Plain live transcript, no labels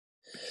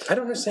I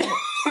don't understand.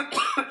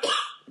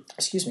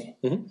 Excuse me.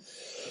 Mm-hmm.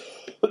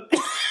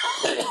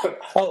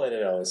 I'll let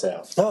it always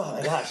out. Oh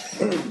my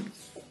gosh.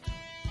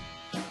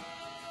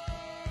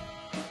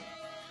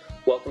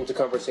 Welcome to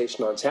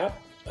Conversation on Tap,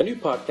 a new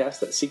podcast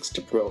that seeks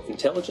to promote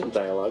intelligent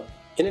dialogue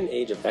in an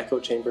age of echo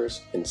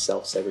chambers and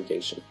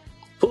self-segregation.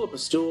 Pull up a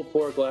stool,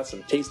 pour a glass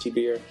of tasty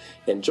beer,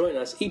 and join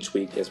us each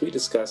week as we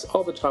discuss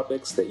all the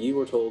topics that you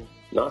were told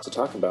not to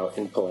talk about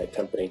in polite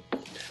company.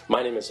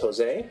 My name is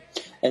Jose.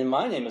 And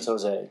my name is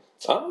Jose.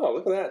 Oh,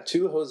 look at that.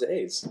 2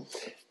 Jose's.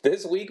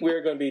 This week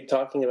we're going to be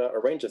talking about a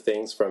range of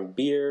things from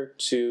beer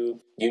to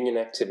union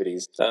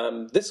activities.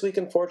 This week,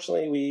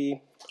 unfortunately,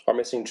 we are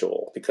missing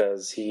Joel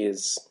because he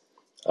is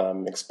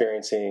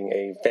experiencing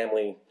a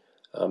family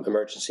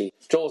emergency.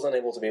 Joel is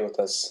unable to be with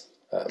us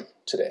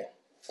today.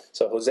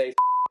 So, Jose,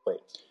 wait,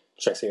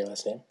 should I say your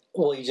last name?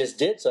 Well, you just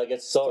did, so I guess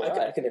it's all right.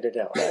 I can edit it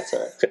out. That's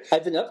all right.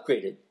 I've been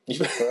upgraded.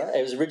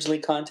 I was originally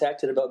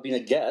contacted about being a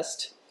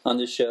guest on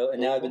this show,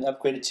 and now I've been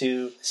upgraded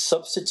to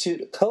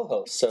substitute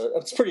co-host. So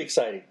it's pretty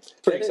exciting.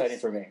 Pretty exciting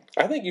for me.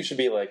 I think you should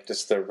be like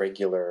just the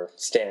regular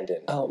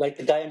stand-in. Oh, like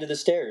the guy under the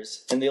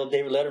stairs in the old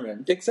David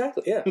Letterman.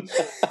 Exactly, yeah.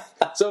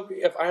 So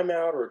if I'm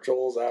out or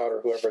Joel's out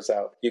or whoever's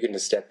out, you can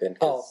just step in.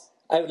 Oh,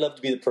 I would love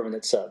to be the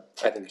permanent sub.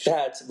 I think you should.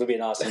 That would be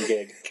an awesome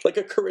gig. Like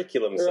a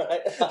curriculum sub.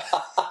 Right.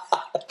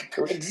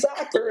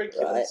 Exactly.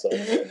 Curriculum Right. sub.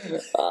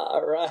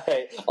 All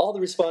right. All the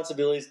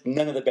responsibilities,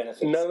 none of the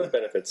benefits. None of the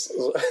benefits.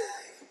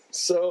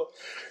 So,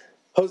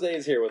 Jose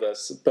is here with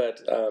us, but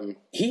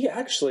he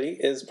actually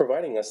is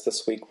providing us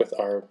this week with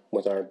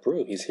our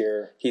brew. He's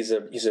here. He's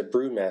a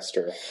brew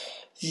master.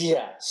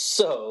 Yeah.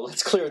 So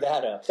let's clear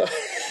that up.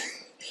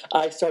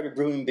 I started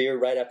brewing beer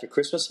right after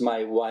Christmas.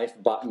 My wife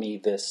bought me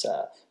this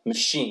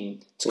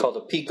machine. It's called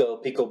a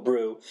Pico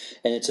Brew,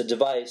 and it's a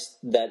device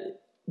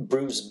that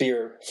brews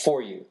beer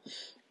for you.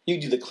 You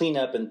do the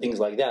cleanup and things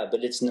like that,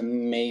 but it's an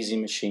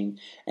amazing machine.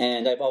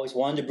 And I've always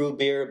wanted to brew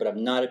beer, but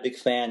I'm not a big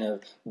fan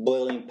of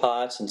boiling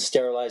pots and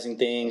sterilizing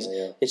things. Oh,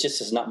 yeah. It's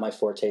just not my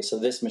forte. So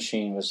this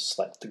machine was just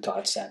like the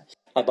godsend.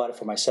 I bought it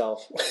for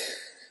myself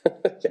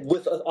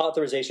with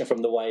authorization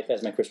from the wife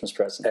as my Christmas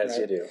present. As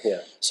you do, yeah.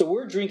 So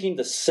we're drinking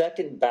the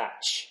second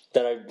batch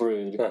that I've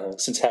brewed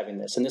since having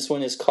this. And this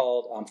one is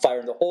called Fire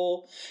in the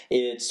Hole.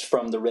 It's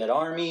from the Red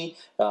Army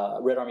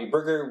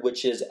Burger,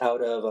 which is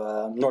out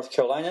of North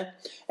Carolina.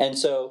 And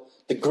so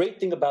the great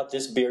thing about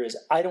this beer is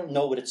I don't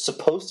know what it's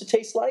supposed to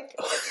taste like.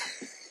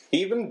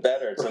 Even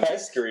better. It's Right? a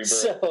mystery brew.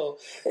 So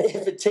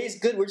if it tastes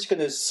good, we're just going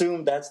to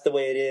assume that's the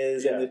way it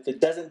is. Yeah. And if it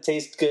doesn't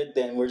taste good,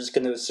 then we're just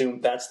going to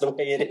assume that's the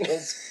way it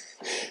is.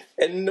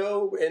 And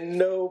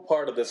no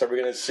part of this are we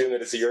going to assume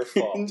that it's your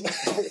fault.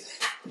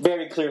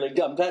 Very clearly.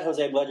 I'm glad,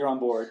 Jose. I'm glad you're on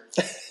board.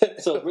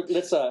 So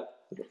let's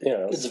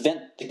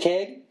vent the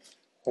keg.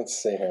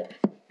 Let's see here.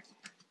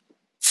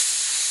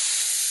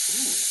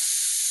 Ooh.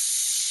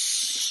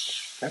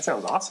 That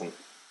sounds awesome.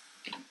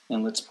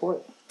 And let's pour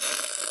it.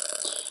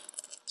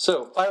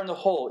 So, Fire in the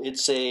Hole.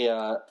 It's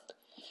an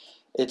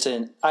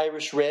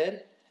Irish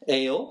red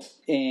ale,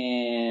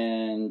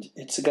 and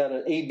it's got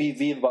an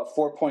ABV of about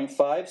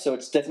 4.5. So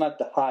it's definitely not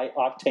the high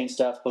octane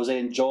stuff Jose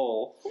and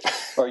Joel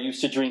are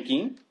used to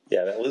drinking.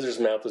 Yeah, that Lizard's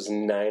Mouth was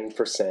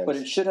 9%. But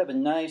it should have a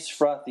nice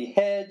frothy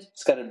head.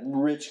 It's got a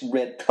rich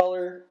red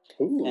color.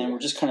 Ooh. And we're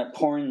just kind of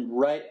pouring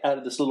right out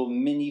of this little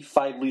mini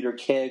 5-liter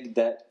keg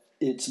that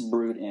it's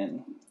brewed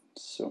in.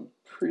 So I'm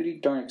pretty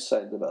darn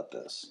excited about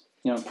this.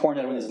 You know, pouring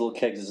out of one of these little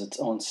kegs is its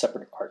own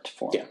separate art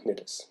form. Yeah,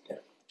 it is. Yeah.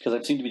 Because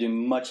I seem to be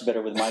doing much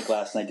better with my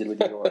glass than I did with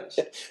yours.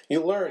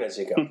 You learn as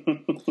you go.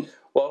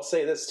 Well, I'll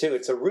say this too.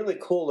 It's a really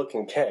cool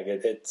looking keg.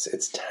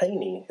 It's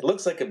tiny. It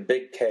looks like a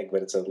big keg,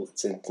 but it's a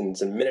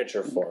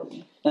miniature form.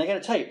 And I got to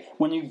tell you,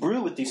 when you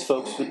brew with these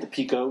folks with the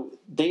Pico,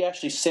 they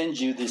actually send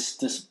you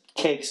this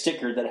keg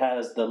sticker that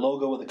has the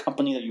logo of the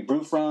company that you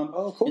brew from,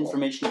 Oh, cool.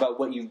 information about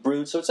what you've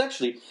brewed. So it's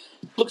actually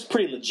looks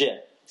pretty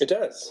legit. It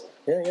does.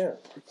 Yeah.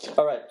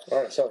 All right.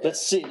 So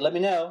Let's see. Let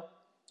me know.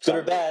 Good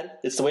or bad.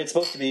 It's the way it's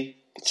supposed to be.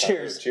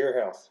 Cheers. To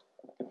your health.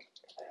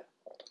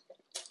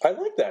 I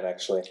like that,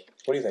 actually.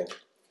 What do you think?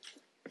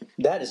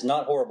 That is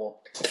not horrible.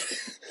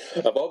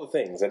 Of all the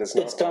things, that is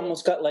not It's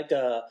almost got like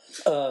a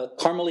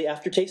caramely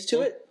aftertaste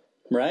to it,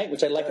 right?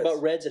 Which I like does.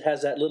 about reds. It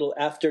has that little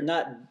after,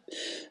 not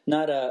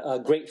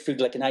a grapefruit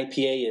like an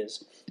IPA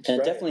is. And Right.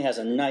 it definitely has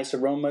a nice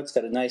aroma. It's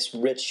got a nice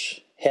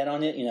rich head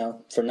on it,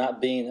 for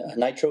not being a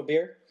nitro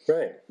beer.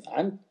 Right.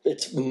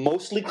 It's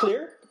mostly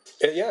clear.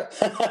 Yeah.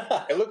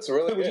 It looks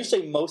really good. Would you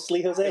say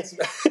mostly, Jose?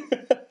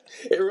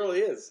 It really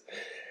is.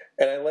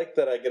 And I like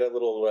that I get a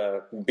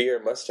little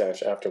beer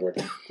mustache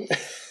afterward.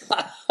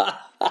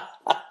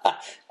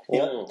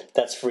 Yeah,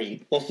 that's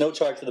free. No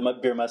charge for the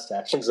beer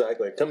mustache.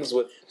 Exactly. It comes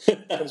with the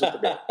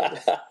beer.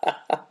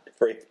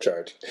 Free of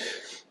charge.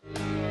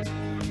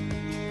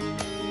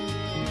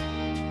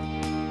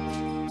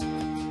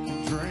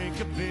 Drink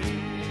a beer.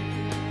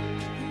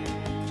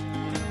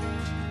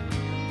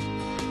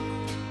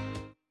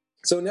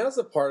 So now's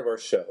the part of our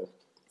show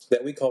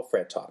that we call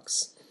Fred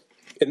Talks.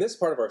 In this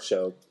part of our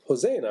show,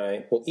 Jose and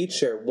I will each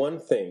share one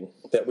thing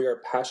that we are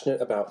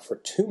passionate about for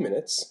 2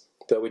 minutes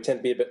though we tend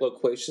to be a bit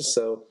loquacious,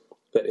 so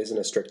that isn't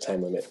a strict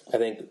time limit. I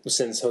think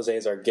since Jose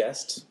is our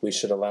guest, we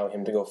should allow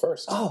him to go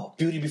first. Oh,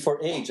 beauty before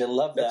age. I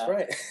love that. That's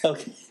right.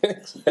 Okay.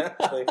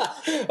 Exactly.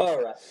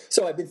 All right.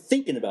 So I've been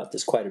thinking about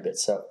this quite a bit.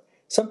 So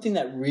something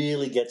that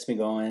really gets me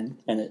going,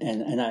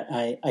 and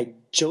I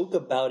joke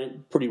about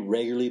it pretty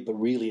regularly, but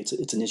really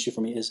it's an issue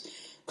for me, is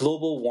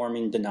global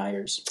warming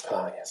deniers.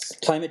 Ah, yes.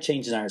 Climate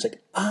change deniers.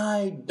 Like,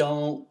 I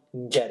don't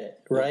get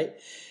it, right?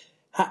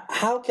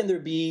 How can there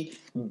be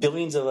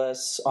billions of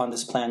us on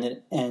this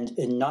planet and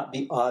not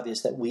be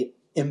obvious that we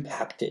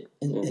impact it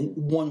in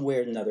one way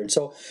or another? And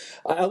so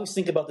I always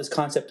think about this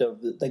concept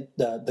of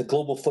the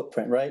global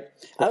footprint, right?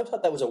 I always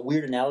thought that was a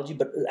weird analogy,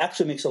 but it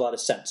actually makes a lot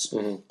of sense.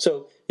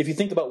 So if you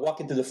think about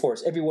walking through the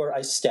forest, everywhere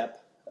I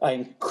step,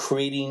 I'm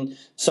creating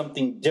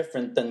something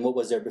different than what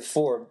was there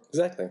before.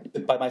 Exactly.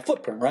 By my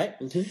footprint, right?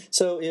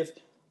 So if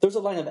there's a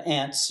line of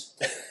ants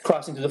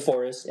crossing through the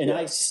forest, and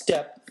I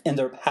step in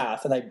their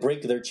path, and I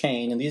break their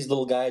chain, and these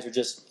little guys are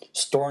just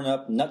storing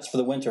up nuts for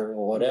the winter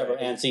or whatever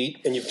ants eat.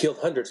 And you've killed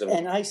hundreds of them.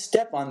 And I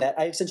step on that.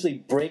 I essentially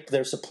break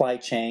their supply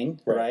chain,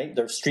 right?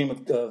 Their stream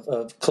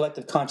of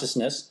collective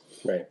consciousness,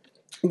 Right.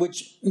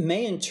 which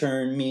may in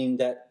turn mean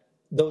that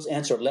those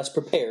ants are less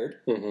prepared,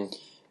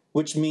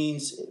 which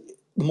means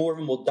more of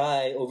them will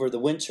die over the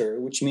winter,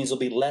 which means there'll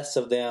be less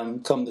of them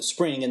come the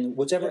spring, and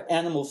whichever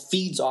animal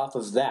feeds off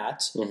of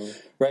that,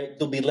 right,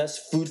 there'll be less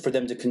food for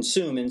them to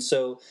consume, and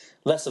so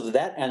less of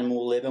that animal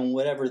will live, and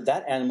whatever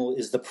that animal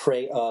is the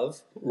prey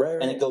of,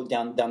 and it go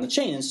down the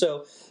chain. And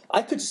so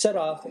I could set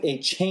off a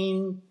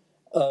chain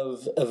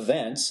of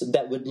events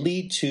that would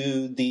lead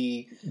to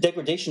the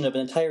degradation of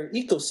an entire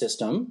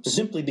ecosystem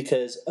simply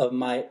because of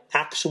my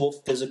actual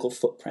physical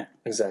footprint.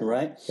 Exactly.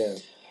 Right? Yeah.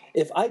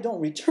 If I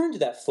don't return to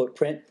that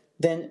footprint,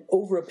 then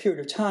over a period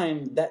of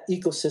time, that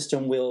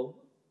ecosystem will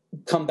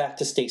come back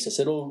to stasis.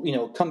 It'll,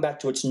 come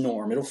back to its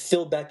norm. It'll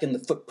fill back in the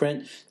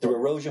footprint. The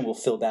erosion will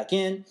fill back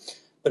in.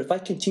 But if I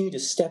continue to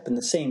step in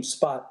the same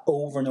spot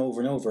over and over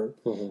and over,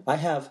 I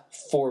have,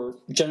 for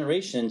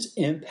generations,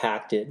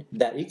 impacted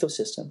that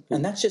ecosystem.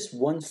 And that's just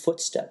one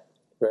footstep.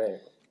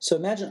 Right. So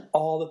imagine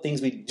all the things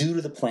we do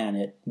to the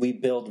planet. We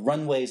build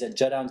runways that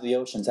jut out into the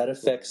oceans. That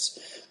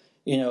affects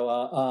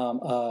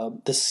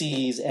the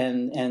seas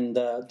and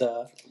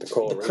the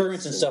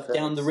currents and stuff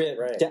down the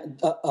river,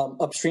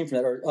 upstream from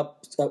that, or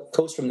up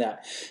coast from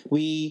that.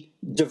 We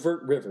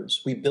divert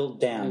rivers. We build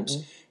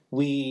dams.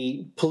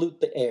 We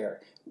pollute the air.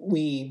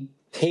 We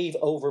pave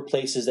over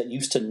places that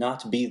used to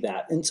not be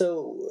that.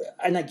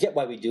 And I get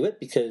why we do it,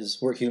 because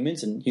we're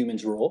humans and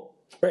humans rule.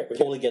 Right.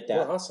 Totally get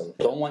that. We're awesome.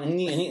 Don't want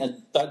any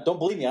don't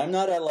believe me. I'm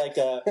not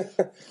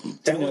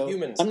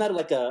humans. I'm not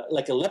like a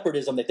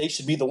leopardism that they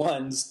should be the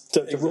ones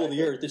to rule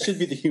the earth. It should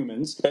be the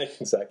humans.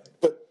 Exactly.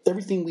 But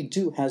everything we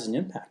do has an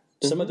impact.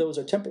 Some of those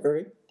are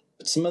temporary,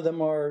 but some of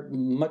them are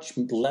much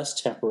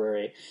less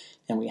temporary,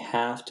 and we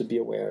have to be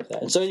aware of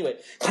that. And so anyway,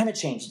 climate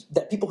change,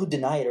 that people who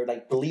deny it or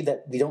believe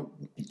that we don't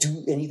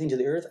do anything to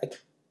the earth,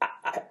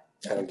 I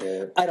don't get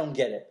it. I don't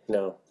get it.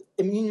 No.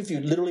 I mean, if you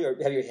literally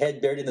have your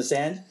head buried in the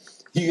sand,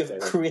 you have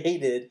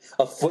created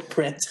a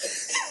footprint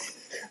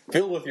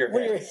filled with your head.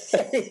 where your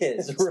head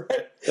is,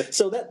 right?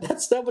 So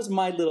that was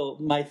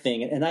my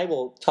thing, and I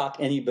will talk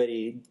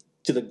anybody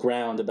to the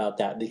ground about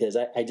that, because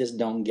I just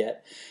don't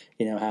get,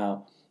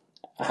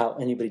 how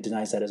anybody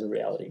denies that as a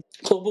reality.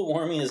 Global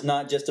warming is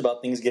not just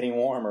about things getting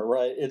warmer,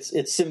 right? It's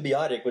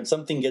symbiotic. When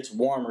something gets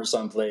warmer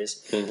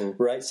someplace,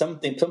 right?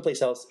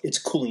 Someplace else, it's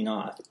cooling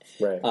off,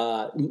 right?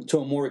 To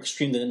a more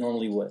extreme than it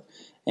normally would.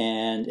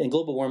 And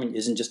global warming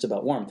isn't just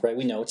about warmth, right?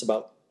 We know it's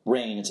about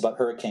rain, it's about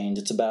hurricanes,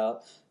 it's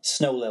about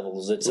snow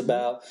levels, it's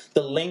about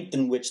the length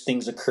in which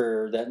things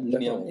occur that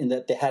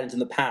that they hadn't in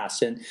the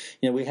past. And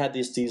we had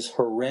these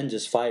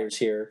horrendous fires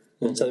here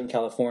in Southern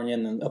California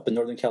and then up in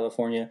Northern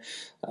California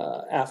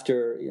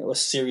after a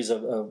series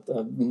of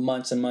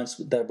months and months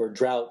that were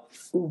drought,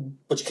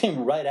 which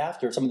came right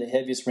after some of the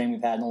heaviest rain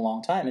we've had in a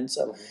long time. And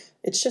so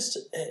it's just,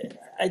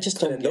 I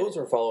just don't. And those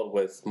were followed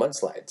with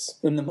mudslides.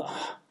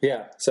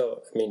 Yeah.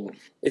 So I mean,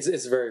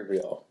 it's very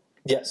real.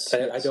 Yes.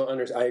 I don't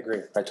understand. I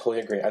agree. I totally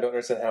agree. I don't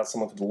understand how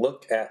someone could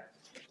look at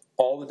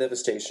all the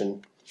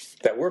devastation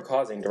that we're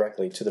causing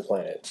directly to the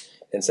planet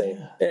and say,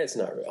 it's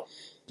not real.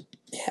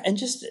 Yeah, and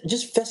just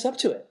fess up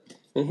to it.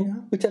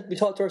 We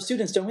talk to our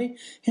students, don't we?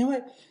 You know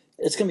what?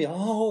 It's going to be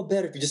all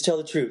better if you just tell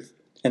the truth.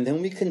 And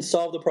then we can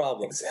solve the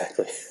problem.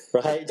 Exactly.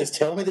 Right? Just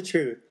tell me the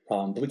truth.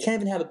 But we can't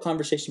even have a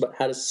conversation about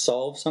how to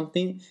solve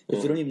something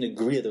if we don't even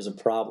agree that there's a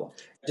problem.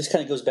 It just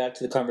kind of goes back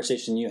to the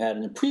conversation you had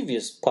in a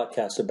previous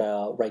podcast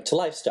about right to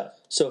life stuff.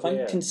 So if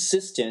I'm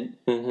consistent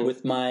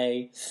with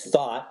my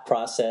thought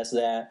process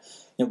that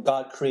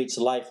God creates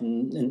life,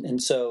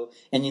 and so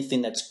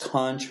anything that's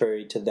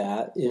contrary to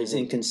that is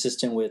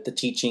inconsistent with the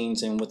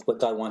teachings and with what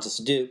God wants us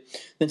to do,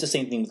 then it's the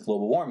same thing with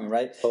global warming,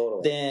 right?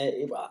 Totally.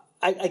 Then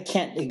I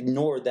can't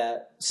ignore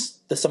that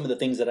some of the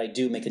things that I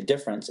do make a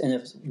difference. And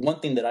if one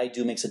thing that I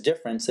do makes a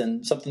difference,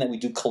 then something that we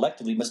do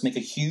collectively must make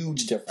a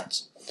huge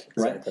difference,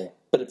 right? Exactly.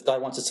 But if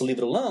God wants us to leave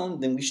it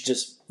alone, then we should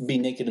just be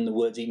naked in the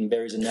woods, eating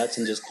berries and nuts,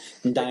 and just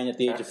dying at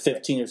the age of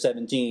 15 or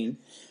 17,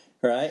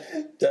 right?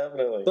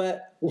 Definitely.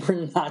 But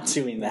we're not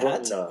doing that.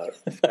 We're not.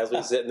 As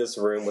we sit in this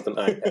room with an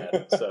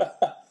iPad.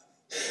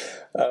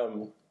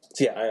 So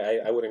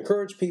yeah, I would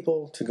encourage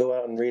people to go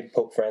out and read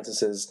Pope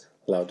Francis's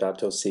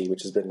Laudato Si,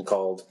 which has been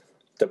called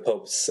the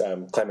Pope's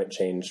climate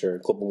change or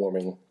global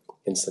warming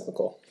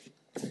encyclical.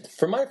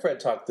 For my Fred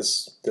Talk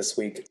this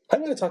week, I'm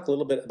going to talk a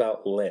little bit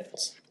about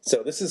Lent.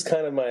 So this is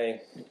kind of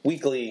my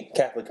weekly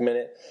Catholic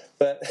Minute.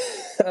 But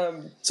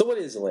so what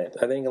is Lent?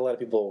 I think a lot of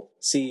people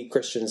see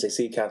Christians, they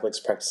see Catholics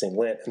practicing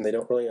Lent, and they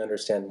don't really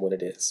understand what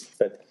it is.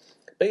 But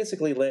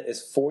basically, Lent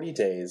is 40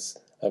 days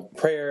of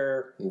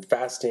prayer and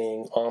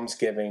fasting,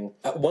 almsgiving.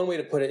 One way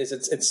to put it is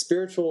it's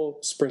spiritual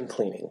spring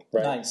cleaning,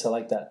 right? Nice, I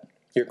like that.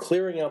 You're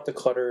clearing out the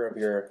clutter of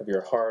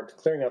your heart,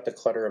 clearing out the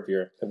clutter of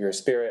your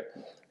spirit,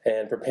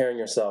 and preparing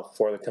yourself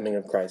for the coming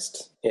of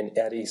Christ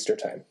at Easter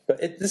time. But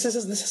this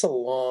is a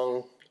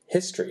long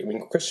history. I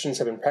mean, Christians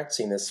have been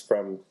practicing this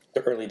from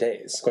the early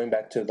days, going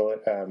back to the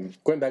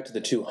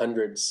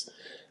 200s,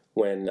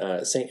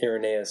 when Saint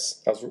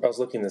Irenaeus. I was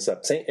looking this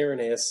up. Saint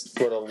Irenaeus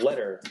wrote a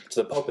letter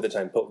to the Pope at the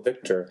time, Pope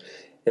Victor,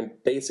 and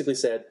basically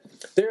said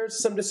there's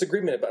some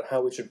disagreement about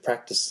how we should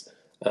practice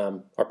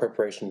our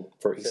preparation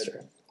for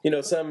Easter. You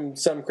know,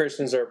 some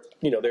Christians are,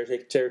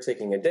 they're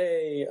taking a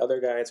day. Other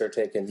guys are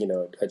taking,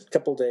 a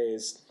couple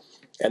days.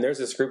 And there's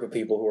this group of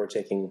people who are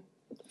taking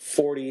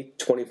 40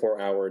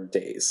 24-hour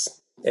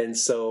days. And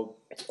so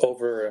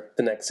over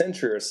the next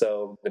century or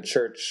so, the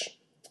church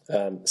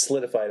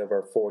solidified over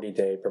a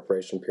 40-day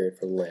preparation period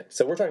for Lent.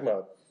 So we're talking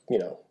about,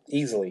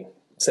 easily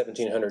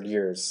 1,700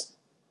 years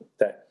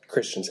that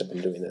Christians have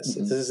been doing this.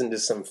 Mm-hmm. This isn't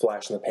just some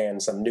flash in the pan,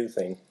 some new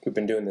thing. We've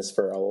been doing this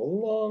for a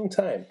long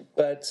time.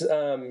 But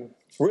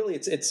really,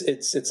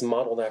 it's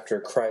modeled after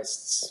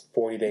Christ's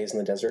 40 days in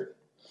the desert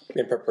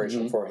in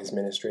preparation for his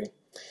ministry.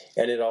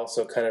 And it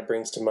also kind of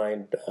brings to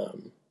mind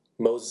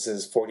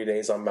Moses' 40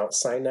 days on Mount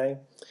Sinai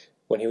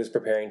when he was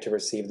preparing to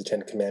receive the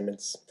Ten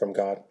Commandments from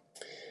God.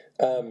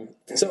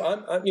 So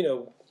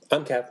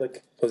I'm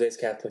Catholic. Jose's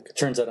Catholic.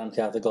 Turns out I'm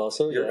Catholic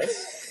also,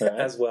 yes.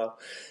 As well.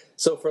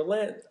 So for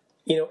Lent,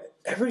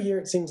 every year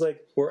it seems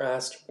like we're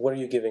asked, what are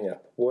you giving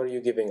up? What are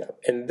you giving up?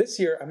 And this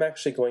year I'm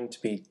actually going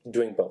to be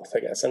doing both, I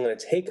guess. I'm going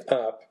to take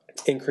up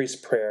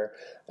increased prayer.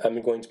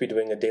 I'm going to be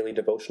doing a daily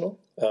devotional.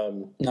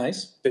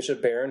 Nice.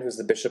 Bishop Barron, who's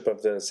the bishop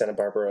of the Santa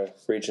Barbara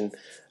region,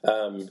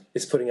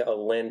 is putting out a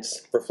Lent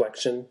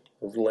reflection,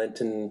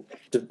 Lenten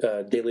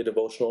daily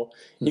devotional.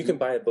 Mm-hmm. You can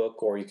buy a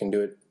book or you can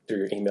do it through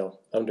your email.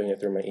 I'm doing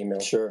it through my email.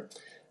 Sure.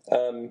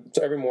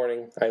 So every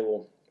morning I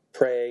will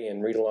pray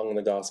and read along in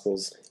the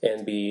Gospels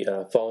and be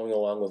following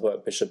along with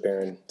what Bishop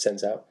Barron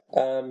sends out.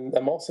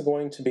 I'm also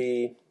going to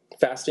be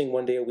fasting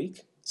one day a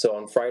week. So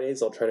on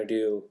Fridays, I'll try to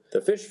do the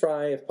fish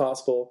fry if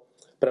possible,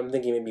 but I'm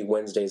thinking maybe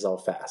Wednesdays I'll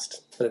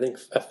fast. And I think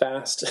a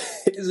fast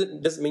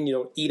doesn't mean you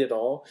don't eat at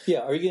all. Yeah,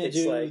 are you going to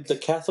do the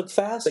Catholic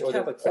fast? The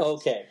Catholic fast.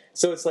 Okay.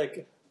 So it's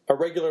like a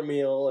regular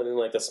meal and then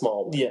like a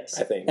small one, yes,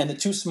 I think. And the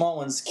two small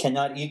ones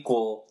cannot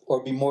equal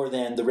or be more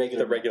than the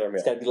regular meal.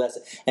 It's got to be less.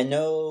 And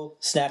no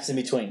snacks in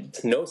between.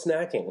 No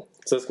snacking.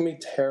 So it's going to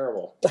be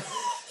terrible.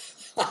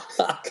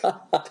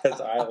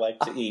 Because I like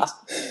to eat.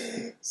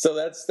 So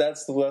that's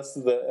the rest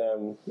of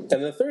the...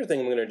 and the third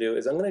thing I'm going to do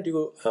is I'm going to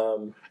do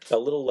a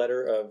little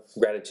letter of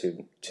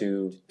gratitude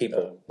to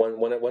people,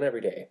 one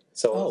every day.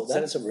 So I'll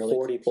send it to really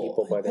 40 cool.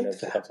 people by the end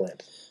of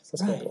Lent.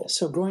 That's right. Cool.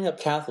 So growing up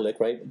Catholic,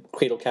 right,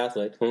 cradle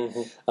Catholic,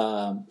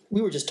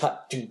 we were just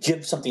taught to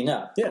give something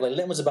up. Yeah. Like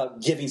Lent was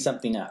about giving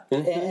something up.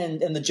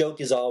 Mm-hmm. And the joke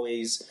is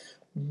always...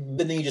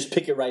 But then you just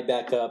pick it right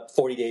back up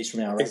 40 days from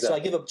now, right? Exactly. So I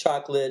give up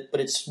chocolate,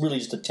 but it's really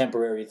just a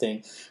temporary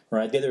thing,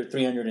 right? The other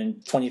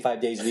 325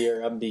 days of the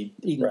year, I'm be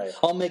eating. Right.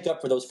 I'll make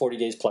up for those 40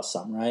 days plus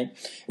some, right?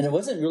 And it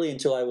wasn't really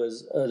until I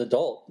was an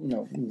adult,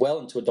 well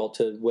into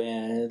adulthood,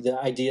 when the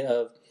idea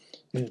of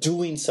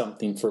doing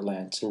something for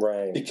Lent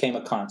became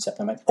a concept.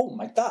 I'm like, oh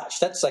my gosh,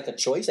 that's like a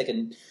choice. I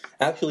can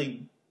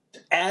actually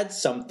add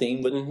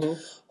something, but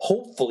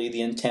hopefully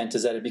the intent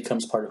is that it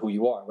becomes part of who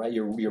you are, right?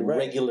 Your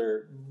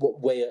regular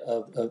way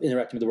of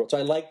interacting with the world. So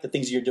I like the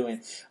things you're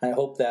doing, and I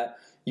hope that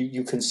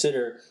you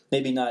consider,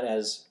 maybe not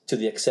as to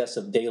the excess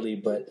of daily,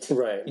 but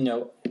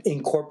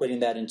incorporating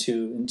that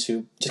into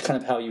just kind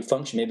of how you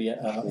function. Maybe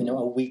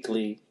a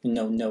weekly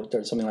note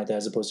or something like that,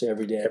 as opposed to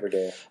every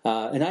day.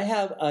 And I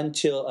have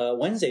until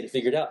Wednesday to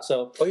figure it out.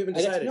 So you haven't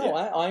decided yet?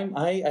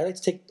 I like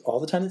to take all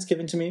the time that's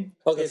given to me.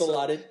 Okay, that's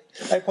allotted.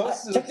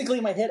 Technically,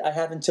 in my head, I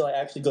have until I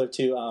actually go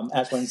to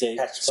Ash Wednesday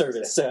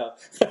service. So.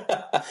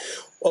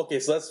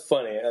 Okay, so that's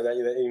funny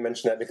that you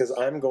mentioned that, because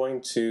I'm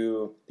going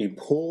to be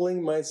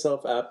pulling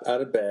myself up out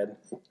of bed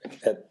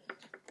at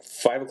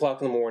 5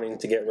 o'clock in the morning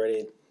to get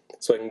ready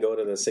so I can go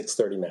to the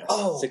 6:30 Mass.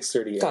 Oh,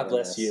 6:30 God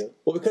bless you.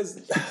 Well,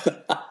 because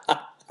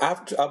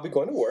after I'll be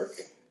going to work.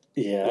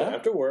 Yeah.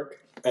 After work,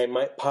 I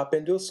might pop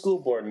into a school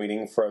board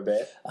meeting for a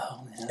bit.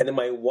 Oh, man. And then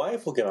my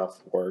wife will get off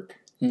work,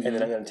 and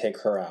then I'm going to take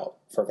her out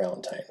for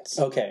Valentine's.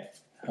 Okay.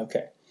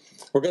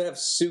 We're going to have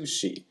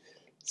sushi.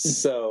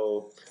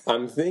 So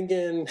I'm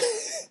thinking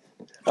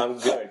I'm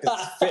good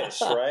because it's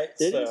fish, right?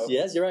 It so, is.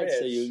 Yes, you're right. Fish.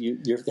 So you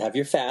have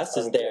your fast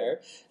is Okay. there,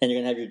 and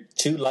you're going to have your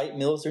 2 light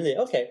meals during the day.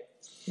 Okay.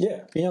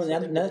 Yeah. You know,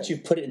 now that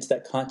you've put it into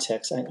that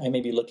context, I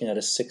may be looking at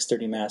a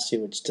 6:30 mass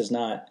here, which it's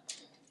not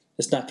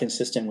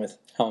consistent with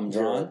how I'm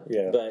drawn.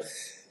 Yeah. But,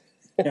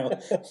 you know,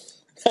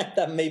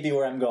 that may be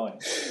where I'm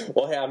going.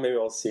 Well, yeah, maybe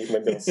I'll see you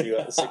at the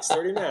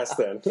 6:30 mass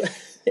then.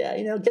 Yeah,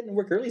 you know, getting to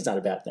work early is not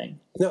a bad thing.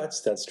 No,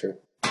 that's true.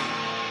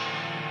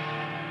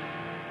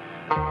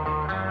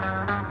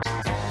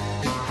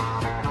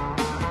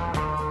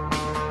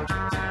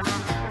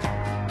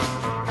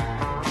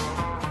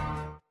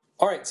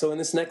 All right, so in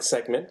this next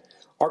segment,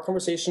 our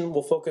conversation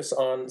will focus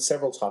on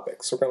several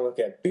topics. We're going to look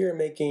at beer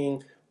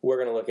making. We're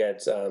going to look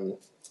at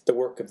the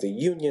work of the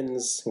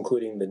unions,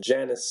 including the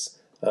Janus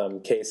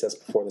case that's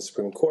before the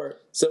Supreme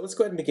Court. So let's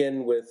go ahead and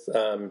begin with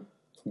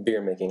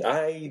beer making.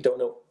 I don't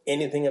know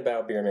anything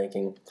about beer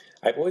making.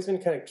 I've always been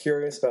kind of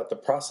curious about the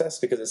process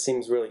because it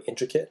seems really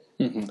intricate.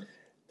 Mm-hmm.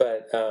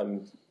 But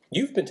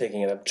you've been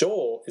taking it up.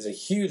 Joel is a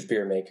huge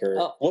beer maker.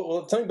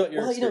 Well, tell me about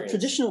your experience. You know,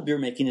 traditional beer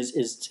making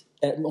is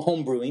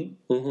home brewing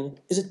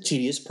is a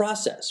tedious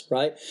process,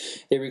 right?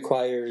 It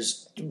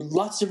requires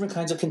lots of different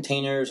kinds of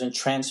containers and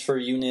transfer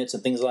units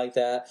and things like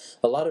that.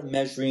 A lot of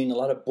measuring, a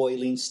lot of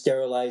boiling,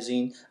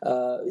 sterilizing.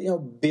 You know,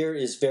 beer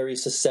is very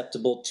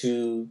susceptible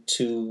to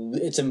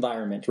its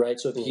environment, right?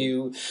 So if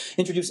you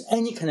introduce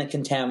any kind of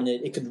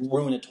contaminant, it could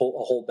ruin a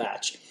whole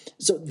batch.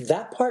 So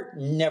that part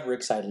never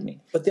excited me.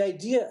 But the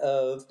idea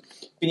of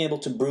being able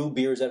to brew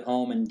beers at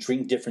home and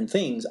drink different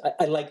things,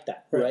 I like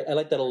that, right? I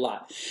like that a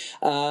lot.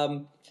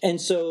 And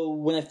so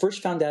when I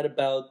first found out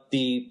about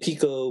the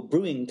Pico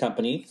Brewing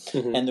Company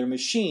and their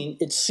machine,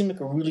 it seemed like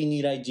a really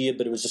neat idea,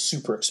 but it was just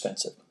super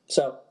expensive.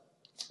 So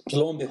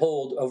lo and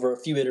behold, over a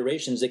few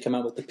iterations, they come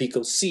out with the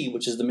Pico C,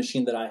 which is the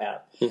machine that I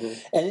have.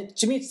 And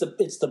to me, it's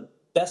the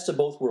best of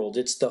both worlds.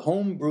 It's the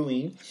home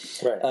brewing,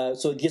 right.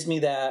 So it gives me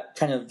that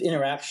kind of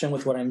interaction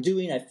with what I'm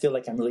doing. I feel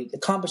like I'm really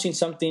accomplishing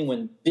something.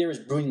 When beer is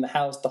brewing in the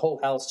house, the whole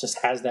house just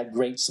has that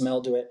great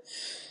smell to it.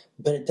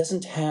 But it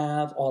doesn't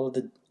have all of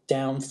the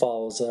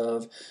downfalls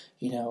of,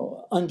 you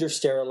know, under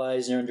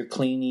sterilizing or under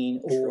cleaning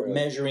or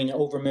measuring,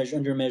 over measuring,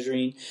 under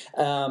measuring.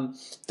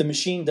 The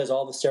machine does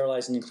all the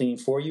sterilizing and cleaning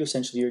for you.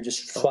 Essentially, you're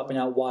just swapping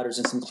out waters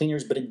and some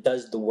cleaners, but it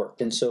does the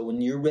work. And so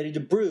when you're ready to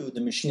brew, the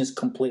machine is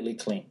completely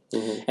clean.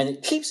 And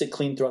it keeps it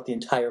clean throughout the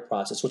entire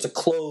process. So it's a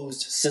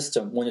closed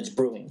system when it's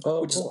brewing,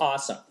 which is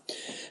awesome.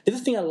 The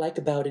other thing I like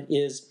about it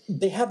is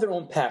they have their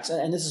own packs.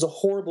 And this is a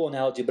horrible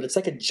analogy, but it's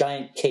like a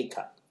giant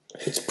K-Cup.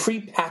 It's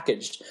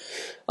pre-packaged.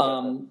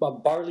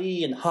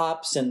 Barley and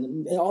hops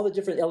and all the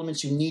different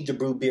elements you need to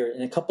brew beer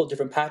in a couple of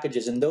different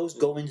packages, and those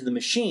go into the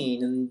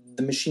machine, and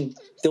the machine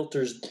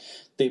filters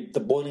the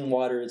boiling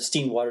water, the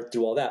steamed water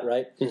through all that,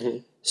 right?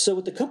 So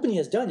what the company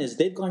has done is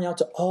they've gone out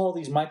to all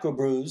these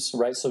microbrews,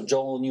 right? So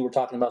Joel and you were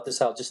talking about this,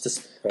 how just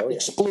this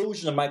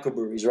explosion of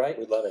microbreweries, right?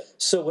 We love it.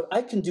 So what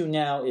I can do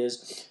now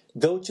is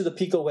go to the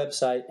Pico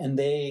website, and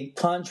they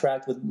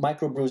contract with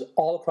microbrews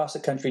all across the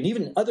country and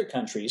even in other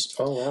countries.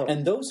 Oh, wow.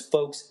 And those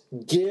folks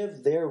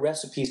give their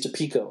recipes to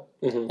Pico.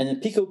 And then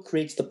Pico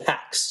creates the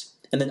packs.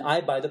 And then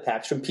I buy the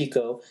packs from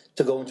Pico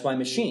to go into my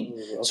machine.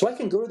 Okay. So I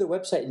can go to their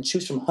website and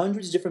choose from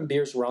hundreds of different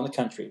beers around the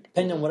country,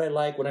 depending on what I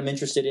like, what I'm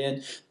interested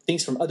in,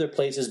 things from other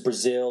places,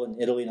 Brazil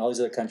and Italy and all these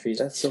other countries.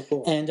 That's so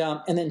cool. And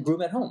then brew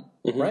them at home,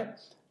 right?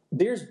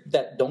 Beers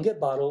that don't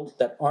get bottled,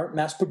 that aren't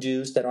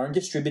mass-produced, that aren't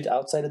distributed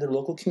outside of their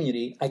local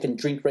community, I can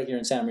drink right here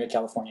in Santa Maria,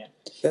 California.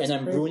 And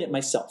I'm brewing it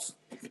myself.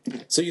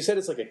 So you said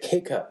it's like a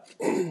K-Cup.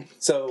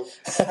 So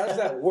how does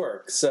that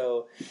work?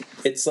 So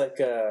it's like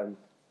a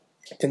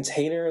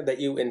container that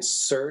you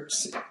insert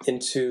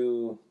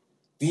into...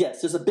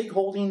 Yes, there's a big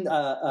holding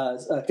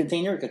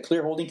container, like a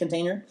clear holding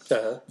container,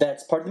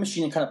 that's part of the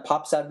machine and kind of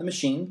pops out of the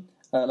machine,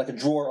 like a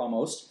drawer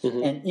almost.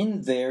 And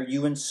in there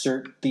you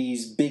insert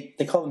these big,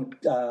 they call them...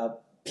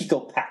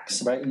 Pico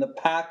packs, right? And the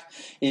pack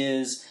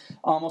is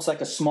almost like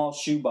a small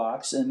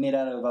shoebox and made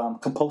out of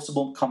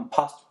compostable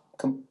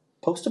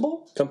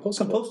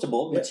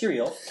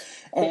material.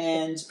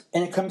 And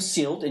it comes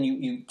sealed, and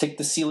you take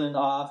the sealant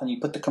off, and you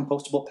put the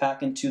compostable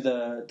pack into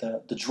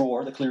the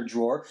drawer, the clear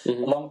drawer,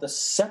 along with a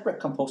separate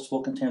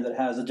compostable container that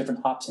has the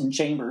different hops and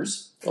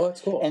chambers. Oh,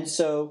 that's cool. And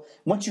so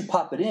once you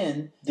pop it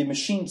in, the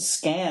machine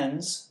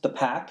scans the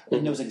pack.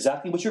 It knows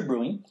exactly what you're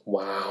brewing.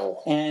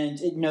 Wow. And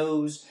it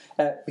knows,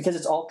 because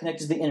it's all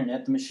connected to the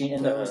internet, the machine,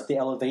 it knows the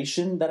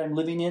elevation that I'm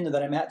living in, or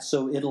that I'm at,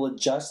 so it'll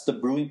adjust the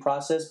brewing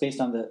process based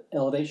on the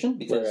elevation,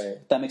 because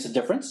that makes a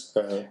difference,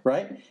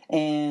 right?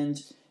 And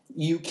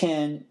you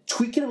can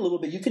tweak it a little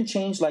bit. You can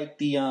change like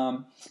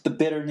the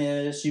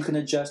bitterness. You can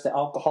adjust the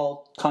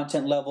alcohol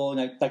content level.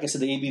 And like I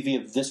said, the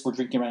ABV of this we're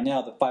drinking right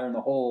now, the Fire in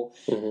the Hole,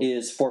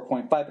 is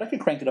 4.5. But I can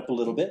crank it up a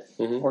little bit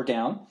or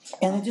down,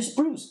 and it just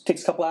brews.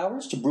 Takes a couple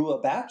hours to brew a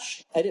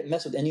batch. I didn't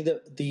mess with any of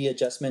the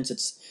adjustments.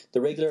 It's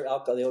the regular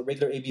alcohol, the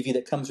regular ABV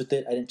that comes with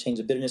it. I didn't change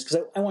the bitterness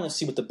because I want to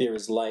see what the beer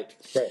is like.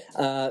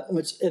 Right.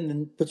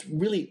 What's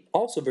really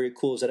also very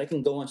cool is that I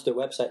can go onto their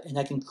website and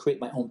I can create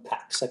my own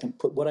packs. I can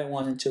put what I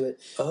want into it.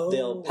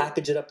 They'll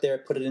package it up there,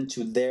 put it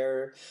into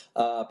their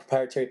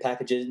proprietary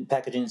packaging,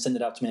 and send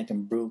it out to me. I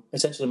can brew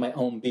essentially my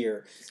own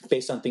beer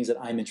based on things that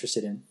I'm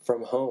interested in.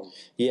 From home.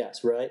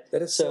 Yes, right?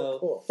 That is so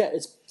cool. Yeah,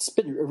 it's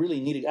been really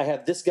neat. I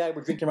have this guy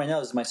we're drinking right now.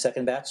 This is my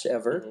second batch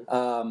ever.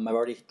 I've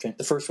already drank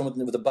the first one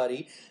with a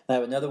buddy. I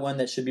have another one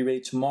that should be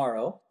ready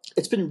tomorrow.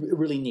 It's been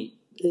really neat.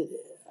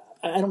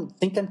 I don't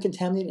think I'm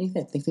contaminating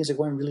anything. I think things are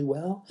going really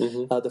well.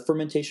 The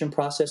fermentation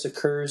process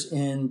occurs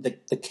in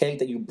the keg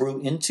that you brew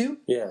into.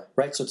 Yeah.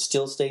 Right? So it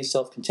still stays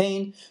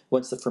self-contained.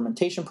 Once the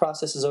fermentation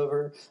process is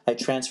over, I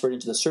transfer it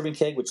into the serving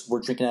keg, which we're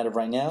drinking out of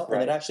right now,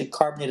 and it actually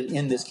carbonated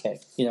in this keg.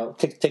 You know,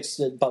 it takes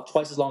about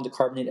twice as long to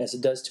carbonate as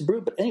it does to brew.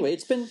 But anyway,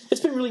 it's been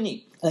really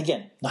neat. And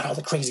again, not all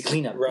the crazy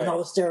cleanup and all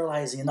the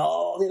sterilizing and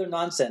all the other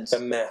nonsense. The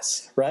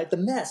mess. Right? The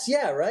mess.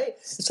 Yeah, right?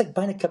 It's like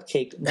buying a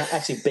cupcake, not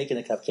actually baking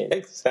a cupcake.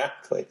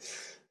 Exactly.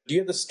 Do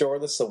you have to store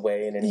this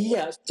away in any way?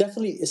 Yeah,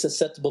 definitely is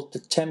susceptible to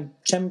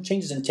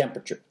changes in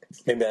temperature.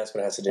 Maybe that's what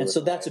it has to do and with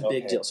so that's a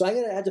big deal. So I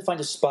had to find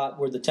a spot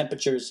where the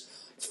temperature is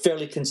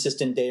fairly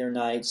consistent day or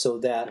night so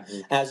that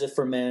as it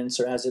ferments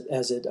or as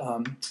it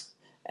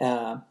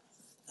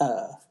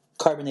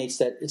carbonates,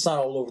 that it's not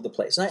all over the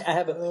place. And I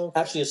have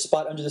actually a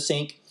spot under the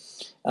sink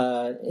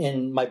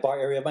in my bar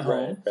area of my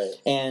home,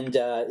 and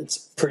it's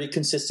pretty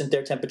consistent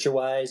there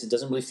temperature-wise. It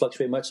doesn't really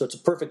fluctuate much, so it's a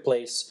perfect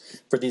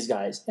place for these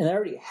guys. And I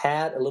already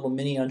had a little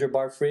mini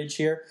underbar fridge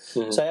here,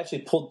 so I actually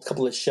pulled a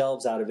couple of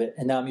shelves out of it,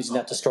 and now I'm using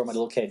that to store my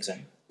little kegs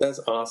in. That's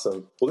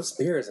awesome. Well, this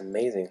beer is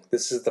amazing.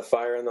 This is the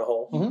Fire in the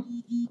Hole,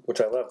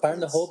 which I love. Fire in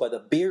the Hole by the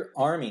Beer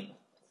Army.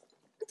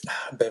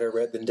 Better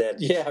red than dead.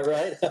 Yeah,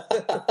 right?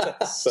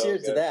 So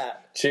Cheers to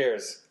that.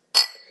 Cheers.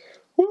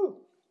 Woo!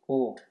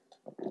 Ooh.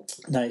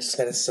 Nice.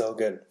 That is so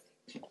good.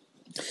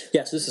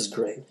 Yeah, so this is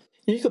great.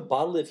 You could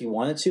bottle it if you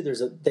wanted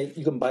to.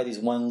 You can buy these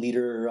 1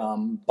 liter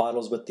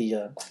bottles with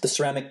the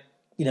ceramic,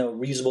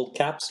 reusable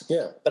caps.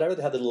 Yeah. But I'd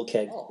rather have the little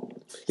keg.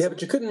 Yeah,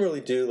 but you couldn't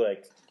really do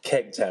like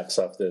keg taps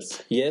off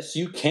this. Yes,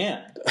 you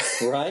can.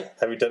 Right?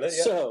 Have you done it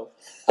yet? So,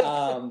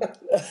 I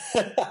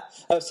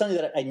was telling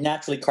you that I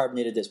naturally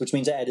carbonated this, which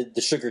means I added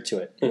the sugar to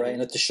it, right? And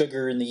let the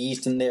sugar and the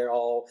yeast in there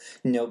all,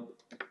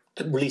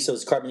 release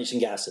those carbonation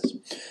gases.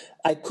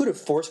 I could have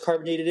force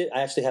carbonated it.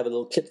 I actually have a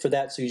little kit for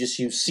that. So you just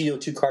use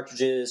CO2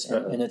 cartridges,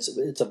 and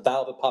it's a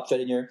valve that pops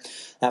right in here.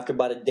 After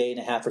about a day and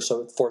a half or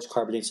so, it force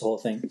carbonates the whole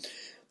thing.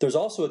 There's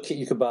also a kit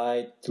you could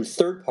buy through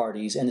third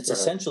parties, and it's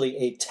essentially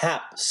a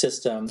tap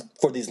system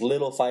for these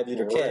little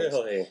 5-liter kegs.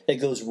 Really?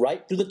 It goes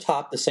right through the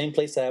top, the same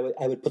place that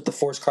I would put the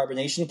forced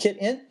carbonation kit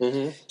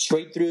in,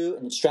 straight through,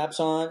 and it straps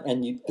on,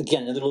 and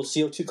again, another little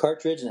CO2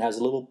 cartridge, and it has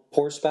a little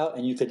pour spout,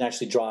 and you can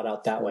actually draw it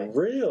out that way.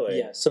 Really?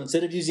 Yeah, so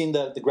instead of using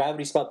the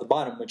gravity spout at the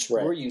bottom, which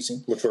we're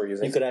using, you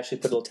could actually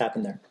put a little tap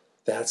in there.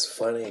 That's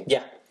funny.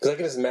 Yeah. Because I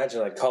can just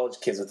imagine like college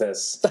kids with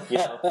this,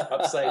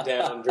 upside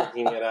down,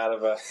 drinking it out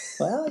of a...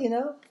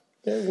 Well,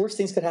 worse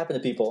things could happen to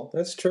people.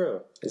 That's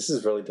true. This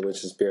is really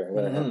delicious beer. I'm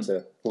going to have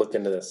to look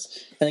into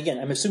this. And again,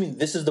 I'm assuming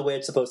this is the way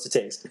it's supposed to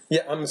taste.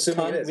 Yeah, I'm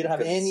assuming it is. We don't have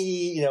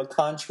any,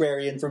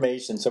 contrary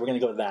information, so we're going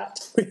to go with that.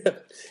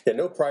 Yeah,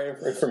 no prior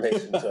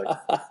information to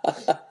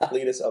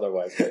lead us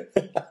otherwise.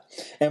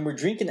 And we're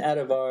drinking out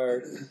of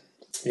our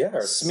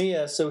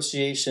SMEA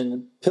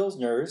Association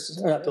Pilsners,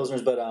 or not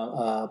Pilsners,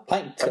 but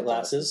pint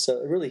glasses.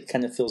 So it really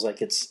kind of feels like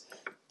it's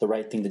the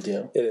right thing to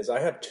do. It is.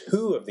 I have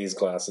 2 of these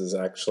glasses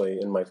actually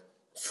in my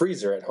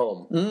freezer at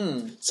home.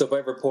 So if I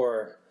ever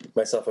pour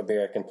myself a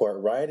beer, I can pour it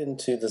right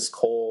into this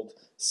cold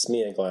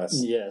SMEA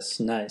glass. Yes,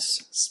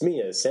 nice.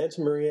 SMEA,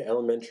 Santa Maria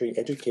Elementary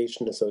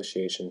Education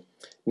Association.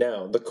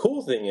 Now, the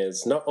cool thing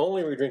is, not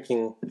only are we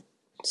drinking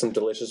some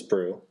delicious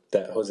brew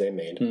that Jose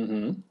made,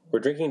 we're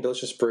drinking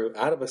delicious brew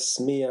out of a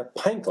SMEA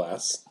pint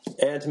glass,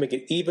 and to make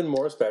it even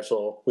more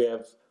special, we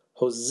have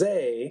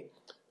Jose,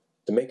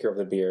 the maker of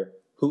the beer,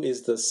 who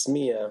is the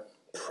SMEA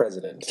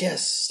president.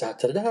 Yes.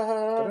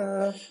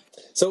 Da-da-da.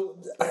 So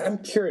I'm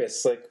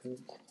curious,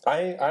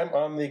 I'm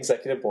on the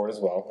executive board as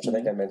well, which I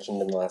think I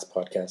mentioned in the last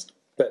podcast.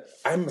 But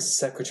I'm a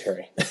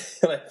secretary,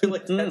 and I feel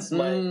like that's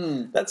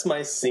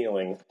my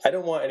ceiling. I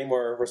don't want any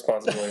more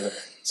responsibility.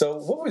 So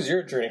what was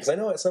your journey? Because I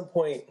know at some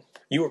point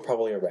you were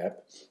probably a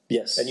rep.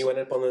 Yes. And you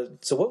ended up on the...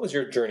 So what was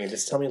your journey?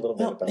 Just tell me a little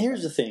bit about that.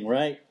 Here's the thing,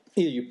 right?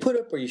 Either you put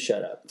up or you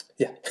shut up.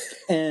 Yeah.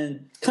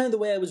 And kind of the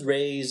way I was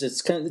raised,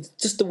 it's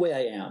just the way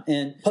I am.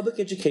 And public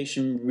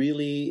education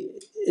really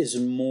is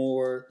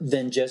more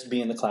than just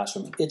being in the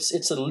classroom.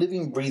 It's a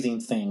living, breathing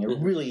thing. It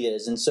really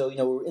is. And so,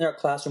 we're in our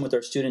classroom with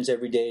our students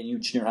every day, and you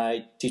junior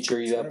high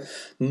teacher, you have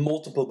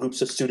multiple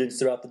groups of students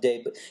throughout the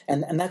day,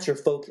 and that's your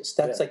focus.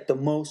 That's like the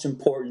most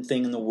important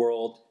thing in the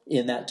world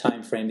in that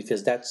time frame,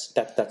 because that's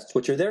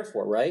what you're there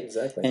for, right?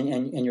 Exactly.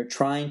 And you're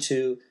trying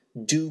to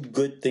do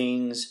good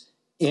things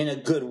in a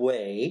good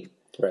way,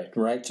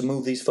 right, to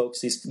move these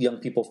folks, these young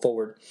people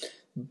forward.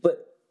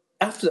 But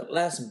after that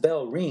last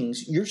bell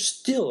rings, you're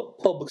still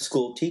a public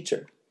school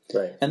teacher.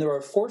 Right. And there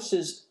are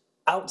forces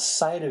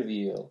outside of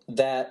you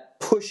that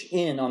push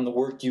in on the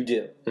work you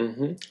do.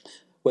 Mm-hmm.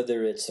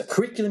 Whether it's the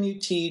curriculum you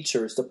teach,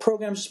 or it's the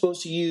programs you're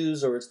supposed to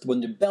use, or it's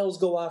when the bells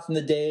go off in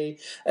the day,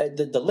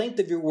 the length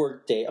of your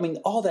work day. I mean,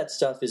 all that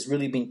stuff is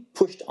really being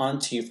pushed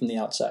onto you from the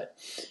outside.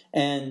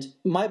 And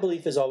my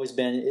belief has always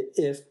been,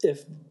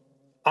 if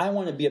I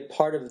want to be a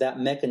part of that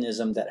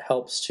mechanism that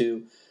helps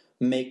to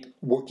make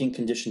working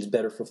conditions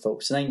better for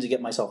folks, and I need to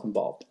get myself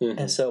involved. Mm-hmm.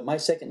 And so my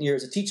second year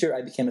as a teacher,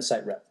 I became a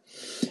site rep.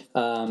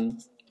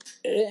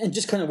 And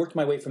just kind of worked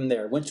my way from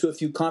there. Went to a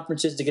few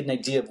conferences to get an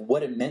idea of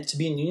what it meant to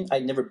be in a union.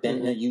 I'd never been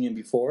in a union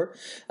before.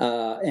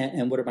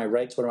 And what are my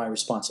rights, what are my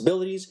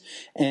responsibilities,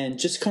 and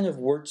just kind of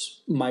worked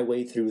my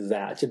way through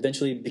that.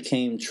 Eventually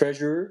became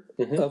treasurer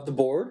of the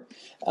board,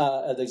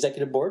 of the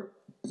executive board.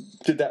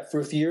 Did that for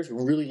a few years,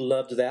 really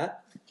loved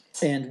that.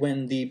 And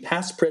when the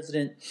past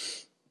president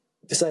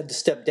decided to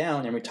step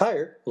down and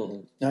retire,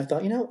 and I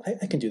thought,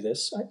 I can do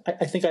this.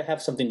 I think I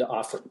have something to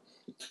offer.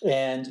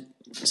 And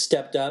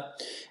stepped up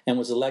and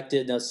was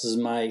elected. This is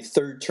my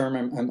third term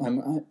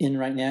I'm in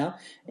right now,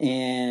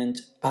 and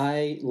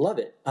I love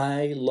it.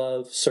 I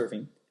love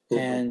serving,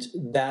 and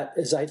that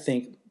is, I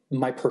think,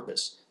 my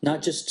purpose,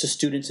 not just to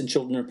students and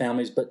children and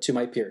families, but to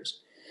my peers.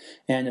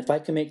 And if I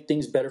can make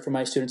things better for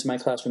my students in my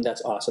classroom,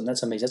 that's awesome.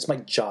 That's amazing. That's my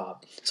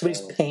job.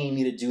 Somebody's paying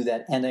me to do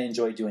that, and I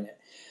enjoy doing it.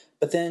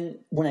 But then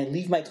when I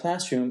leave my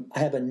classroom, I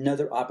have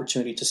another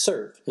opportunity to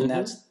serve, and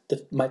that's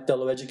my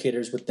fellow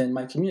educators within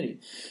my community.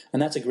 And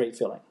that's a great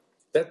feeling.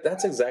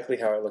 That's exactly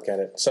how I look at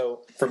it.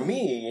 So for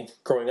me,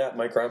 growing up,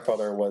 my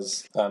grandfather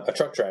was a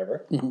truck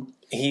driver. Mm-hmm.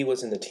 He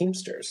was in the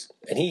Teamsters,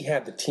 and he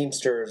had the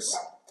Teamsters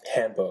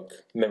handbook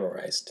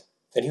memorized.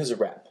 And he was a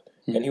rep,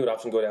 and he would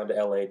often go down to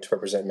L.A. to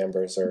represent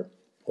members or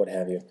what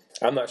have you.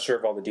 I'm not sure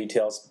of all the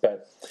details,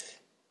 but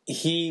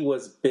he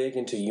was big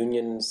into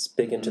unions,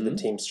 big into the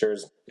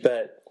Teamsters.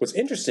 But what's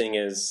interesting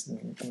is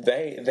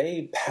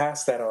they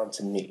passed that on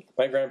to me.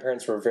 My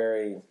grandparents were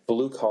very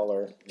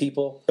blue-collar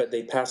people, but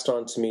they passed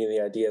on to me the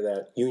idea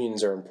that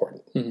unions are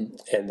important.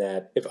 And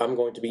that if I'm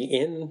going to be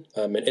in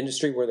an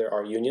industry where there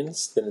are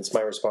unions, then it's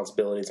my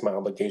responsibility, it's my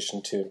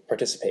obligation to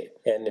participate.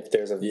 And if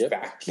there's a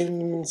vacuum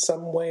in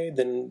some way,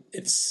 then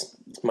it's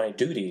my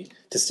duty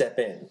to step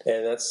in.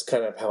 And that's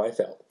kind of how I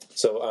felt.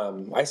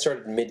 So I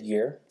started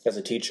mid-year as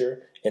a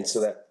teacher, and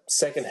so that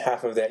second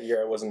half of that year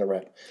I wasn't a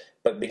rep.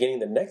 But beginning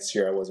the next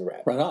year I was a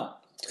rep. Right on.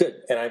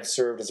 Good. And I've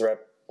served as a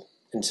rep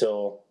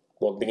until,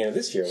 the beginning of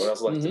this year when I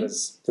was elected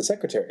as the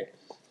secretary.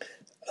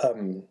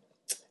 And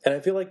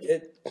I feel like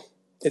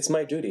it's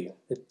my duty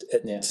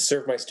to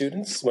serve my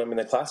students when I'm in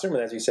the classroom,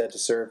 and as you said, to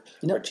serve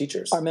our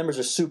teachers. Our members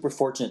are super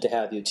fortunate to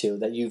have you too.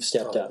 That you've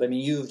stepped up. I mean,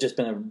 you've just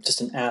been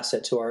just an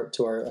asset to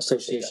our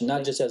association,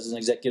 not just as an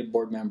executive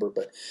board member,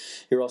 but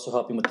you're also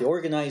helping with the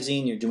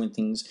organizing. You're doing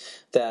things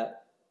that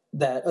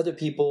other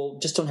people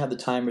just don't have the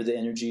time or the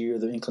energy or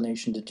the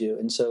inclination to do.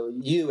 And so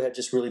you have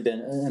just really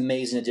been an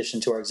amazing addition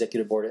to our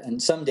executive board.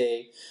 And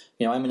someday,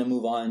 I'm going to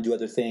move on and do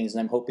other things,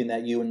 and I'm hoping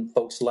that you and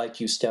folks like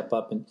you step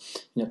up and,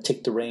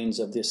 take the reins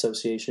of the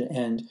association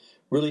and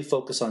really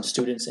focus on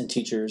students and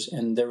teachers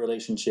and their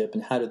relationship,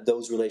 and how do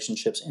those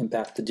relationships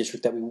impact the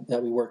district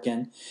that we work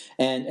in,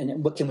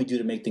 and what can we do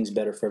to make things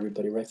better for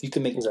everybody, right? If you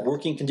can make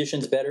working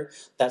conditions better,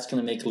 that's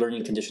going to make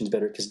learning conditions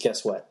better, because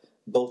guess what?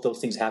 Both those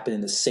things happen in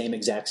the same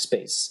exact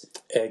space.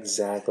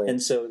 Exactly. And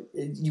so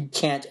you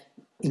can't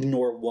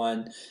ignore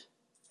one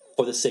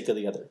for the sake of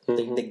the other.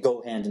 They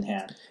go hand in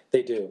hand.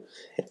 They do.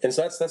 And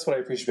so that's what I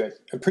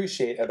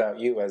appreciate about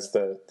you as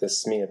the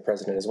SMEA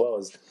president as well,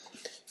 is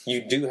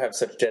you do have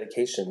such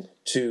dedication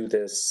to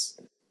this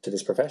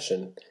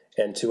profession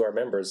and to our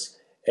members.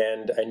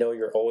 And I know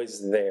you're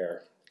always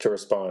there to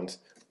respond,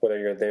 whether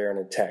you're there in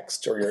a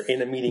text or you're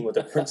in a meeting with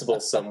a principal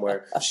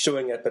somewhere,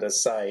 showing up at a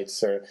site,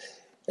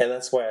 and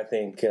that's why I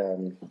think,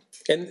 and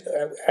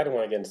I don't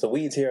want to get into the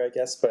weeds here, I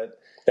guess, but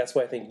that's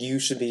why I think you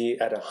should be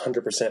at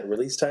 100%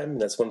 release time.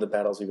 And that's one of the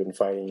battles we've been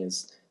fighting,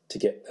 is to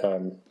get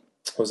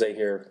Jose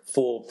here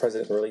full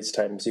president release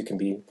time, so you can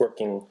be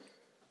working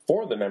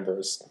for the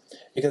members.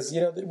 Because,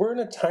 we're in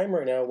a time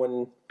right now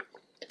when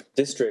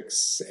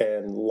districts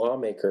and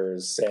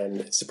lawmakers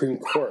and Supreme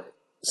Court,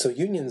 so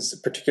unions,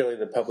 particularly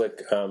the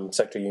public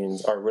sector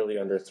unions, are really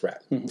under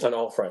threat on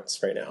all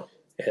fronts right now.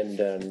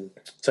 And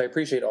so I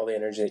appreciate all the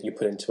energy that you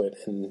put into it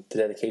and the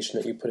dedication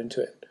that you put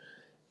into it.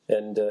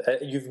 And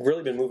you've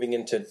really been moving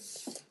into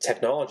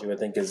technology,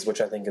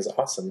 which I think is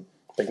awesome.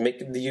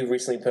 You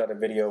recently put out a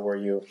video where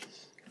you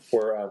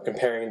were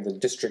comparing the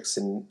districts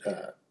in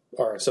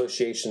our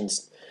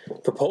association's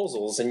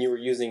proposals, and you were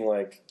using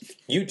like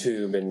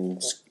YouTube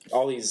and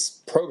all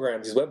these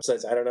programs, these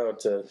websites, I don't know,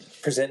 to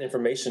present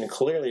information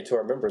clearly to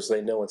our members so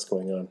they know what's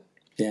going on.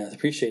 Yeah, I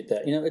appreciate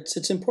that.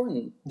 It's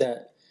important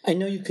that I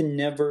know you can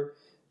never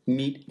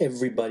meet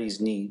everybody's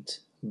needs,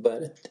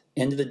 but at the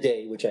end of the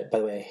day, which by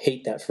the way, I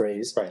hate that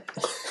phrase. Right.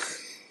 At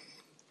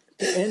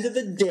the end of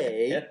the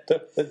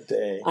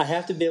day, I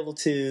have to be able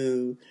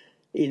to,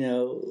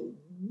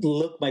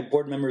 look my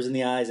board members in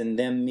the eyes and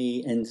them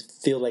me and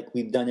feel like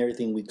we've done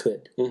everything we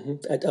could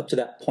up to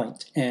that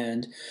point,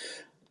 and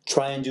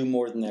try and do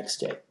more the next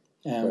day.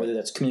 And whether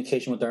that's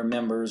communication with our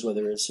members,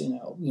 whether it's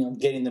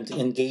getting them to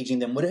engaging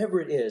them, whatever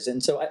it is.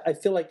 And so I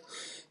feel like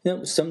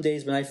some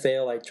days when I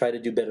fail, I try to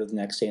do better the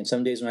next day, and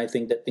some days when I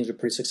think that things are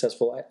pretty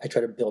successful, I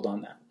try to build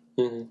on that.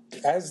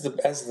 Mm-hmm. As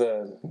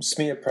the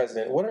SMEA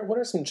president, what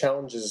are some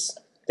challenges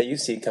that you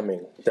see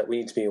coming that we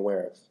need to be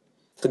aware of?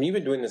 You've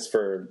been doing this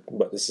for,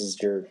 this is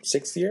your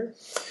 6th year?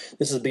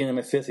 This is the beginning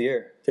of my 5th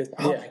year.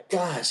 Oh, my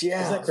gosh,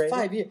 yeah. Isn't that crazy?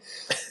 5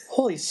 years.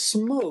 Holy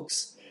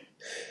smokes.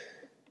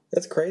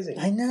 That's crazy.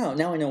 I know.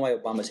 Now I know why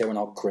Obama's hair went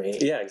all gray.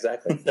 Yeah,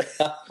 exactly.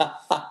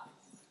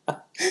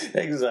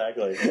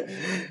 Exactly.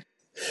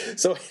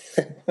 So,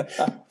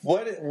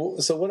 what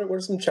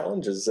are some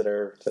challenges that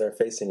are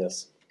facing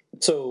us?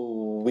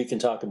 So we can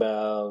talk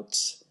about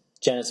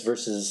Janus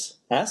versus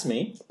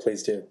ASME.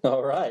 Please do.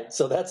 All right.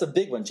 So that's a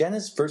big one.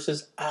 Janus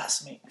versus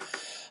ASME.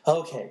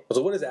 Okay.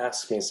 So what does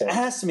ASME stand for?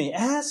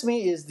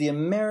 ASME is the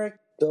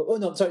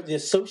the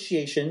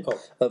Association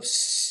of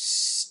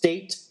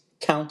State,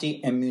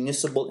 County, and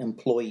Municipal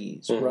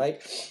Employees,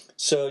 right?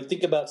 So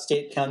think about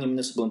state, county, and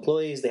municipal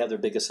employees. They have their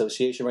big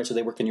association, right? So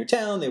they work in your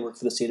town, they work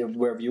for the state of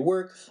wherever you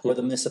work, or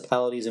the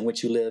municipalities in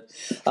which you live.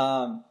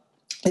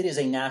 It is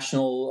a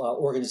national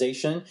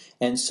organization,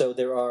 and so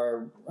there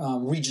are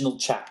regional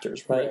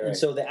chapters, right? And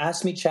so the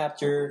ASME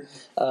chapter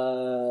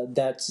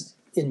that's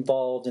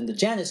involved in the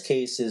Janus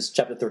case is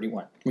Chapter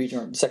 31,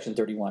 Section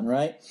 31,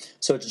 right?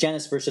 So it's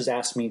Janus versus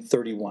ASME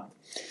 31.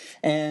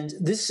 And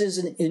this is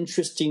an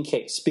interesting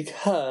case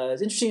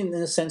because, interesting in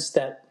the sense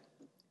that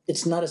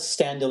it's not a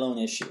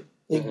standalone issue.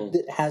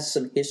 It has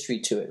some history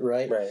to it,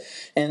 right?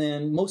 And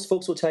then most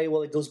folks will tell you,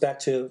 well, it goes back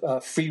to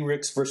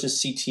Friedrichs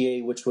versus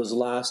CTA, which was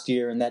last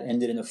year, and that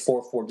ended in a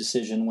 4-4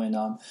 decision when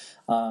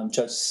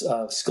Judge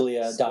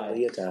Scalia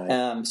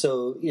died.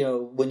 So,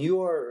 when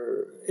you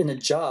are in a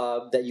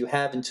job that you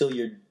have until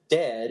you're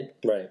dead,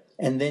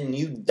 and then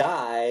you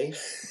die,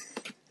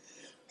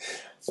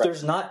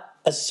 there's not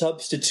a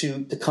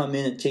substitute to come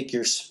in and take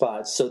your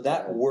spot. So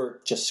that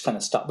work just kind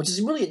of stopped, which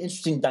is really an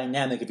interesting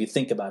dynamic if you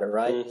think about it,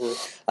 right?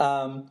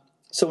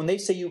 So when they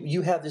say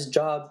you have this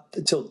job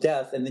until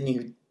death and then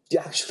you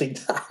actually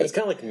die. It's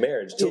kind of like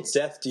marriage. Till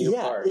death do you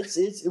part.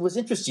 It was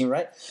interesting,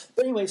 right?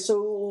 But anyway,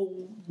 so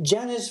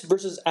Janus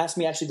versus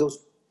ASME actually goes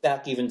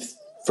back even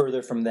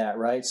further from that,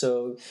 right?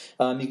 So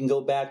you can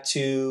go back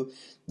to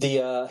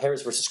the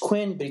Harris versus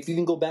Quinn, but if you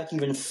can go back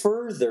even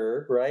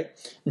further, right,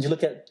 and you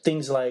look at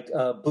things like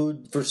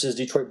Booth versus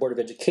Detroit Board of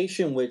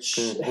Education, which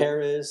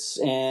Harris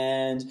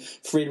and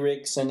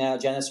Friedrichs and now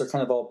Janus are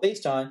kind of all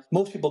based on,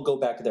 most people go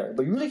back there.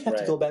 But you really have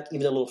to go back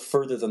even a little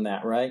further than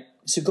that, right?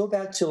 So go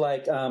back to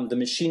like the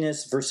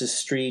Machinists versus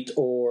Street,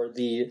 or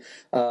the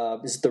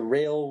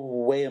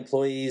railway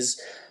employees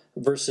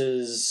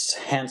versus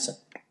Hanson.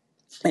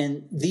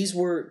 And these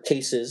were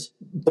cases,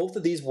 both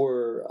of these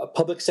were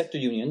private sector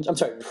unions,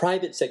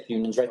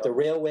 right? The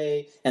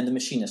railway and the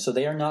machinists. So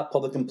they are not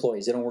public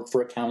employees. They don't work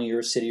for a county or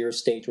a city or a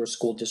state or a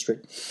school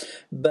district.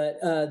 But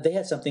they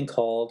had something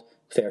called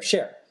fair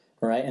share,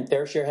 right? And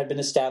fair share had been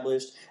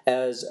established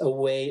as a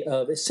way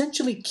of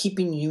essentially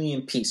keeping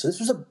union peace. So this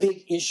was a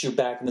big issue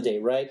back in the day,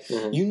 right?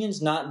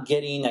 Unions not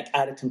getting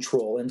out of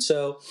control. And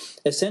so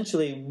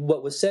essentially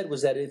what was said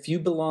was that if you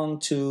belong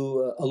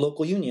to a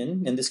local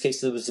union, in this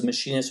case it was the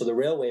machinists or the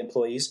railway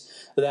employees,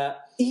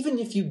 that even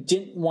if you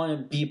didn't want to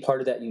be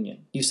part of that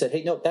union, you said,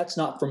 hey, no, that's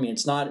not for me.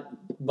 It's not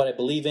what I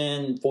believe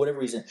in for whatever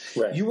reason.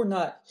 You were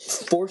not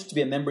forced to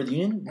be a member of the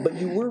union, but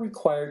you were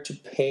required to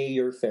pay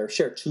your fair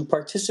share, to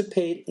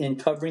participate in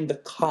covering the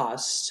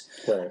costs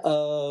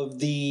of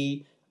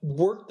the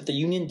work that the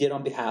union did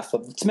on behalf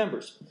of its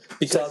members.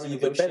 Because you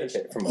could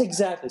benefit from it.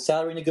 Exactly.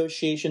 Salary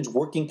negotiations,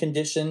 working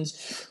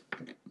conditions.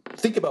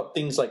 Think about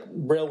things like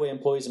railway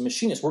employees and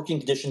machinists. Working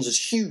conditions is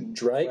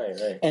huge, right?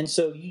 And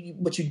so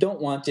what you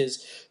don't want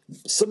is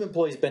some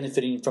employees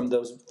benefiting from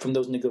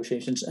those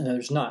negotiations and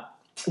others not.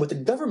 What the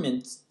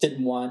government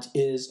didn't want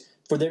is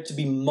for there to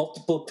be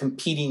multiple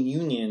competing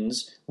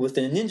unions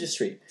within an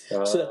industry,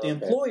 so that the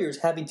employers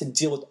having to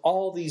deal with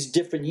all these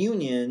different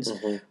unions,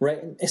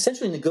 right, and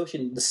essentially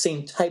negotiating the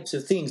same types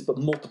of things but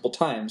multiple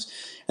times,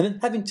 and then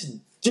having to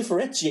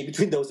differentiate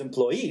between those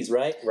employees,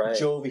 right?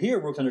 Joe over here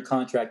works under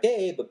contract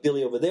A, but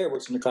Billy over there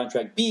works under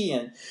contract B,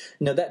 and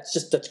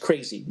that's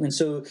crazy. And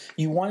so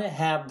you want to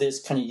have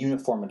this kind of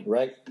uniformity,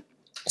 right?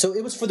 So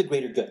it was for the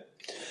greater good.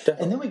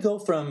 Definitely. And then we go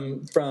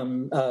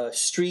from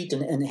Street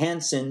and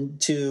Hansen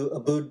to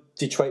Abood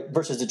Detroit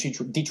versus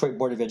the Detroit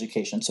Board of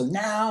Education. So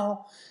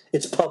now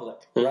it's public,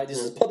 right? This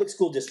is a public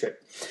school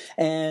district.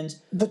 And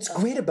what's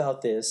great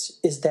about this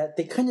is that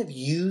they kind of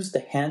use the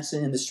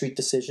Hansen and the Street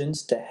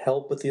decisions to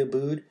help with the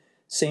Abood,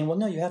 saying, well,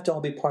 no, you have to all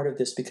be part of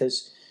this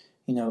because,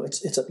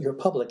 you're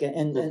public.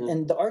 And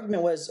the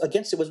argument was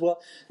against it was,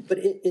 well, but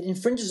it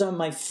infringes on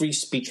my free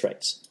speech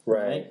rights.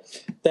 Right.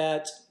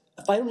 That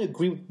if I don't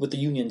agree with what the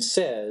union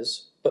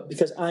says, but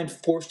because I'm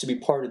forced to be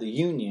part of the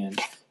union,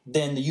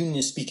 then the union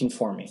is speaking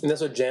for me. And that's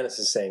what Janice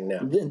is saying now.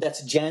 And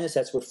that's Janice,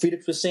 that's what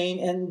Friedrich was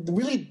saying, and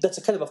really that's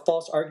a kind of a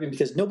false argument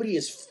because nobody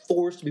is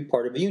forced to be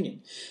part of a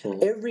union.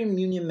 Every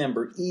union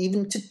member,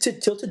 even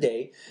till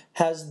today,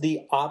 has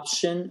the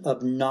option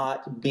of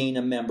not being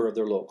a member of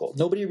their local.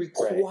 Nobody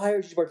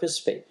requires you to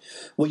participate.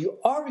 What you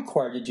are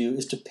required to do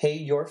is to pay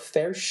your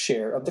fair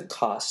share of the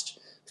cost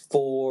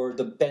for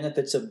the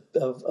benefits of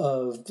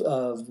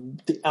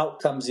the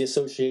outcomes the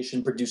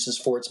association produces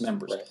for its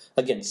members. Right.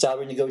 Again,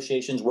 salary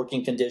negotiations,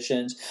 working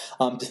conditions,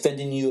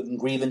 defending you of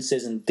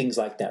grievances and things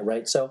like that,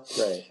 right? So,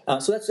 so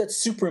that's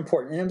super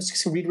important. And I'm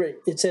just going to read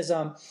it says,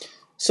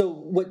 so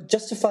what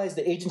justifies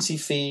the agency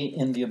fee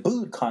in the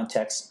Abood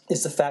context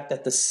is the fact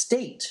that the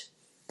state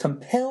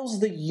compels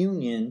the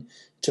union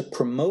to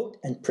promote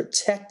and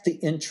protect the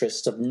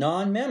interests of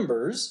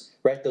non-members,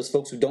 right, those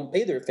folks who don't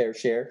pay their fair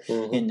share,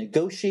 in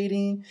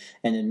negotiating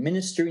and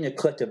administering a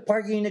collective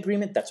bargaining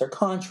agreement, that's our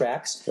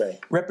contracts,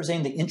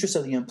 representing the interests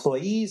of the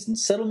employees in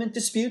settlement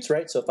disputes,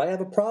 right? So if I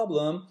have a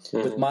problem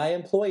with my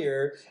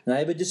employer and I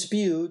have a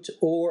dispute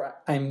or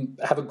I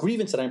have a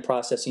grievance that I'm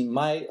processing,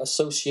 my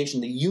association,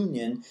 the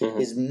union,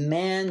 is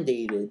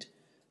mandated,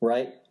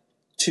 right,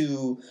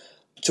 to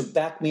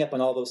back me up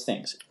on all those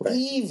things,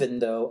 even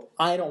though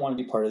I don't want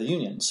to be part of the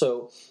union.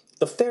 So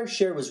the fair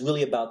share was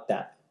really about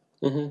that.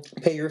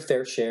 Pay your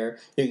fair share.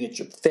 You get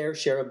your fair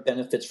share of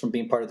benefits from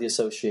being part of the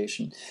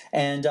association.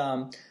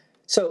 And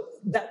so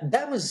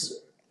that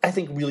was, I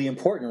think, really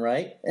important,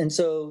 right? And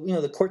so,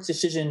 the court's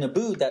decision in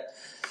Abood that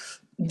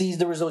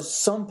there was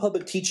some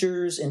public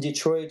teachers in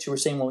Detroit who were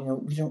saying,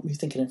 well, we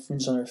think it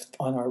infringes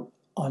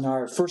on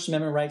our First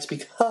Amendment rights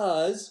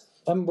because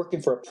I'm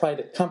working for a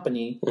private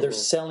company. They're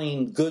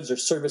selling goods or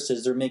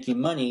services. They're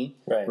making money,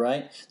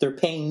 right? They're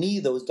paying me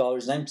those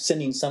dollars, and I'm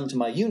sending some to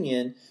my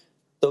union.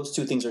 Those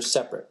two things are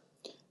separate.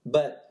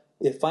 But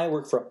if I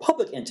work for a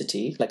public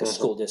entity, like a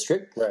school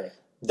district,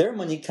 their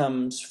money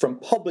comes from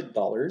public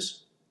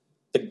dollars,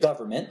 the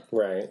government,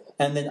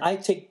 and then I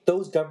take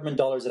those government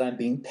dollars that I'm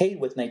being paid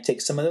with, and I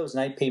take some of those,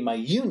 and I pay my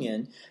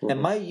union,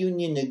 and my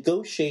union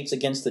negotiates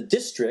against the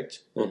district,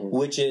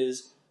 which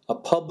is a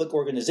public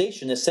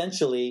organization.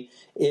 Essentially,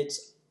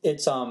 it's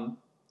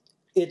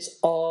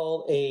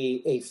all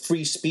a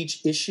free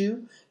speech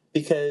issue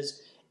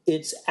because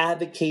it's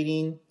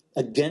advocating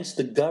against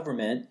the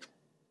government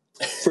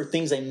for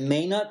things I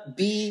may not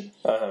be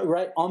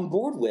on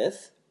board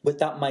with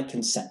without my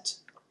consent.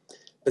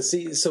 But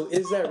see, so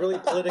is that really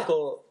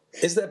political?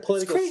 Is that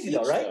political it's crazy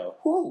speech, though, right?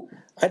 Though?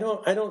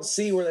 I don't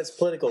see where that's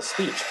political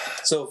speech.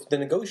 So if the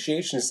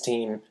negotiations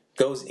team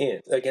goes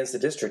in against the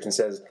district and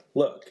says,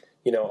 look,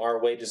 our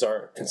wages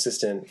aren't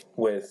consistent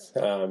with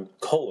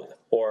COLA,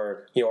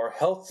 or, our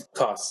health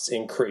costs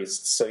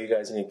increased, so you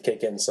guys need to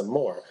kick in some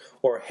more.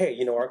 Or,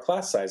 hey, our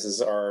class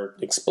sizes are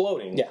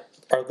exploding. Yeah.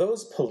 Are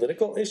those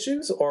political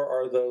issues, or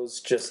are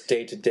those just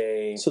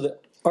day-to-day? So the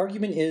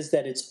argument is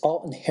that it's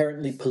all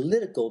inherently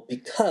political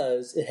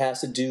because it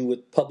has to do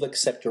with public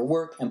sector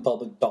work and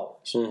public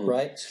dollars,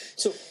 right?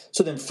 So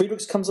then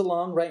Friedrichs comes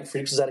along, right?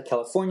 Friedrichs is out of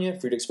California.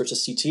 Friedrichs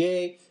versus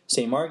CTA,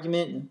 same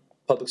argument.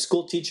 Public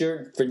school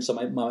teacher, infringes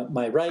on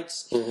my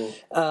rights,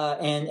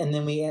 and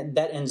then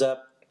that ends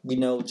up,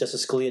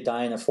 Justice Scalia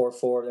dying a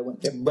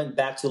 4-4 that went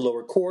back to the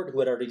lower court, who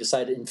had already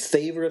decided in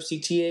favor of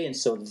CTA, and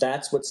so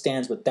that's what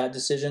stands with that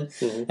decision.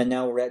 And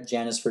now we're at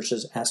Janus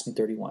versus AFSCME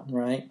 31,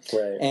 right?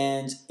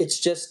 And it's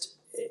just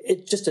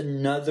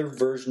another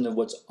version of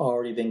what's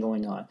already been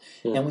going on,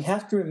 and we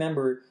have to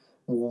remember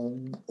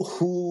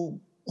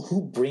who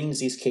brings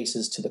these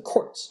cases to the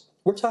courts.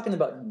 We're talking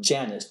about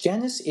Janus.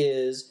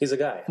 He's a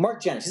guy.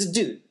 Mark Janus. He's a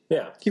dude.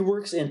 Yeah. He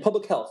works in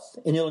public health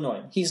in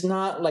Illinois. He's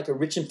not like a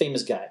rich and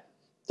famous guy.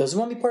 Doesn't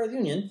want to be part of the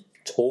union.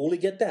 Totally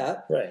get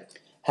that. Right.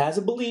 Has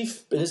a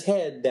belief in his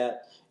head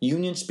that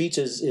union speech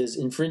is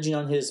infringing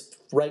on his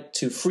right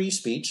to free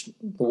speech,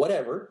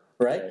 whatever,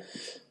 right?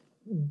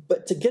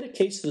 But to get a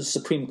case to the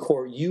Supreme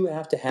Court, you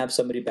have to have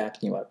somebody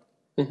backing you up.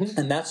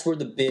 And that's where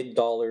the big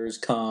dollars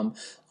come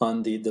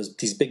on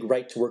these big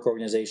right-to-work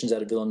organizations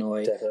out of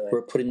Illinois. Definitely.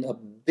 We're putting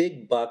up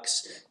big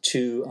bucks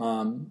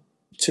to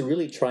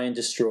really try and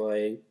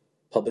destroy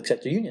public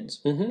sector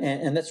unions.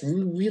 And that's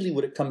really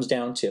what it comes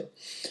down to.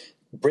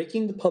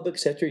 Breaking the public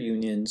sector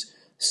unions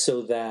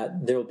so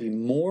that there will be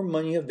more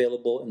money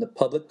available in the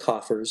public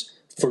coffers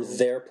for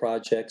their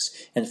projects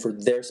and for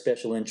their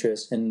special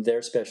interests and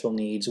their special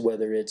needs,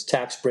 whether it's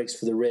tax breaks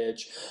for the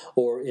rich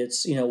or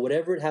it's,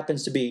 whatever it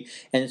happens to be.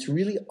 And it's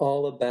really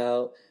all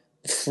about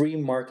free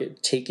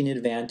market taking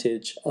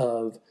advantage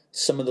of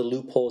some of the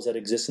loopholes that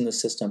exist in the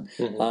system.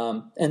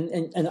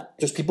 And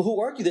there's people who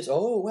argue this.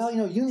 Oh, well,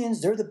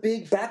 unions, they're the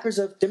big backers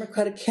of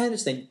Democratic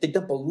candidates. They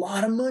dump a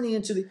lot of money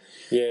into the...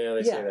 Yeah,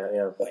 they say that,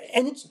 yeah.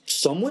 And it's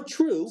somewhat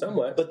true.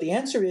 Somewhat. But the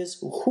answer is,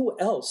 who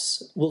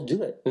else will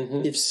do it?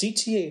 If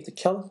CTA, if the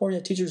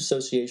California Teachers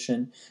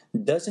Association,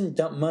 doesn't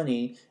dump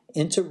money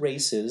into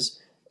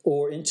races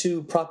or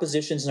into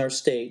propositions in our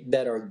state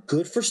that are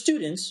good for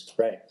students,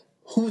 Right.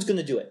 who's going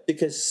to do it?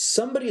 Because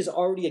somebody is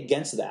already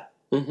against that,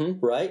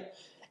 right?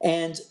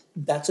 And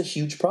that's a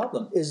huge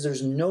problem, is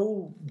there's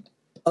no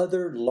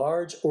other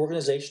large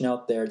organization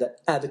out there that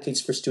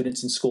advocates for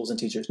students and schools and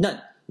teachers.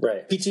 None.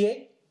 Right.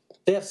 PTA,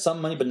 they have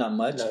some money, but not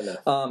much. No.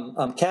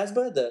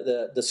 CASBA,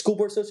 the School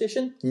Board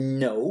Association,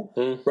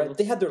 no. Right?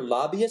 They have their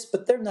lobbyists,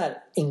 but they're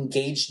not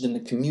engaged in the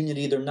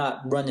community. They're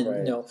not running,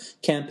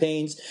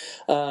 campaigns.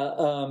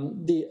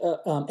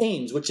 The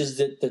AIMS, which is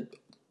the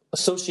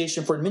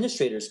Association for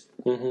Administrators,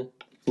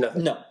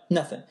 Nothing. no,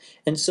 nothing.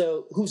 And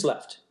so, who's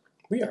left?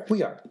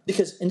 We are.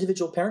 Because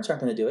individual parents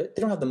aren't going to do it.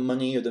 They don't have the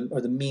money or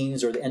the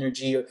means or the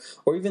energy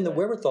or even the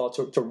wherewithal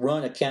to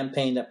run a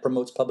campaign that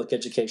promotes public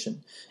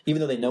education, even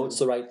though they know it's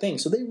the right thing.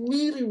 So they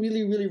really,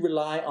 really, really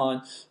rely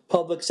on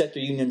public sector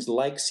unions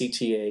like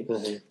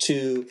CTA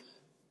to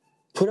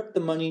put up the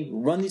money,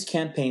 run these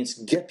campaigns,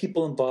 get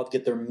people involved,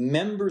 get their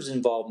members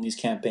involved in these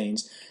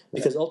campaigns,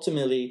 because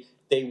ultimately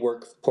they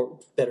work for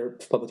better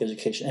public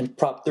education. And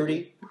Prop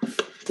 30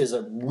 is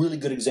a really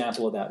good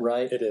example of that,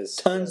 right? It is.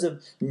 Tons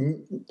of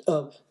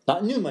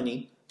not new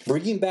money,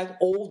 bringing back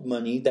old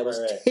money that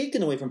was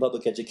taken away from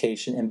public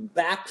education and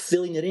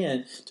backfilling it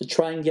in to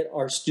try and get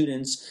our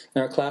students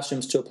and our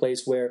classrooms to a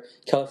place where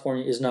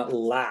California is not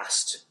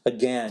last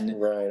again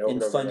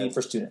in funding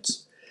for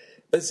students.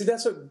 But see,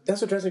 that's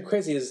what drives me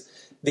crazy, is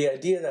the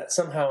idea that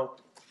somehow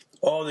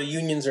all the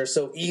unions are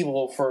so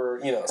evil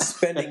for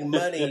spending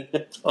money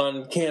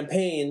on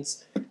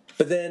campaigns,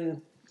 but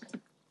then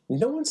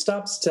no one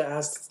stops to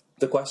ask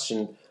the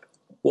question,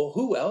 well,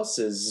 who else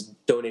is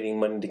donating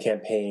money to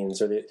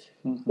campaigns or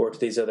to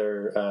these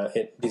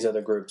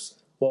other groups?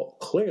 Well,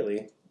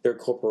 clearly they're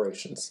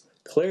corporations.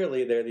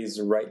 Clearly they're these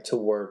right to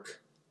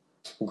work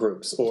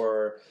groups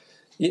or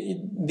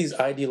these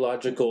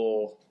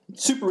ideological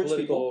super rich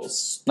people,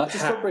 not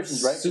just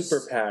corporations, right?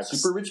 Super PACs,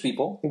 super rich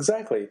people,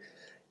 exactly.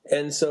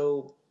 And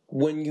so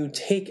when you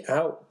take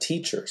out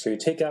teachers or you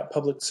take out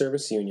public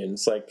service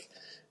unions like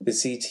the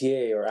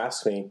CTA or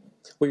AFSCME,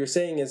 what you're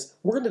saying is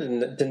we're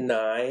going to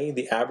deny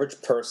the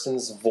average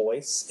person's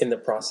voice in the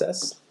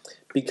process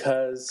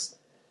because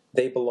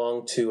they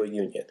belong to a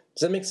union.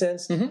 Does that make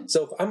sense?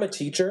 So if I'm a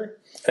teacher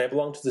and I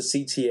belong to the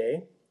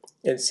CTA,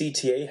 and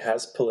CTA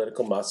has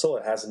political muscle,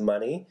 it has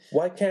money,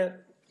 why can't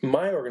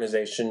my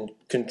organization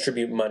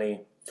contribute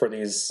money for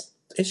these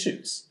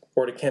issues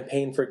or to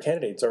campaign for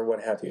candidates or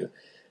what have you?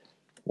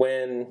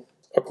 When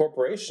a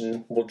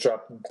corporation will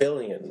drop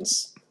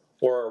billions,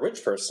 or a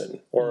rich person,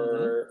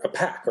 or a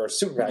PAC, or a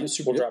super PAC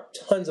will drop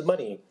tons of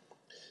money.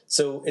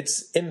 So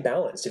it's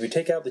imbalanced. If you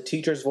take out the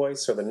teacher's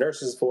voice, or the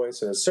nurse's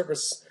voice, or the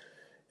service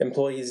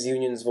employees'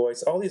 union's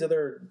voice, all these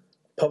other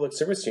public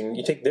service unions,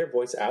 you take their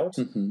voice out,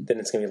 then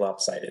it's going to be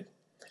lopsided.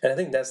 And I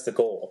think that's the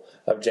goal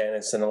of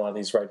Janus and a lot of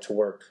these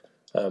right-to-work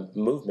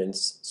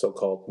movements,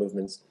 so-called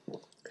movements,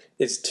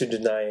 is to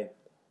deny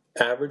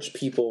average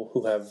people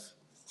who have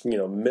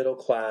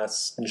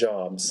middle-class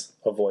jobs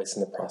a voice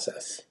in the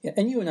process. Yeah,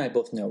 and you and I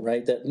both know,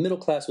 right, that the middle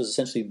class was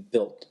essentially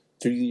built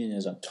through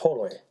unionism.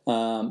 Totally.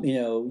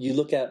 You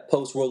look at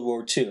post-World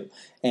War II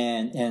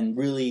and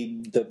really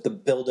the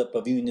buildup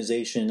of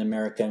unionization in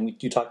America, and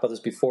you talked about this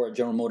before,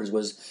 General Motors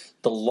was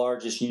the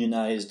largest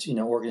unionized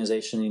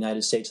organization in the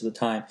United States at the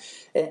time.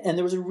 And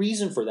there was a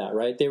reason for that,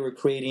 right? They were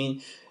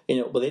creating...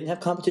 but they didn't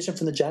have competition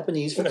from the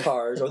Japanese for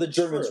cars or the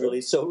Germans,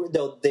 really. So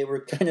they were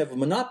kind of a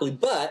monopoly.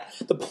 But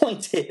the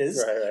point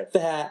is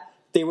that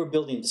they were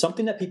building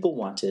something that people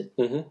wanted,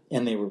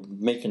 and they were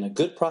making a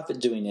good profit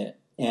doing it.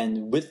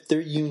 And with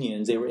their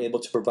unions, they were able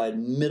to provide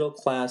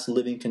middle-class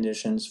living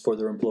conditions for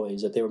their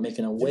employees, that they were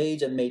making a wage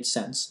that made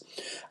sense.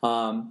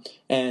 And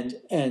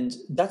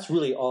that's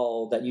really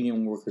all that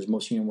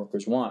most union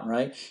workers want,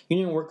 right?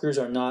 Union workers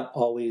are not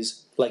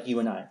always like you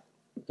and I.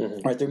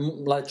 Right, there are a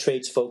lot of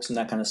trades folks and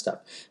that kind of stuff,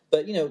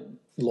 but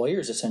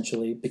lawyers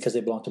essentially, because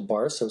they belong to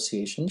bar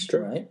associations,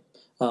 right?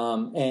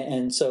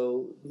 And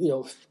so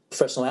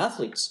professional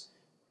athletes,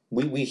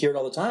 we hear it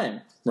all the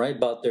time, right,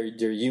 about their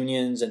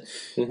unions and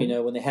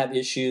when they have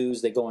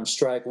issues, they go on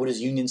strike. What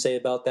does union say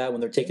about that when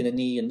they're taking a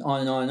knee and on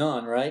and on and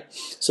on, right?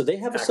 So they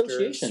have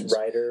associations,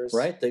 writers,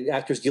 right? The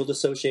Actors Guild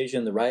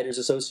Association, the Writers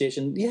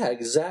Association, yeah,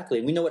 exactly.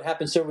 We know what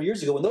happened several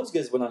years ago when those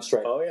guys went on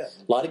strike. Oh yeah,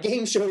 a lot of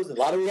game shows, a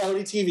lot of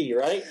reality TV,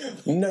 right?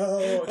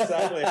 No,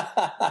 exactly.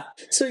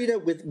 So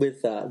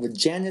with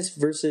Janus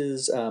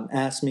versus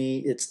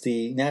AFSCME, it's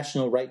the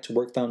National Right to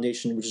Work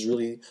Foundation, which is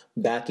really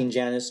backing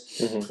Janus.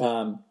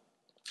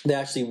 They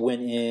actually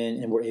went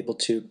in and were able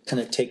to kind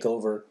of take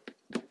over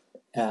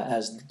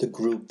as the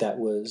group that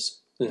was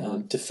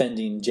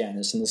defending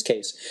Janus in this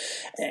case.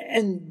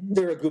 And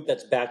they're a group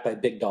that's backed by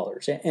big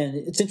dollars. And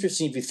it's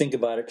interesting if you think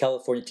about it,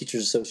 California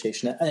Teachers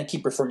Association, and I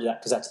keep referring to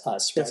that because that's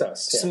us, right? It's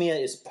us, yeah.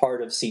 SMEA is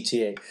part of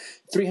CTA.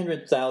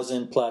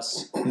 300,000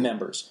 plus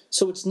members.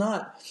 So it's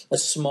not a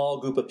small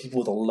group of people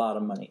with a lot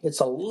of money. It's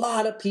a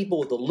lot of people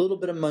with a little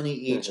bit of money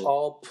each,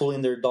 all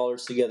pulling their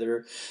dollars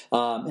together,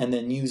 and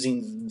then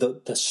using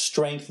the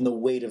strength and the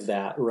weight of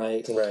that,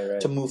 right,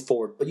 to move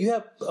forward. But you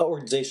have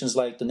organizations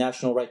like the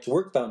National Right to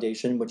Work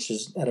Foundation, which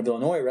is out of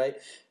Illinois, right?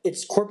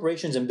 It's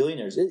corporations and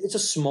billionaires. It's a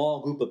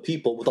small group of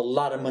people with a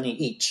lot of money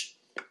each,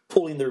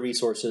 pulling their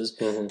resources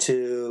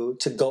to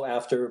go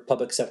after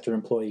public sector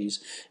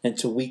employees and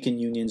to weaken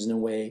unions in a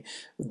way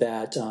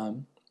that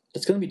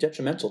it's going to be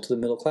detrimental to the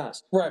middle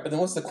class. Right, but then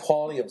what's the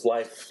quality of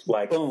life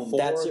like? Boom, for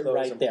that's it those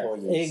right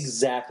employees? there.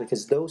 Exactly,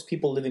 because those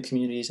people live in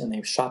communities and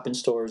they shop in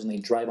stores and they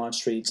drive on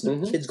streets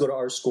and their kids go to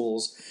our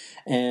schools.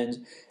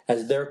 And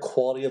as their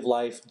quality of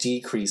life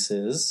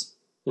decreases,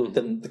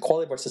 then the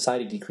quality of our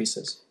society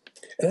decreases.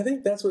 And I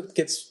think that's what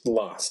gets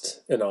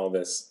lost in all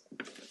this.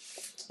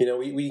 You know,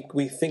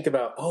 we think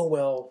about, oh,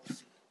 well,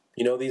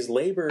 you know, these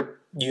labor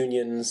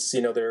unions,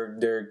 you know,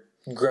 their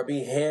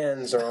grubby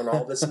hands are on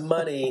all this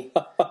money,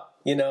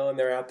 you know, and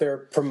they're out there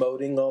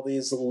promoting all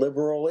these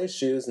liberal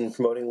issues and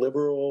promoting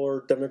liberal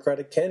or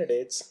Democratic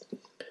candidates.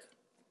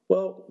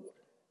 Well,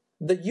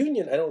 the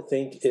union, I don't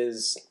think,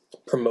 is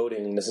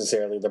promoting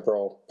necessarily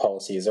liberal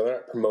policies, or they're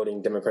not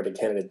promoting Democratic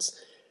candidates.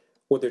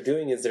 What they're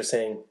doing is they're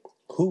saying,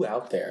 who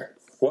out there,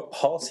 what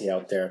policy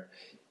out there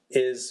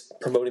is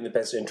promoting the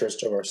best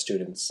interest of our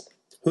students?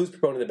 Who's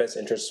promoting the best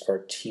interests of our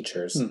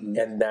teachers?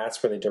 And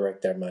that's where they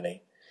direct their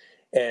money.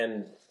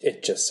 And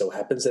it just so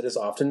happens that it's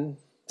often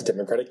the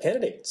Democratic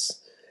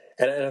candidates.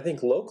 And I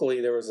think locally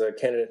there was a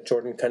candidate,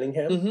 Jordan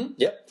Cunningham.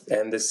 Yep.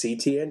 And the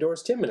CT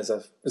endorsed him. And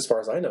as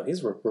far as I know,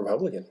 he's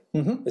Republican.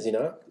 Is he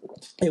not?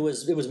 It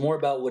was more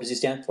about what does he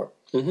stand for.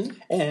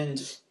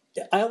 And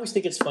I always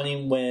think it's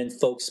funny when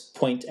folks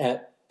point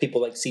at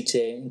people like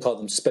CTA and call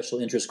them special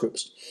interest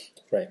groups.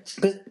 Right.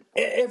 Because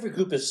every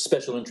group is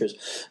special interest.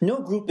 No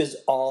group is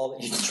all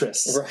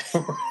interest.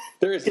 Right.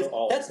 There is no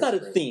all That's not a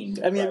thing.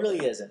 I mean, it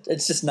really isn't.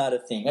 It's just not a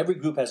thing. Every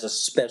group has a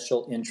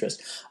special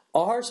interest.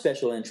 Our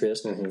special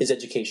interest is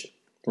education,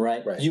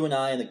 right? You and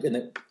I and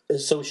the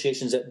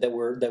associations that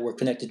we're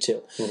connected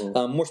to.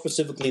 More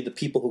specifically, the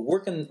people who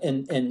work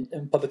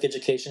in public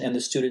education and the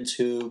students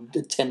who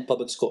attend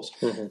public schools.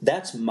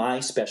 That's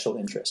my special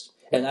interest.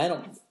 And I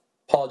don't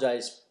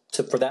apologize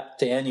for that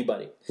to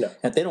anybody. No.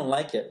 And if they don't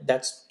like it,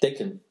 that's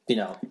too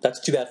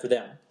bad for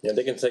them. Yeah,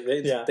 they can take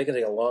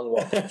a long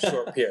walk from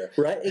short pier.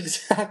 Right,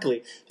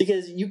 exactly.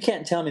 Because you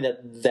can't tell me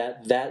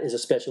that is a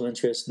special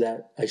interest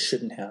that I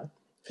shouldn't have.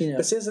 You know.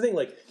 But see, that's the thing,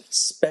 like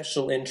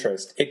special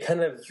interest, it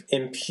kind of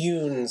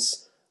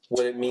impugns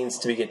what it means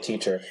to be a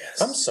teacher.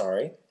 Yes. I'm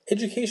sorry,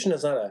 education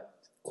is not a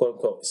quote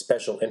unquote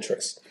special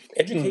interest.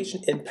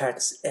 Education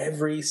impacts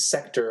every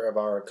sector of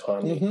our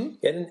economy.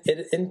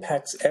 It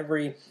impacts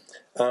every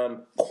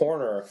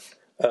corner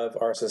of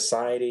our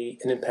society.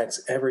 It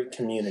impacts every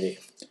community.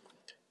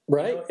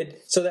 Right. You know,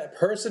 so that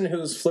person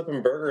who's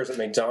flipping burgers at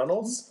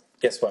McDonald's,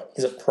 guess what?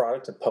 He's a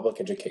product of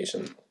public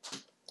education.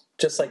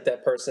 Just like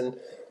that person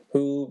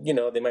who, you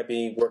know, they might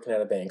be working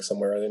at a bank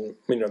somewhere, and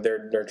you know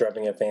they're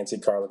driving a fancy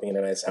car, living in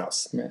a nice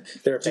house. Yeah.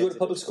 Do you go to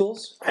public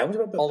schools? I went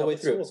to all the way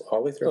through. All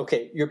the way through.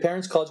 Okay, your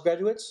parents college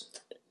graduates?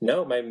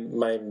 No,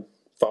 my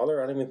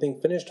father, I don't even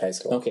think finished high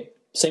school. Okay,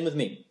 same with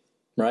me.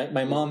 Right,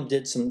 my mom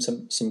did some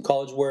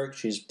college work.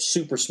 She's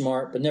super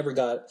smart, but never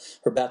got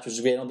her bachelor's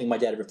degree. I don't think my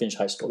dad ever finished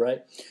high school.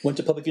 Right, went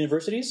to public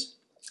universities.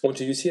 Went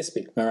to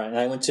UCSB. All right, and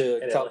I went to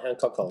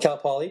Cal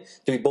Poly.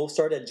 We both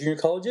started at junior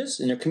colleges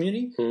in their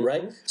community,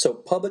 right? So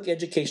public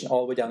education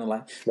all the way down the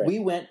line. Right. We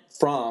went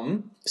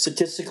from,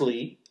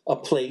 statistically, a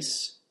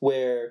place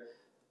where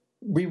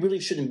we really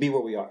shouldn't be where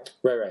we are.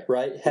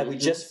 Right? Had we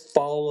just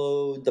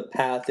followed the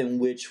path in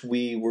which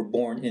we were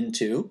born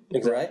into,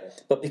 right?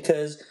 But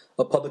because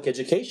of public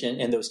education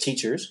and those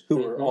teachers who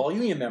were all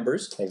union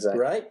members,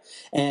 right?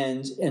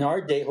 And in our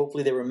day,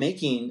 hopefully they were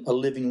making a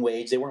living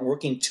wage. They weren't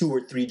working 2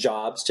 or 3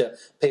 jobs to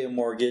pay a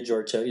mortgage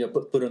or to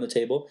put on the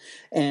table.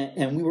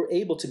 And we were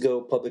able to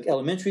go public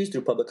elementaries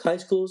through public high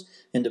schools,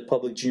 into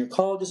public junior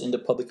colleges, into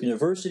public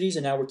universities,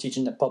 and now we're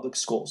teaching at public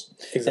schools.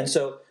 And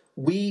so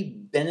we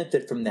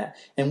benefit from that.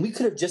 And we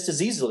could have just as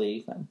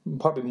easily,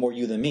 probably more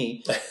you than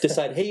me,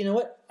 decided, hey, you know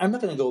what? I'm not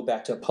going to go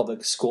back to a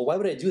public school. Why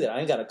would I do that?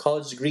 I got a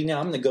college degree now.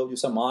 I'm going to go do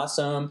something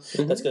awesome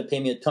that's going to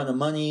pay me a ton of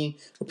money,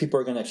 where people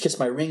are going to kiss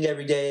my ring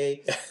every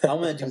day. I'm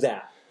going to do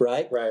that,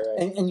 right? Right.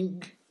 And you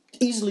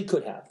easily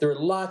could have. There are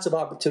lots of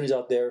opportunities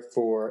out there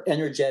for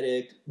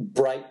energetic,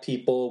 bright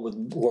people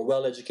who are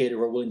well-educated,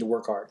 who are willing to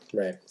work hard.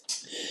 Right.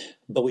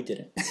 But we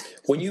didn't.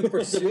 When you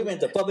pursue, we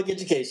went to public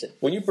education.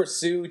 When you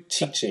pursue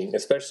teaching,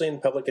 especially in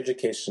public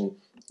education,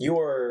 you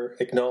are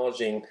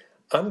acknowledging,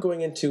 I'm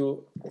going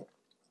into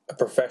a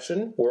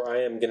profession where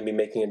I am going to be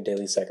making a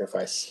daily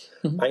sacrifice.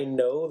 I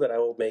know that I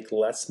will make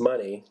less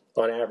money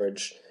on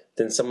average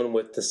than someone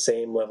with the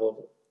same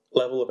level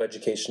of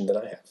education that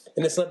I have.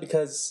 And it's not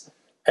because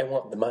I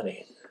want the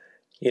money.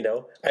 You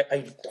know,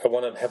 I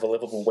want to have a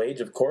livable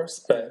wage, of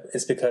course, but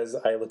it's because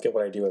I look at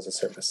what I do as a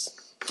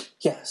service.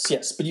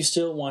 Yes, but you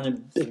still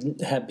want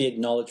to be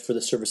acknowledged for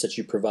the service that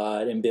you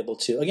provide and be able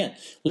to, again,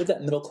 live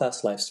that middle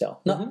class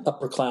lifestyle. Not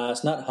upper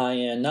class, not high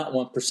end, not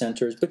one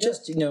percenters, but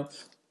just,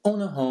 own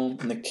a home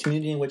in the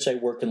community in which I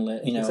work and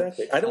live.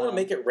 Exactly. I don't want to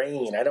make it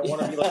rain. I don't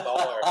want to be like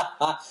baller.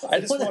 I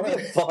just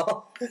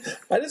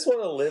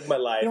want to live my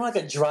life. You don't want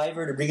like a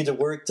driver to bring you to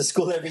work, to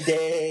school every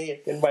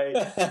day.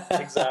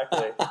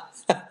 Exactly.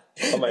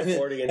 On my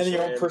 40 inch. And then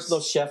your own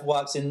personal chef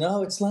walks in.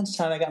 No, it's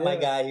lunchtime. I got my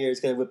guy here. He's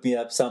going to whip me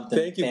up something.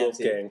 Thank you,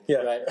 fancy. Wolfgang. Yeah.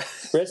 Right.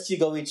 Rest you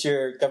go eat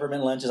your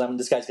government lunches.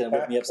 This guy's going to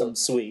whip me up something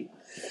sweet.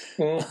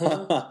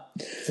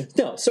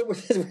 No, so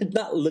we're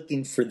not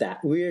looking for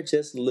that. We're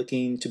just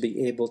looking to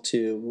be able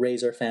to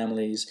raise our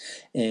families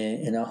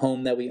in a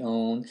home that we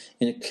own,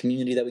 in a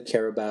community that we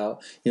care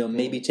about.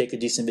 Maybe take a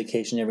decent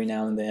vacation every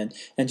now and then,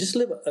 and just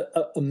live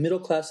a middle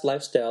class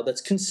lifestyle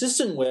that's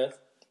consistent with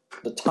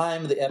the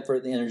time, the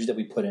effort, the energy that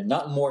we put in.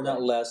 Not more, not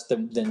less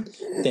than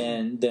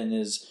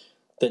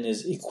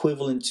is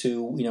equivalent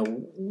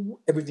to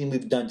everything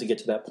we've done to get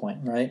to that point,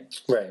 right?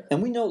 Right.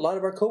 And we know a lot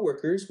of our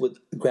coworkers with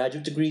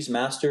graduate degrees,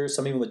 masters,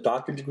 some even with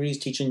doctorate degrees,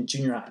 teaching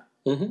junior high,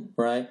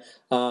 right?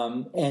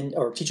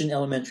 Or teaching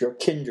elementary or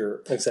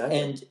kinder. Exactly.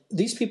 And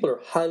these people are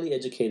highly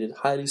educated,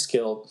 highly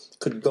skilled,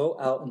 could go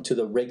out into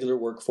the regular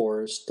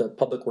workforce, the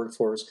public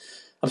workforce.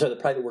 The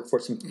private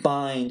workforce, and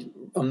find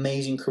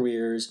amazing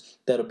careers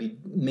that'll be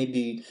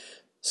maybe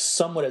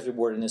somewhat as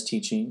rewarding as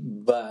teaching,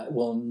 but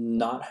will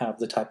not have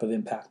the type of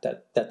impact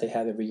that they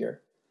have every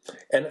year.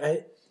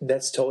 And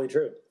that's totally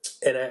true.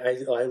 And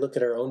I look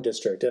at our own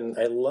district, and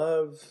I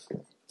love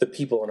the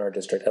people in our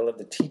district. I love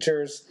the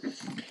teachers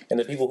and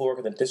the people who work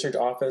in the district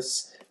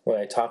office. When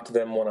I talk to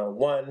them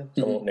one-on-one,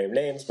 I won't name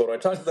names, but when I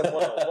talk to them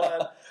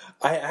one-on-one,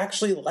 I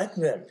actually like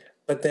them.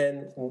 But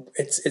then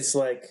it's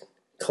like,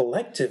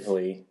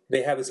 collectively,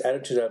 they have this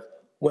attitude of,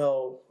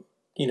 well,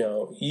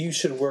 you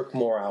should work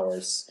more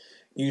hours.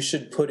 You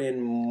should put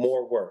in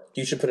more work.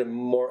 You should put in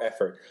more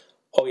effort.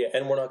 Oh, yeah,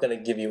 and we're not going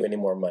to give you any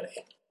more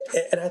money.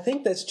 And I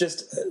think that's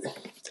just,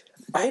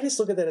 I just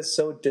look at that as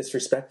so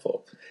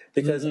disrespectful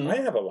because I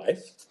have a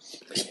life,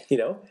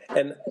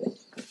 and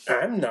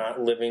I'm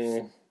not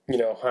living,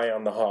 high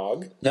on the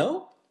hog.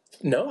 No?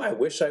 No, I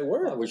wish I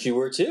were. I wish you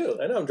were too.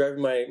 I know, I'm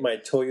driving my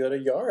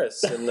Toyota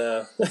Yaris, and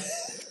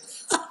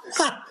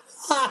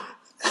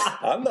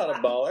I'm not a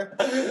baller.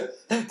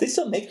 They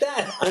still make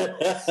that?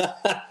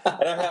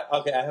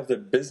 And I have the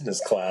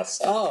business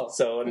class. Oh,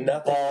 so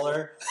nothing.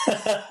 Baller.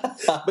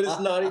 But it's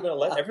not even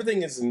electric.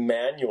 Everything is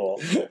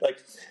manual.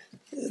 Like,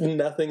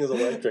 nothing is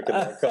electric in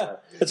my car.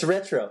 It's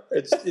retro.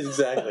 It's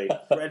exactly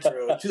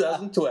retro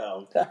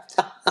 2012.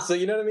 So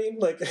you know what I mean?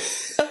 Like,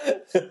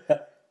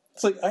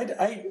 it's like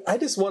I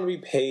just want to be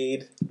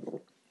paid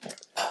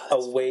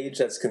a wage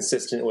that's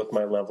consistent with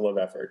my level of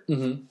effort.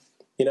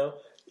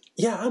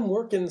 Yeah, I'm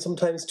working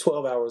sometimes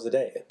 12 hours a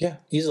day. Yeah,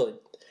 easily.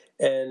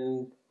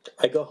 And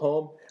I go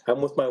home,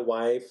 I'm with my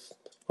wife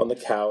on the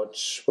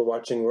couch, we're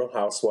watching Real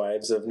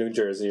Housewives of New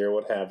Jersey or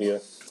what have you,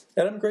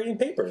 and I'm grading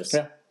papers.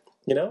 Yeah.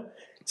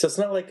 So it's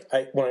not like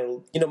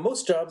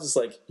most jobs is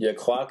like you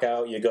clock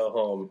out, you go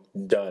home,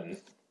 done.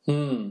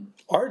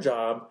 Our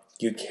job,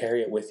 you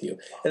carry it with you.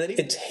 And then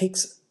it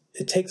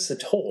takes a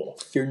toll.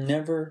 You're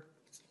never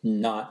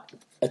not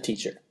a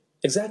teacher.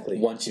 Exactly.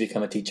 Once you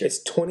become a teacher. It's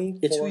 24/7.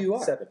 It's who you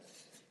are.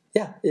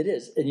 Yeah, it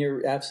is. And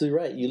you're absolutely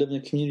right. You live in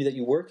the community that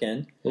you work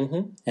in,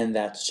 and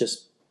that's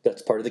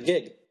part of the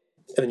gig.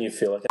 And then you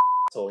feel like an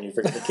asshole when you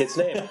forget the kid's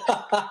name.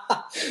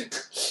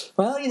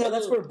 Well,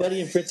 that's where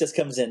Buddy and Princess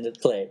comes into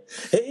play.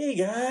 Hey,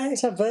 guys.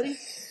 What's up, Buddy?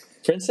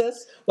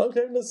 Princess? Long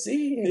time no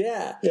see.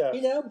 Yeah.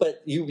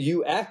 But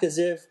you act as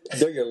if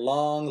they're your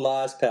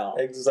long-lost pal.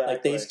 Exactly.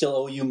 Like they still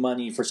owe you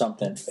money for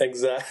something.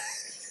 Exactly.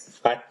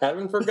 I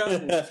haven't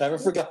forgotten.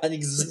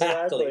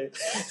 Exactly.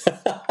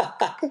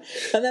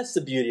 And that's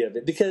the beauty of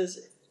it, because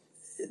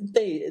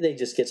they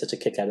just get such a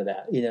kick out of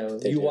that.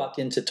 You walk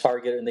into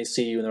Target and they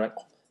see you and they're like,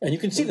 and you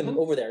can see them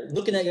over there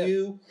looking at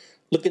you,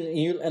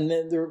 and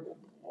then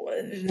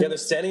they're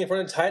standing in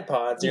front of Tide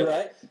Pods. You're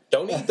right.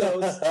 Don't eat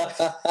those.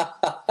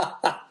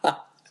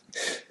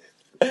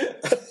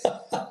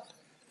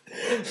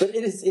 But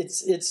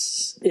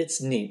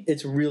it's neat.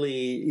 It's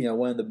really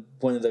one of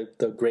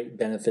the great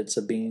benefits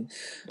of being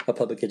a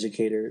public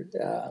educator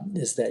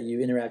is that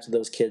you interact with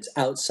those kids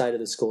outside of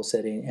the school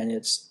setting, and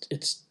it's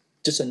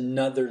just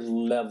another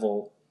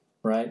level,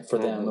 right, for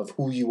them of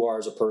who you are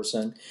as a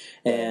person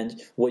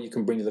and what you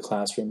can bring to the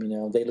classroom.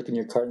 They look in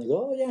your cart and they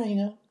go, oh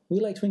yeah, we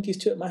like Twinkies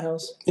too at my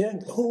house. Yeah.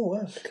 Oh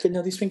wow.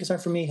 No, these Twinkies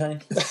aren't for me, honey.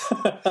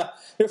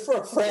 They're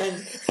for a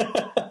friend.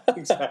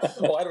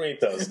 Exactly. Oh, I don't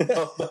eat those.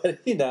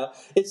 But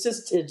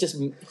it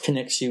just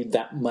connects you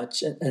that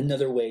much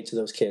another way to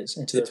those kids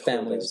and to their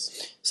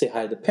families. Say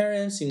hi to the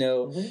parents,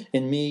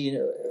 and me,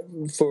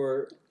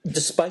 for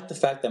despite the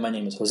fact that my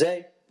name is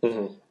Jose,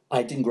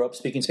 I didn't grow up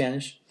speaking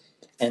Spanish.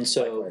 And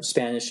so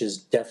Spanish is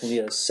definitely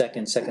a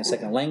second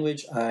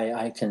language.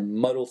 I can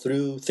muddle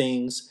through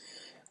things.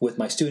 with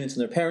my students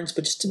and their parents,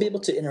 but just to be able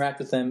to interact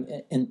with them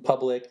in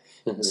public,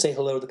 say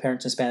hello to the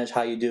parents in Spanish,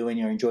 how you doing,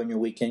 you're enjoying your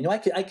weekend. I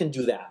can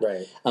do that.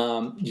 Right.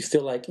 You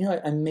feel like,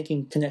 I'm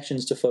making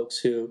connections to folks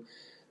who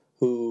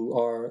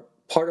are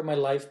part of my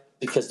life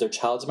because their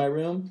child's in my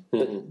room,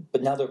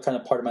 but now they're kind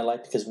of part of my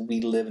life because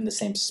we live in the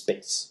same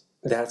space.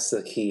 That's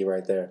the key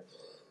right there.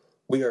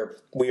 We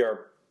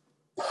are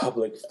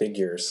public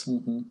figures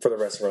for the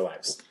rest of our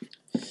lives.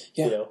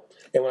 Yeah.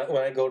 And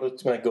when I go to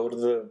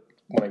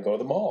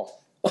the mall,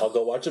 I'll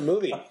go watch a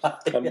movie.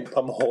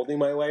 I'm holding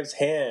my wife's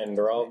hand,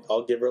 or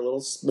I'll give her a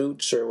little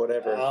smooch or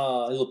whatever.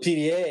 A little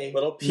PDA.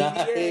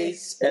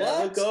 Nice. And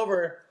I look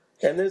over,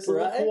 and there's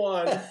little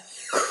Juan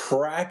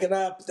cracking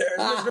up. There's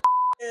Mr.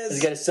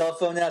 He's got a cell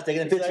phone out,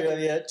 taking a picture of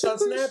you. It's on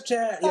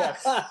Snapchat.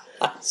 Yeah.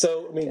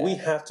 So, we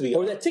have to be...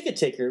 Or that ticket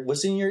taker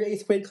was in your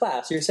 8th grade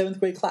class, or your 7th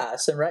grade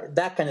class, and right,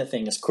 that kind of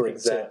thing is great.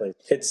 Exactly.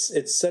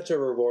 It's such a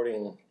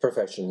rewarding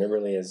profession. It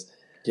really is.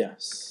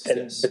 Yes.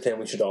 But then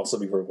we should also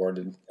be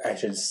rewarded.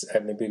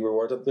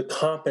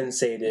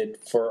 Compensated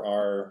for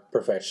our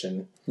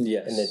profession.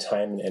 Yes. And the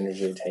time and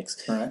energy it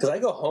takes. Right. Because I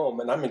go home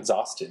and I'm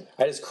exhausted.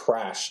 I just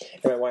crash.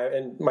 And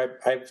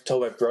I've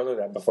told my brother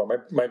that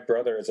before. My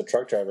brother is a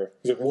truck driver.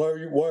 He's like,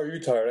 why are you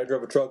tired? I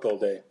drove a truck all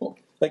day.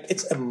 Like,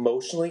 it's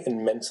emotionally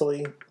and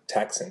mentally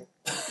taxing.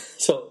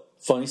 So,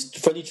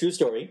 funny true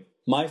story.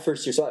 My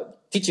first year,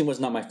 teaching was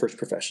not my first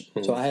profession.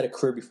 So I had a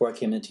career before I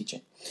came into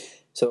teaching.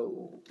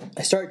 So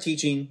I started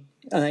teaching,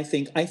 and I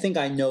think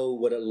I know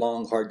what a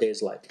long, hard day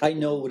is like. I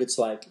know what it's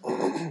like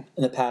in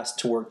the past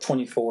to work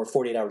 24,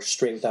 48 hours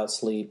straight without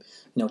sleep,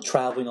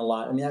 traveling a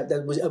lot. I mean, I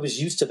was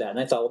used to that, and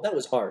I thought, well, that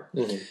was hard.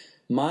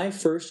 My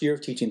first year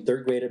of teaching,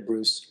 3rd grade at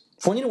Bruce,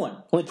 20 to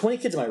 1, only 20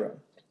 kids in my room.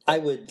 I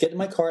would get in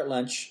my car at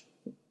lunch,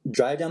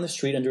 drive down the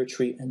street under a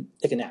tree, and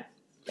take a nap.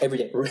 Every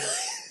day.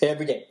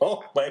 Every day.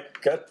 Oh, my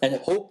God. And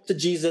hope to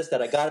Jesus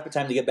that I got up in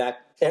time to get back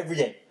every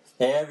day.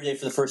 Every day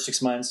for the first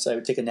 6 months, I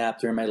would take a nap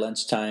during my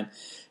lunchtime.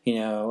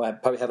 I'd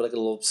probably have like a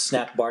little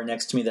snack bar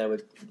next to me that I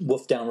would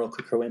wolf down real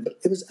quick or win. But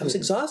I was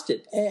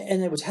exhausted.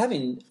 And I was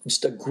having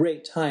just a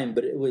great time,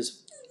 but it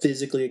was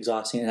physically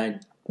exhausting, and I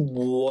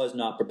was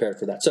not prepared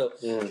for that. So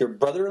your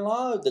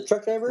brother-in-law, the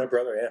truck driver? My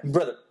brother, yeah.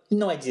 Brother,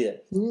 no idea.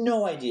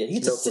 He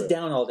gets to sit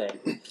down all day.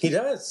 He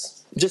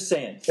does. Just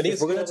saying. And if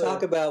we're going to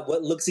talk about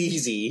what looks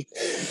easy,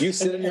 you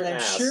sit in your I'm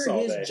ass sure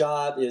all his day.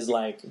 job is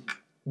like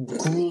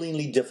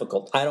gruelingly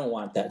difficult. I don't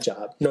want that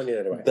job. No,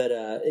 neither do I.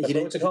 But he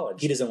went to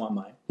college. He doesn't want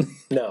mine.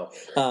 No.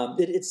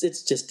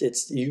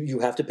 You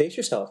have to pace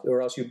yourself,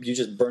 or else you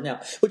just burn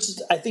out. Which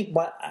is, I think,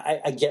 why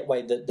I get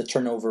why the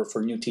turnover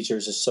for new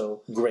teachers is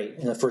so great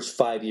in the first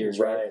 5 years.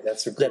 Right.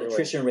 That's that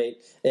attrition rate,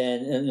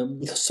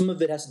 and some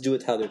of it has to do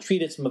with how they're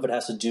treated. Some of it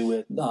has to do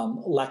with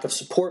lack of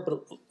support,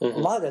 but a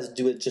lot of it has to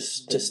do with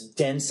just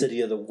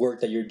density of the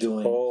work that you're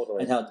doing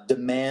and how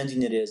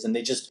demanding it is. And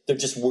they just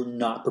were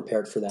not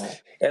prepared for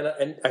that.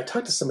 And I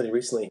talked to somebody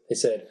recently. They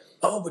said,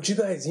 "Oh, but you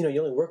guys, you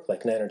only work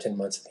like 9 or 10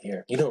 months of the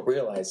year. You don't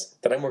realize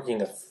that I'm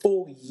working a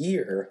full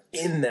year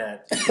in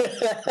that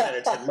 9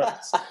 or 10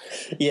 months.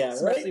 Yeah,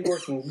 I'm actually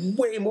working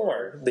way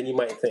more than you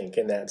might think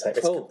in that time.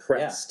 It's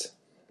compressed."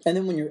 Yeah. And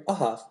then when you're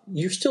off,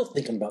 you're still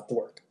thinking about the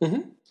work.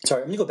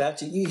 Sorry, I'm going to go back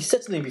to, you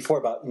said something before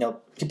about,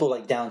 people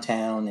like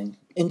downtown, and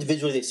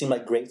individually they seem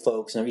like great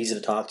folks and they're easy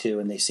to talk to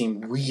and they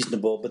seem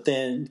reasonable, but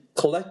then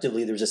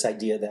collectively there's this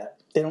idea that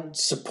they don't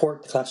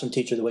support the classroom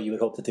teacher the way you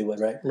would hope that they would,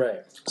 right?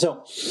 Right.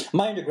 So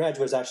my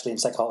undergraduate was actually in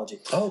psychology.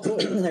 Oh,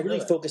 good. And I really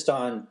focused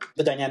on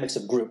the dynamics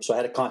of groups, so I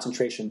had a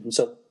concentration. And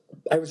so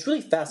I was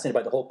really fascinated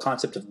by the whole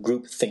concept of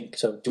group think.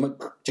 So do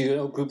you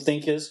know what group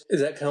think is? Is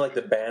that kind of like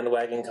the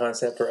bandwagon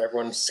concept where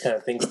everyone just kind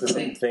of thinks the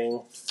same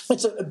thing?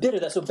 It's a bit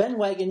of that. So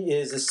bandwagon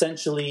is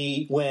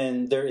essentially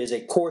when there is a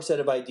core set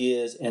of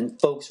ideas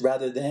and folks,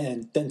 rather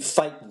than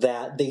fight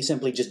that, they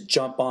simply just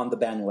jump on the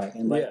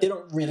bandwagon. Right? Yeah. They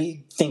don't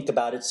really think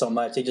about it so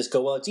much. They just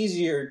go, well, it's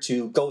easier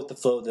to go with the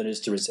flow than it is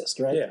to resist,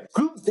 right? Yeah.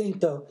 Group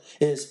think, though,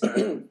 is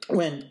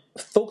when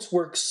folks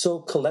work so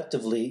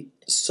collectively,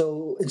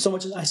 so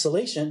much in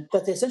isolation,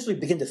 that they essentially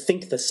begin to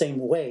think the same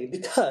way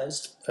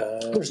because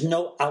there's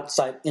no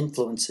outside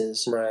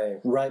influences,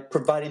 right,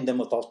 providing them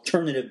with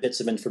alternative bits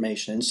of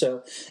information. And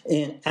so,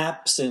 in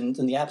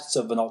the absence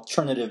of an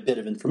alternative bit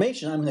of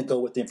information, I'm going to go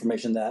with the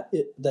information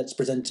that's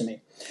presented to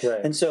me.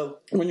 Right. And so,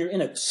 when you're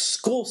in a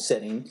school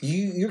setting,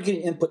 you're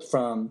getting input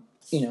from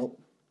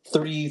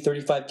 30,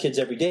 35 kids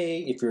every day.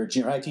 If you're a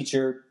junior high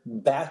teacher,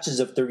 batches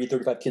of 30,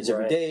 35 kids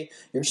every day.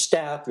 Your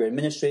staff, your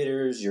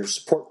administrators, your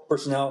support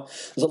personnel.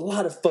 There's a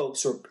lot of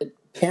folks, or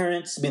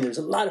parents. I mean, there's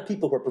a lot of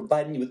people who are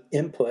providing you with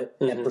input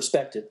and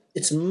perspective.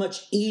 It's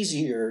much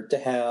easier to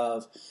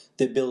have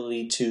the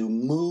ability to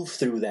move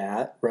through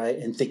that, right?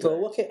 And think,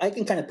 oh, okay, I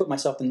can kind of put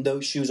myself in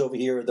those shoes over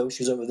here or those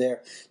shoes over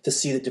there to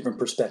see the different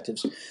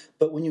perspectives.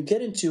 But when you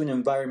get into an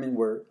environment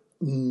where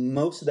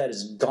most of that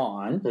is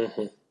gone,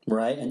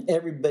 right, and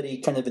everybody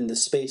kind of in the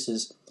space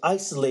is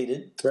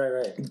isolated,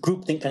 right,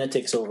 groupthink kind of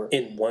takes over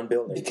in one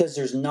building because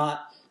there's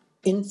not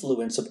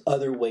influence of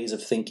other ways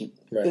of thinking.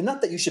 Right. And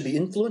not that you should be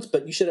influenced,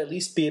 but you should at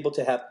least be able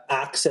to have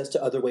access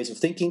to other ways of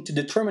thinking to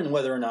determine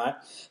whether or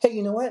not, hey,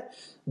 you know what?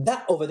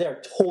 That over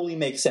there totally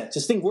makes sense.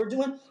 This thing we're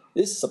doing,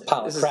 this is a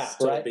pile of crap,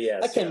 total right?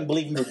 BS, I can't even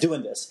believe we were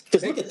doing this.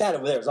 Because look at that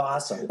over there. It's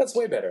awesome. That's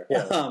way better.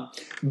 Yeah.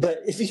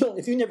 But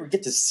if you never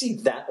get to see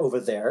that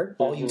over there,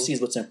 all you see is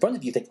what's in front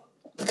of you. You think,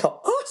 look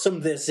how awesome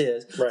this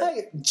is! Right.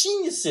 Hey,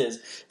 geniuses!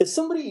 If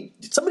somebody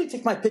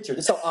take my picture.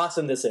 This is how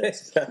awesome this is.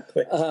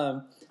 Exactly.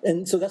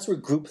 And so that's where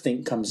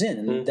groupthink comes in,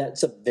 and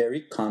that's a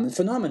very common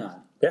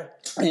phenomenon. Yeah.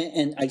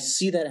 And I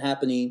see that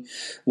happening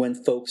when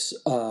folks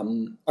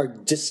are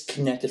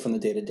disconnected from the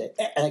day-to-day.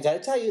 And I got to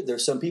tell you,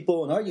 there's some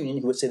people in our union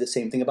who would say the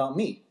same thing about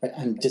me. Right?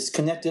 I'm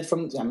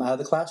out of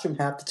the classroom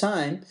half the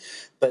time,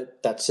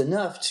 but that's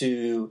enough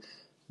to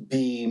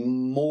be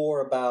more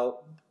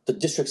about the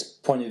district's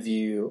point of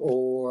view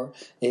or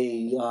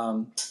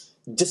a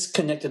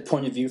disconnected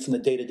point of view from the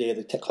day-to-day of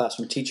the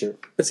classroom teacher.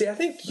 But see, I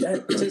think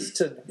just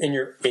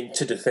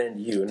to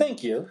defend you.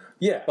 Thank you.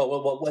 Yeah. Oh,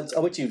 well,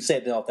 what you say,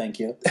 then I'll thank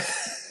you.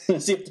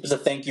 See if there's a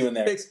thank you in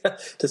there.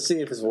 To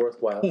see if it's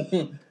worthwhile.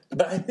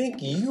 But I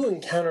think you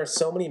encounter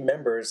so many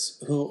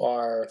members who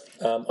are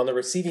on the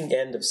receiving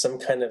end of some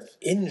kind of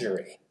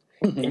injury.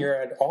 And you're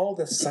at all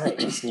the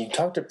sites, and you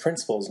talk to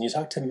principals, and you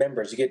talk to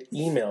members, you get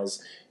emails,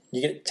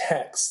 you get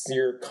texts,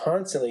 you're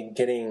constantly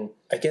getting,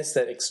 I guess,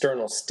 that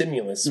external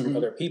stimulus from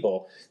other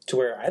people to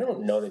where I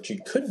don't know that you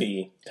could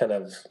be kind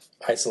of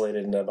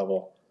isolated in a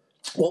bubble.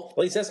 Well, at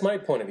least that's my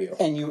point of view.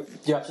 And you're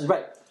absolutely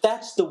right.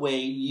 That's the way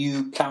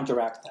you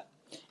counteract that,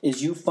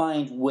 is you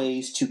find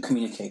ways to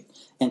communicate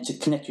and to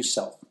connect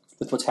yourself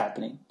with what's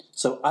happening.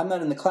 So I'm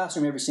not in the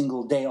classroom every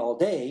single day, all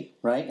day,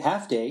 right?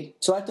 Half day.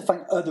 So I have to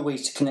find other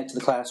ways to connect to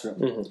the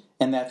classroom.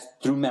 And that's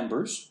through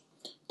members,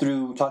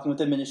 through talking with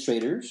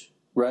administrators,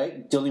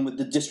 right? Dealing with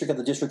the district at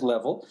the district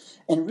level,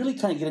 and really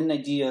kind of get an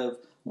idea of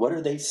what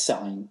are they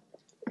selling,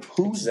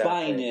 who's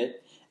buying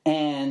it,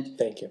 and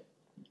Thank you.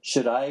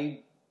 should I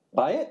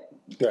buy it?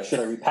 Right. Should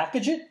I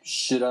repackage it?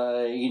 Should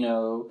I,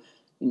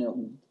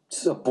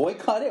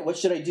 boycott it? What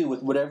should I do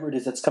with whatever it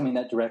is that's coming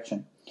that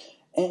direction?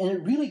 And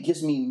it really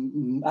gives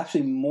me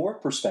actually more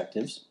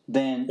perspectives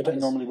than I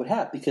normally would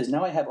have, because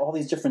now I have all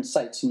these different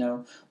sites.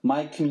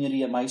 My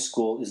community at my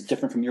school is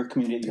different from your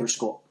community at your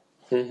school.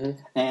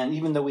 And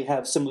even though we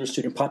have similar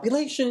student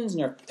populations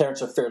and our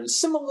parents are fairly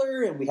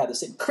similar and we have the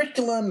same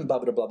curriculum and blah,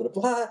 blah, blah, blah,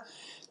 blah,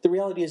 the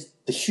reality is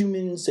the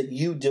humans that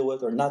you deal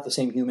with are not the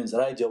same humans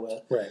that I deal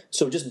with. Right.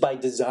 So just by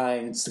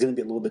design, it's going to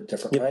be a little bit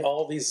different, You right? have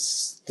all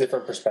these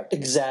different perspectives.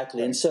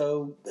 Exactly. And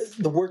so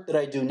the work that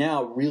I do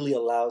now really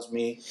allows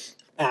me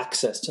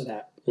access to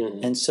that.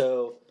 And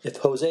so if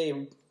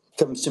Jose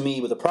comes to me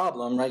with a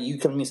problem, right, you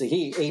come to me and say,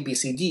 hey, A, B,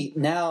 C, D.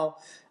 Now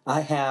I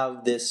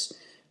have this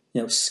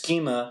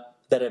schema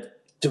that I've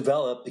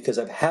developed because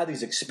I've had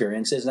these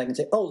experiences, and I can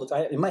say, oh, look,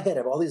 in my head I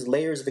have all these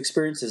layers of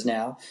experiences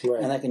now,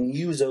 and I can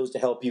use those to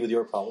help you with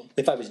your problem.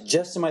 If I was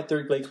just in my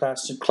third grade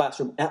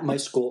classroom at my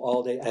school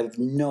all day, I have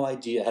no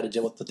idea how to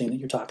deal with the thing that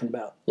you're talking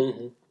about.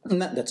 And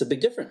that's a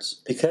big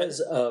difference because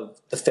of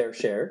the fair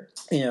share,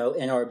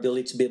 and our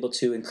ability to be able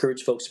to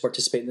encourage folks to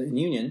participate in the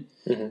union.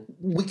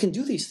 We can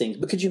do these things.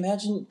 But could you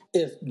imagine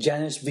if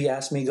Janice v.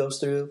 AFSCME goes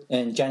through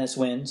and Janice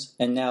wins,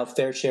 and now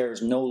fair share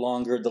is no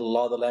longer the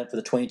law of the land for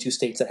the 22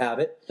 states that have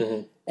it,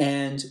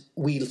 and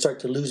we start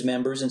to lose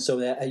members, and so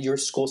that at your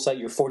school site,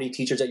 your 40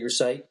 teachers at your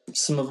site,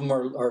 some of them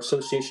are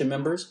association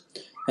members,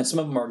 and some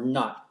of them are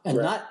not. And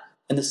not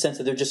in the sense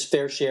that they're just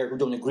fair share who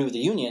don't agree with the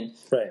union.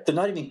 Right. They're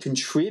not even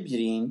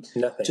contributing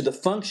to the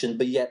function,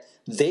 but yet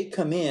they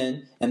come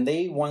in and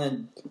they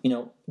want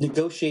to,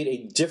 negotiate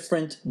a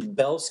different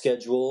bell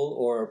schedule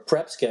or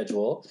prep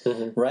schedule,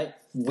 right?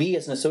 We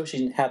as an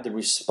association have the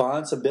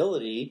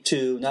responsibility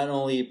to not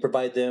only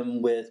provide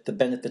them with the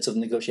benefits of the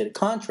negotiated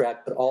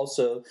contract, but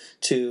also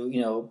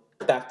to,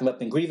 back them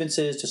up in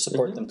grievances, to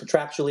support them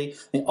contractually.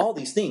 I mean, all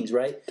these things,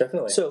 right?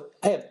 Definitely. So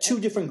I have two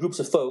different groups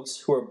of folks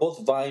who are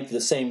both vying for the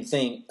same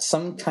thing,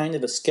 some kind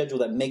of a schedule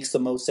that makes the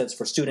most sense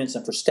for students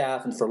and for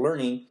staff and for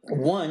learning.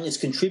 One is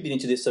contributing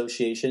to the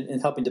association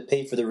and helping to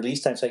pay for the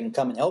release time so I can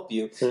come and help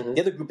you. The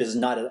other group is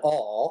not at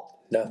all.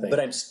 Nothing. But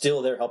I'm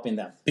still there helping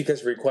them.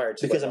 Because required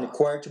to. Because I'm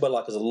required to by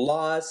law. Because the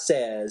law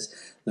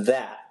says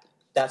that.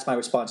 That's my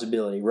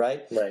responsibility,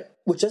 right? Right.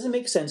 Which doesn't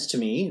make sense to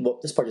me. Well,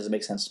 this part doesn't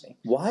make sense to me.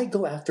 Why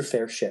go after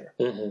fair share?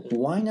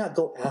 Why not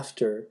go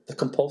after the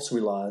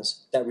compulsory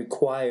laws that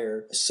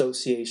require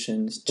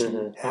associations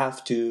to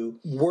have to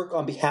work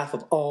on behalf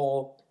of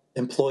all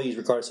employees,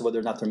 regardless of whether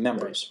or not they're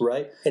members,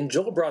 right? And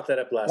Joel brought that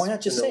up last. Why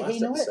not just say, hey, you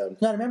know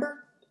what? Not a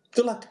member?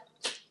 Good luck.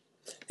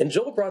 And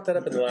Joel brought that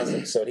up in the last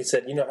episode. He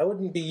said, I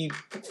wouldn't be,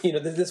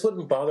 this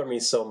wouldn't bother me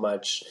so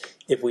much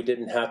if we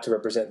didn't have to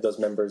represent those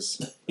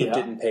members who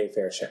didn't pay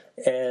fair share.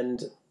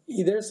 And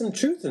there's some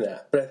truth in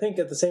that. But I think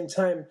at the same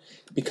time,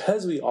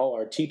 because we all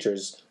are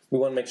teachers, we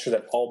want to make sure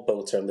that all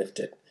boats are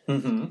lifted.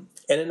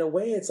 And in a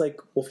way, it's like,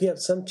 well, if you have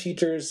some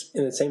teachers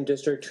in the same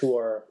district who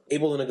are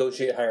able to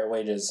negotiate higher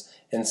wages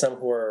and some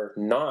who are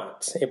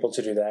not able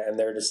to do that, and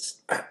they're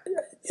just, I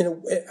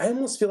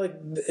almost feel like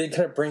it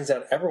kind of brings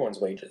down everyone's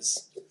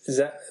wages.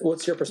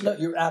 What's your No,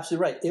 perspective? you're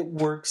absolutely right. It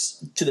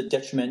works to the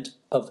detriment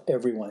of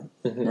everyone,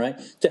 right?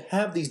 To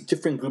have these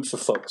different groups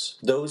of folks,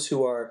 those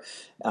who are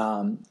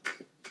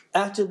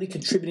actively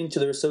contributing to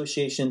their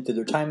association through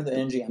their time and their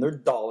energy and their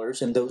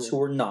dollars, and those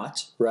who are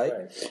not,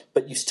 right?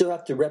 But you still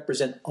have to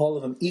represent all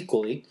of them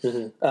equally.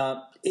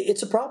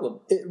 It's a problem.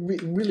 It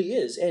really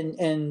is.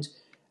 And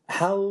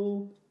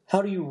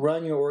how do you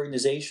run your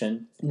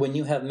organization when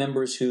you have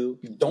members who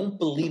don't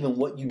believe in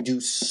what you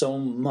do so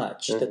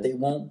much that they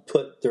won't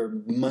put their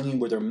money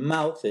where their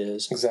mouth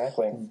is?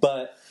 Exactly.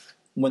 But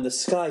when the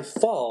sky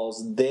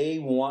falls, they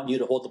want you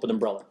to hold up an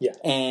umbrella. Yeah.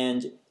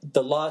 And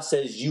the law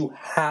says you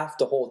have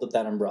to hold up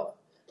that umbrella.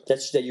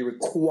 That you're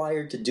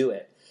required to do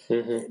it.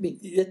 I mean,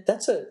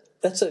 that's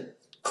a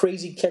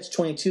crazy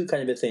catch-22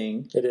 kind of a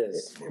thing. It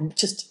is.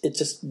 It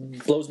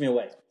just blows me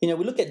away. We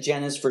look at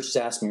Janus versus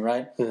Ask Me,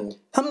 right?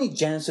 How many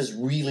Januses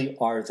really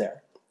are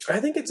there? I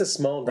think it's a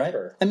small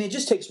number. I mean, it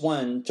just takes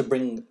one to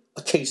bring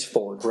a case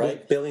forward, right?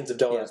 With billions of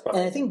dollars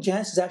behind And I think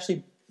Janus is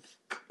actually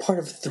part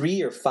of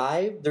 3 or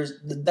 5.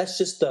 That's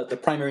just the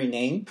primary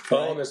name.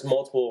 Oh, and there's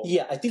multiple.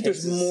 Yeah, I think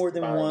there's cases more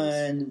than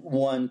behind.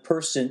 one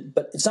person,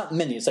 but it's not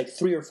many. It's like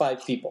 3 or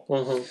 5 people.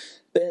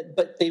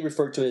 But they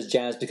refer to it as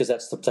Janus because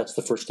that's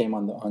the first name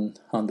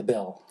on the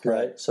bill,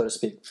 right, so to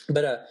speak.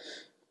 But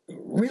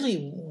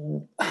really,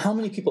 how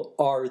many people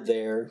are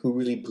there who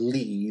really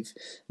believe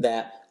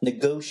that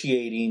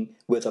negotiating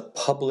with a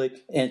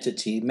public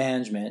entity,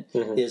 management,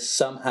 is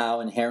somehow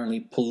inherently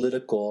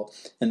political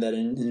and that it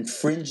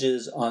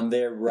infringes on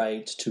their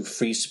right to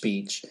free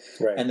speech,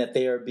 and that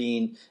they are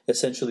being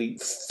essentially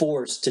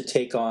forced to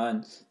take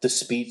on the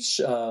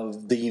speech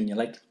of the union?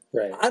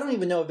 I don't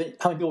even know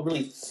how many people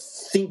really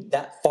think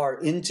that far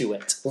into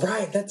it.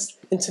 Right.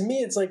 And to me,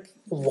 it's like,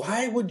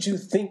 why would you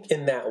think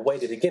in that way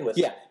to begin with?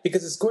 Yeah.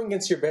 Because it's going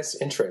against your best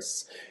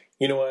interests.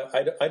 You know what?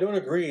 I don't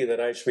agree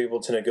that I should be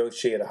able to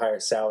negotiate a higher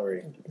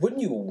salary.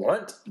 Wouldn't you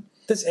want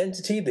this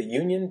entity, the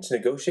union, to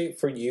negotiate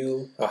for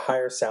you a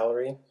higher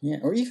salary? Yeah,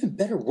 or even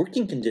better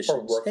working conditions.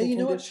 Or working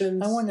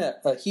conditions. What? I want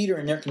a heater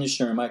and air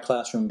conditioner in my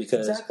classroom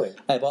because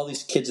I have all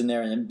these kids in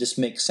there and it just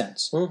makes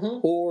sense.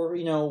 Or,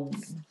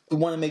 we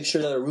want to make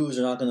sure that our roofs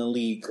are not going to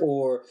leak,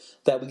 or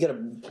that we get a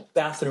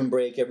bathroom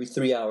break every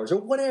 3 hours,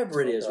 or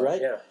whatever it is,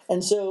 right? Yeah.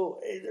 And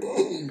so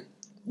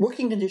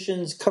working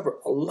conditions cover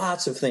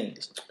lots of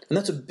things. And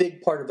that's a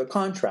big part of the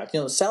contract.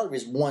 The salary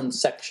is one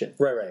section.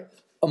 Right.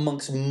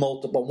 Amongst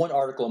one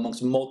article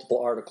amongst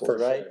multiple articles, For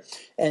right?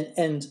 sure.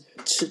 And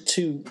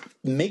to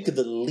make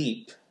the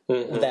leap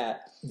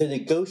that the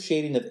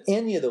negotiating of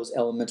any of those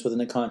elements within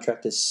the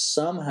contract is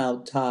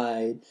somehow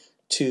tied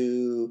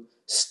to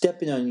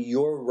stepping on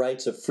your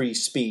rights of free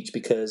speech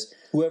because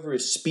whoever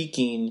is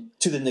speaking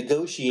to the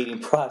negotiating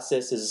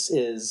process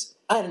is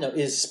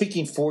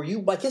speaking for you.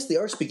 Well, I guess they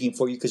are speaking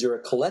for you because you're a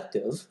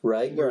collective,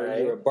 right?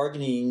 You're a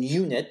bargaining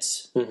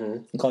unit.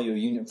 I call you a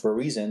unit for a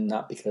reason,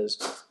 not because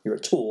you're a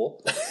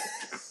tool.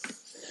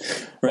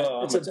 Right?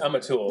 Well, I'm a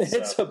tool. So.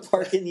 It's a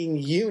bargaining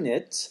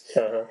unit,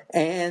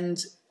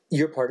 and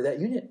you're part of that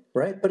unit,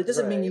 right? But it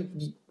doesn't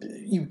mean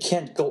you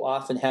can't go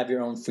off and have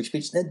your own free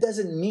speech. That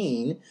doesn't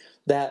mean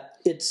that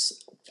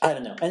it's, I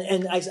don't know.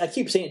 And I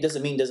keep saying it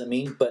doesn't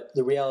mean, but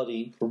the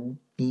reality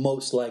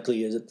most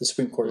likely is that the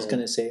Supreme Court is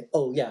going to say,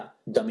 oh, yeah,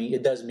 dummy,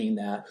 it does mean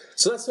that.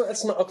 So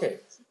that's not, okay.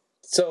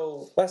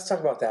 So let's talk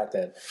about that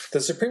then. The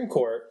Supreme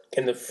Court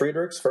in the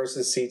Friedrichs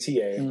versus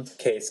CTA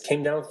case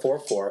came down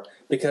 4-4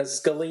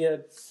 because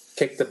Scalia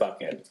kicked the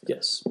bucket.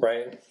 Yes.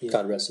 Right?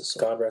 God rest his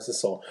soul. God rest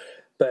his soul.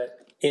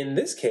 But in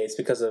this case,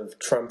 because of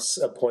Trump's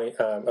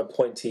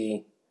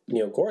appointee,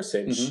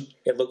 Gorsuch,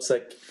 it looks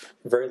like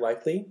very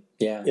likely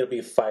it'll be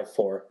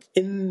 5-4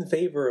 in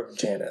favor of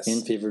Janus.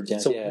 In favor of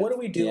Janus. So what do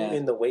we do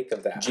in the wake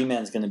of that?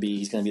 G-Man's going to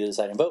be the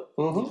deciding vote.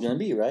 He's going to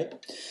be, right?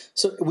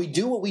 So we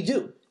do what we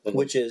do,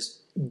 which is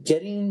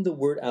getting the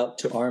word out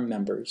to our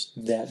members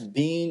that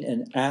being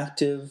an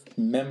active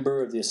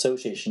member of the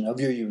association, of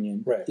your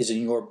union, is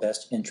in your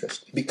best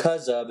interest.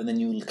 Because of, and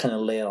then you kind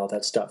of lay out all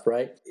that stuff,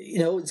 right?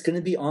 It's going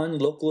to be on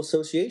local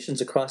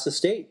associations across the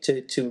state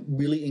to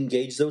really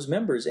engage those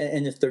members.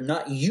 And if they're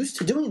not used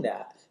to doing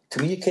that,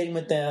 communicating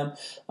with them,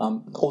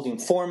 holding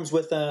forums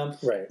with them,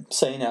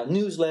 sending out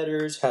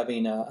newsletters,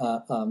 having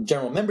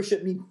general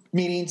membership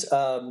meetings,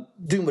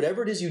 doing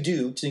whatever it is you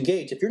do to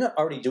engage. If you're not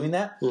already doing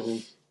that,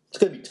 it's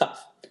going to be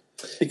tough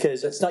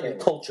because it's not your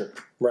culture.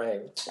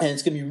 Right. And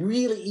it's going to be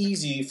really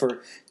easy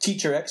for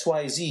teacher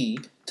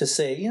XYZ to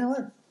say, you know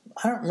what,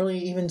 I don't really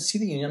even see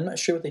the union. I'm not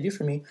sure what they do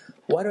for me.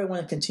 Why do I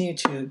want to continue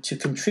to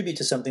contribute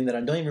to something that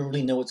I don't even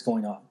really know what's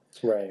going on?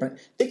 Right. Right?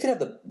 They could have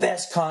the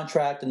best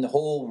contract in the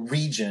whole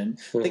region.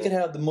 They could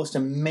have the most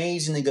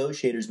amazing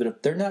negotiators, but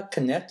if they're not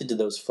connected to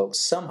those folks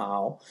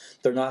somehow,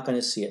 they're not going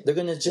to see it. They're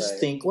going to just Right.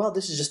 think, well,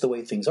 this is just the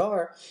way things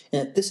are.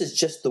 And if this is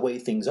just the way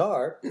things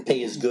are,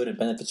 pay is good and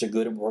benefits are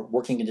good and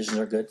working conditions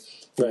are good.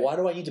 Right. Why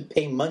do I need to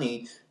pay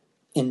money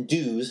in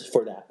dues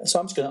for that? So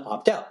I'm just going to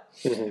opt out.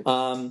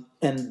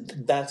 And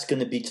that's going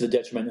to be to the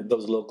detriment of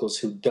those locals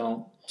who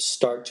don't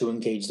start to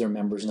engage their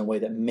members in a way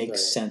that makes Right.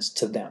 sense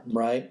to them,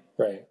 right?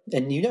 Right.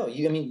 And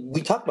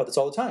we talk about this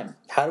all the time.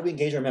 How do we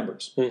engage our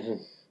members?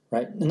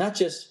 Right? And not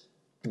just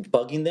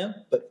bugging them,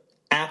 but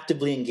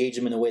actively engage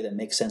them in a way that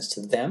makes sense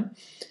to them,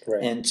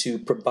 Right. and to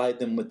provide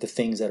them with the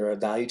things that are of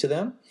value to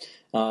them.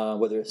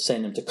 Whether it's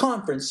sending them to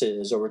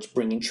conferences, or it's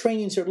bringing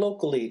trainings here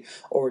locally,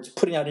 or it's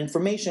putting out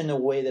information in a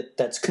way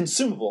that's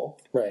consumable,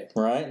 Right.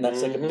 right? And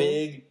that's like a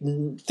big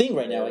thing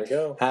right now. There we Like,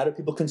 go. how do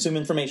people consume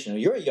information?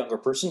 You're a younger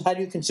person. How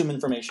do you consume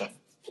information?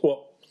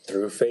 Well,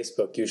 through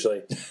Facebook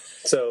usually.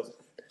 So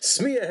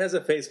SMEA has a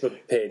Facebook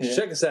page. Yeah.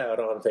 Check us out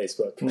on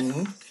Facebook.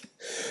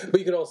 But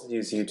you could also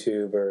use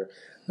YouTube, or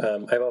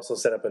I've also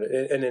set up an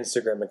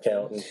Instagram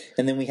account. And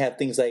And then we have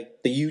things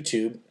like the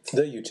YouTube.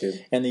 the YouTube.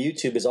 And the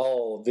YouTube is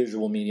all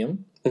visual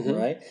medium,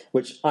 right?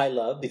 Which I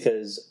love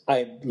because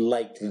I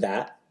like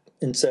that.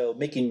 And so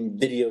making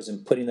videos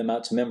and putting them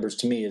out to members,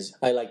 to me,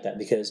 I like that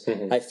because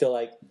I feel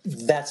like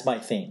that's my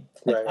thing.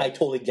 Like, Right. I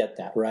totally get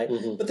that, right?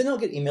 But then I'll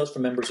get emails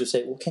from members who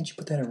say, well, can't you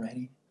put that in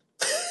writing?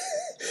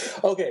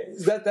 Okay,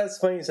 that's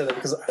funny you said that,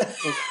 because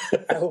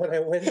when I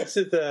went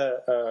to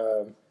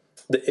the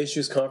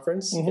Issues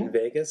Conference in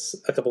Vegas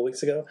a couple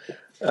weeks ago,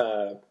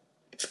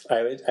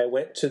 I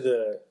went to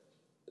the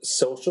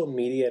social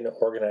media and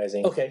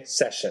organizing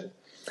session.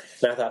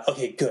 And I thought,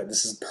 okay, good,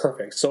 this is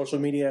perfect. Social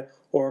media,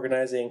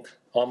 organizing,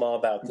 I'm all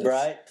about this.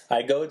 Right.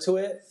 I go to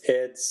it,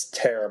 it's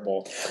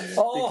terrible.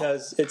 Oh.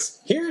 Because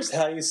here's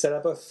how you set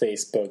up a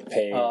Facebook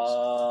page.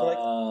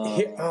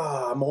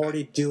 I'm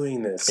already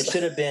doing this. It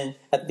should have been,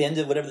 at the end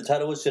of whatever the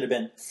title was, should have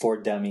been For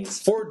Dummies.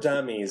 For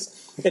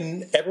dummies.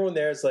 And everyone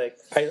there is like,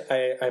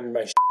 I'm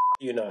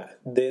you not.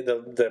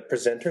 The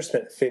presenter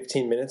spent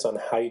 15 minutes on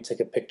how you take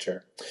a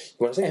picture. You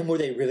want to say? And were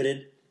they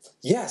riveted?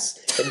 Yes.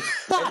 And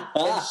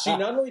she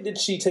not only did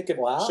she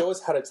show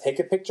us how to take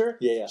a picture,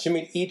 Yeah. she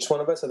made each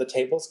one of us at the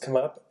tables come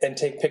up and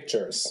take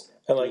pictures.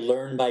 And like,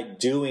 Learn by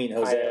doing,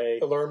 Jose.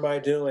 I learn by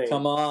doing.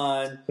 Come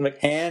on. I'm like,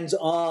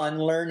 Hands-on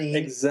learning.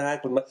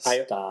 exactly.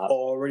 I Stop.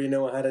 already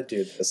know how to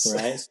do this.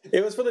 Right.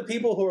 It was for the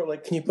people who are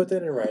like, can you put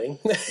that in writing?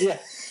 Yeah.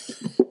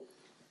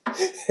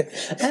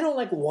 I don't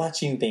like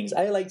watching things.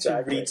 I like to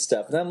Exactly. read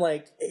stuff. And I'm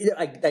like,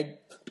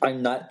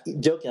 I'm not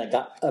joking. I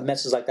got a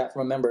message like that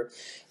from a member.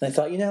 And I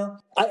thought,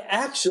 I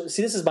actually,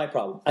 see, this is my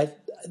problem.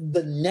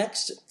 The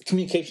next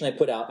communication I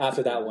put out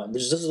after that one,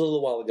 which is just a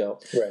little while ago,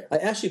 Right. I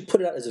actually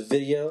put it out as a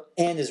video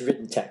and as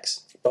written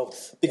text.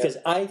 Both. Because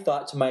I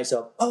thought to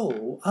myself,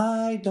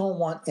 I don't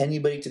want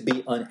anybody to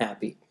be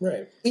unhappy.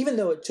 Right. Even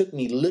though it took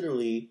me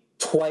literally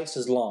twice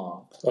as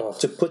long Ugh.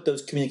 to put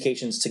those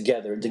communications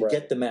together, to Right.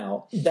 get them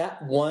out,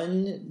 that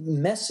one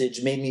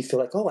message made me feel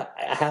like, I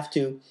have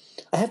to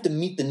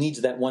meet the needs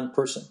of that one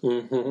person.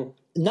 Mm-hmm.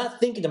 Not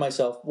thinking to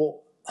myself,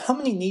 well, how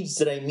many needs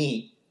did I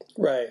meet?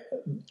 Right.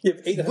 You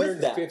have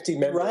With that, 850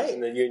 members right? in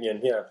the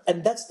union. Yeah.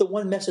 And that's the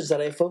one message that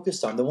I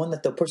focused on, the one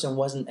that the person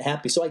wasn't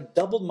happy. So I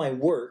doubled my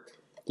work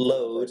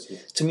load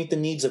to meet the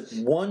needs of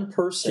one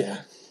person.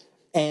 Yeah.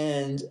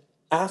 And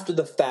after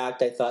the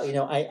fact, I thought,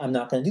 I'm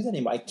not going to do that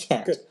anymore. I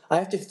can't. Good. I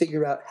have to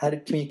figure out how to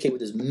communicate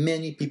with as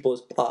many people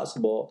as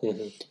possible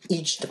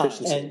each time.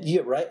 Efficiency. And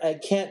you're right. I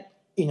can't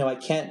do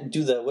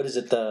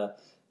the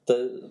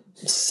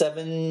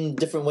 7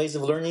 different ways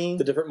of learning.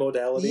 The different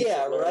modalities.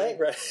 Yeah, of learning,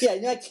 right.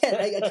 Yeah, I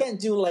can't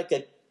do like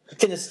a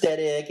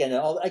kinesthetic and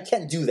all. I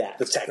can't do that.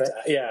 The tactile.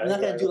 Yeah. I'm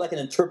not going to do like an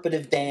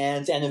interpretive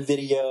dance and a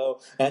video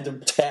and a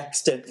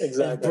text and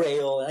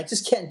braille, and I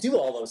just can't do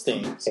all those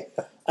things.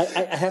 I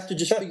have to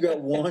just figure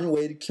out one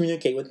way to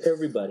communicate with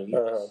everybody,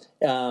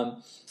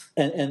 and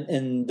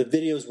the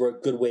videos were a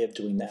good way of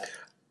doing that.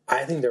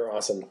 I think they're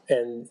awesome.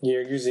 And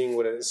you're using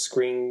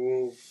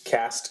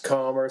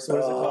Screencast.com or what is it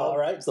called? All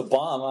right, it's the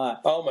bomb.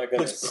 Oh my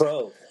goodness. Looks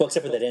pro. Well,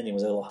 except for that ending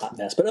was a little hot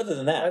mess, but other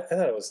than I that,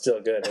 thought it was still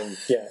good, and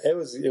yeah, it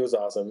was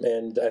awesome,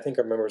 and I think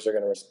our members are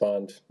going to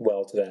respond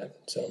well to that.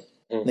 So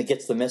and it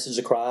gets the message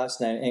across,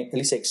 and at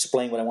least I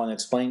explain what I want to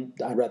explain.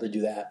 I'd rather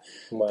do that.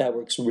 Wow. That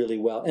works really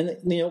well. And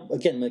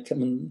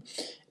again,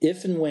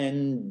 if and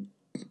when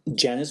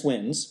Janice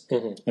wins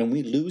and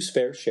we lose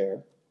fair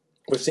share,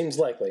 which seems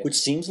likely,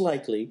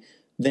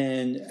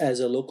 then as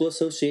a local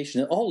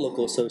association, all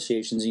local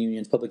associations and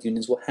unions, public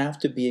unions, will have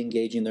to be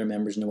engaging their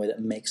members in a way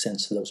that makes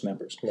sense to those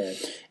members. Right.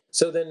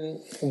 So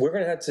then we're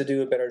going to have to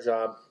do a better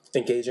job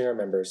engaging our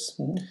members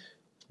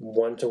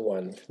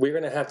one-to-one. We're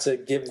going to have to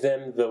give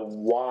them the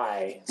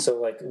why, so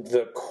like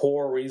the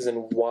core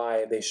reason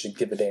why they should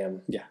give a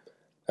damn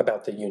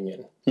about the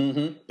union.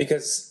 Mm-hmm.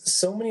 Because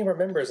so many of our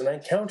members, and I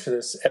encounter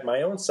this at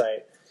my own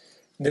site,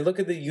 they look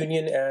at the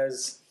union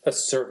as a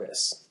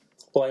service.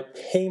 Well, I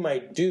pay my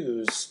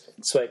dues,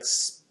 so I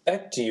expect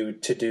expect you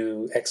to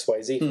do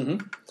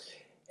XYZ.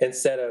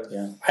 Instead of,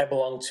 I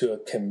belong to a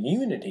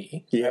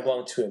community, I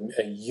belong to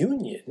a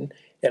union,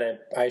 and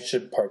I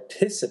should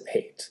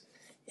participate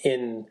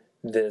in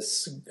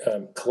this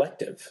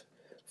collective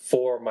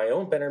for my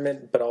own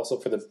betterment, but also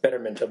for the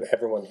betterment of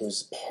everyone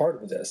who's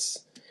part of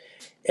this.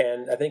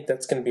 And I think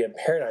that's going to be a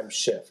paradigm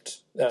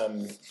shift that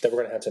we're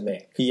going to have to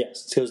make.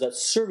 Yes, because that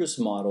service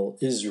model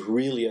is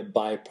really a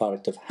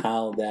byproduct of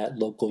how that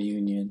local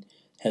union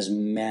has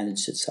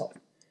managed itself.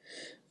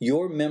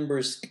 Your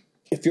members,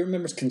 if your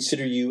members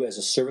consider you as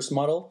a service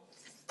model,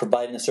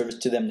 providing a service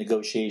to them,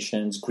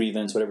 negotiations,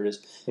 grievance, whatever it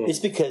is, it's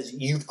because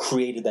you've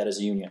created that as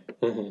a union,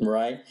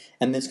 right?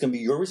 And it's going to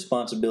be your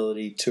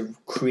responsibility to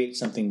create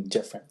something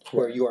different,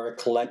 where you are a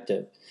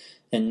collective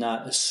and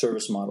not a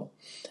service model.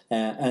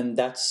 And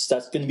that's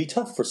going to be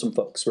tough for some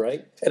folks,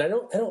 right? And I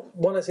don't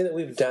want to say that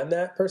we've done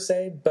that per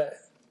se, but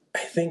I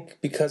think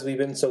because we've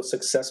been so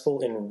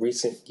successful in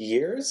recent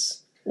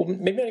years, well,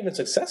 maybe not even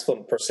successful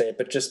per se,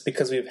 but just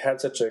because we've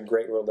had such a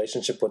great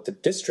relationship with the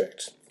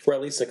district, or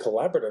at least a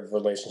collaborative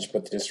relationship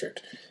with the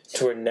district,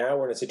 to where now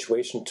we're in a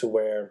situation to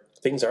where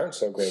things aren't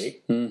so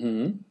great.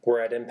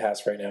 We're at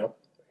impasse right now.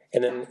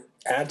 And then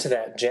add to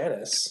that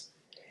Janice,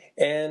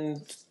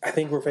 and I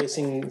think we're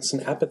facing some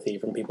apathy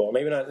from people.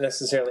 Maybe not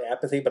necessarily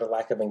apathy, but a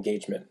lack of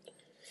engagement.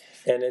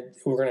 And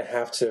we're going to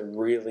have to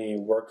really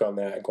work on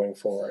that going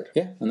forward.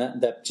 Yeah, and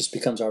that just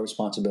becomes our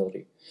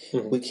responsibility.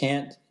 We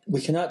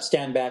cannot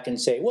stand back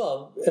and say,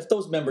 well, if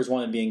those members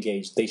want to be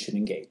engaged, they should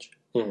engage.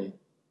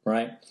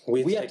 Right?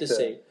 We have to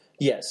say,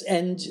 yes.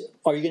 And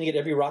are you going to get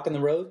every rock in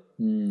the road?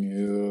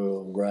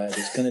 No, right.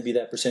 It's going to be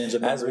that percentage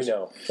of members. As we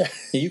know.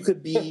 You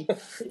could be,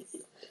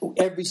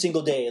 every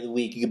single day of the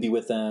week, you could be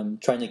with them,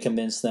 trying to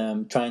convince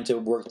them, trying to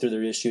work through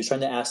their issues,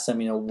 trying to ask them,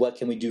 what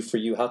can we do for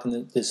you? How can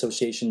the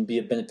association be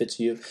of benefit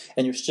to you?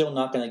 And you're still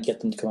not going to get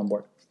them to come on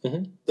board.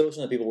 Those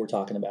are the people we're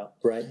talking about,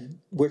 right?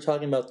 We're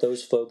talking about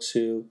those folks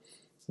who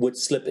would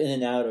slip in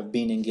and out of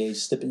being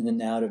engaged, slip in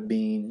and out of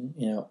being,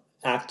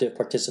 active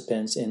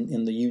participants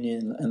in the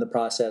union and the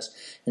process,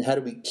 and how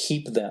do we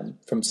keep them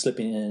from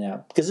slipping in and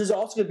out? Because there's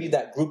also going to be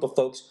that group of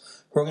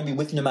folks who are going to be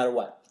with you no matter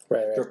what.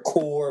 Right. Their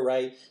core,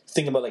 right?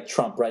 Think about like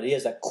Trump, right? He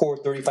has that core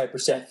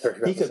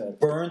 35%. He could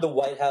burn the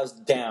White House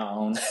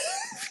down.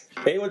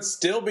 They would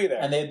still be there.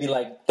 And they'd be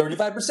like,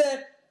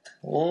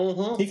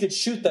 35%. He could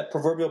shoot that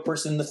proverbial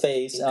person in the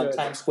face on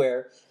Times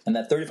Square, and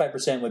that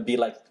 35% would be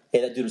like,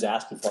 hey, that dude was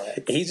asking for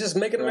it. He's just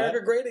making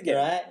America great again.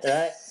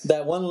 Right.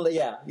 That one,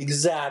 yeah,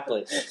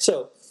 exactly.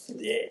 So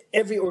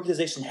every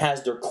organization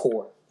has their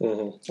core.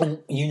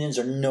 And unions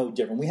are no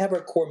different. We have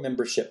our core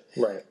membership.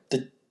 Right.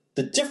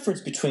 The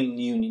difference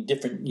between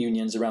different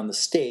unions around the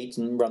state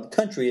and around the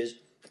country is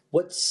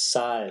what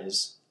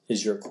size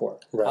is your core?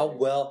 Right. How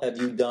well have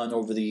you done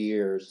over the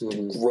years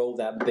to grow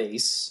that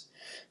base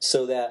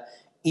so that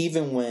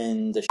even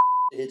when the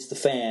hits the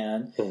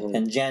fan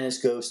and Janice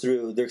goes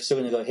through, they're still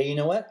going to go, hey, you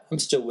know what? I'm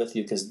still with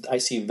you because I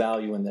see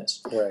value in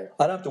this. Right.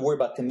 I don't have to worry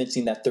about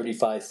convincing that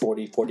 35,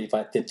 40,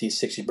 45, 50,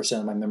 60%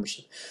 of my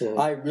membership.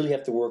 I really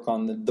have to work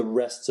on the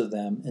rest of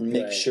them and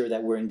make sure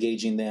that we're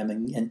engaging them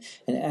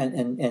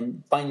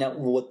and find out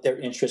what their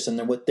interests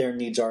and what their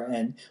needs are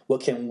and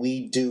what can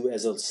we do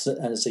as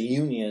a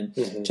union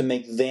to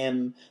make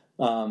them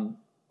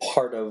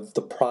part of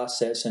the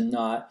process and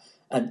not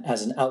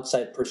as an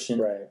outside person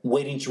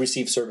waiting to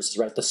receive services,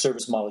 right? The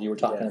service model you were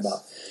talking about.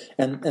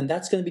 And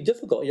that's going to be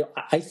difficult.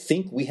 I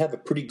think we have a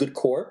pretty good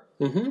core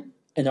in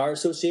our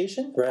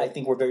association. Right. I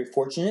think we're very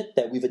fortunate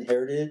that we've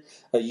inherited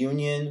a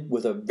union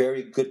with a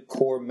very good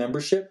core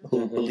membership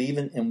who believe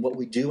in what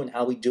we do and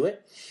how we do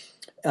it.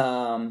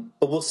 But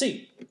we'll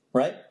see,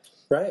 right?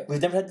 Right.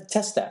 We've never had to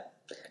test that.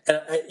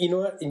 And you know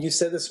what? And you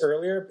said this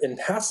earlier in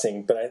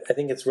passing, but I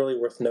think it's really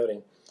worth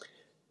noting.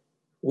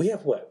 We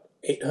have what?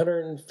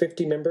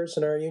 850 members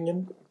in our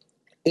union?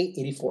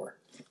 884.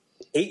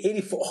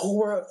 884. Oh,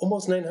 we're at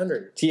almost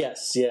 900.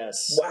 Yes.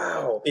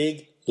 Wow.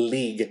 Big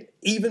league.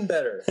 Even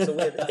better. So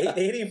we have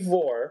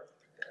 884,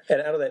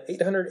 and out of that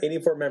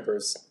 884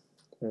 members,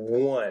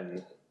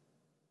 one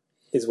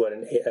is what,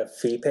 a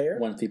fee payer?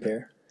 One fee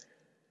payer.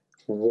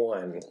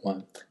 One.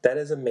 That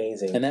is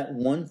amazing. And that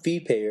one fee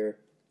payer,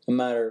 no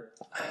matter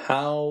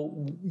how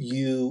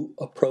you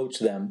approach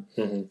them,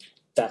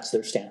 that's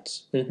their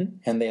stance.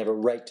 And they have a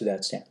right to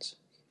that stance.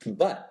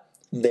 But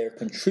they're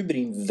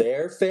contributing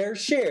their fair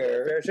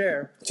share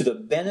to the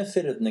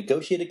benefit of the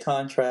negotiated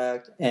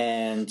contract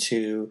and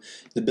to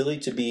the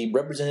ability to be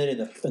represented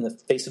in the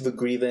face of a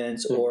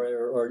grievance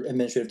or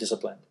administrative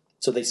discipline.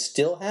 So they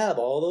still have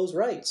all those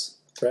rights.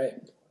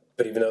 Right.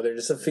 But even though they're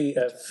just a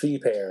fee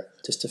payer.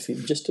 Just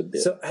a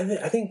bit. So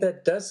I think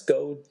that does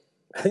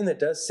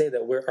say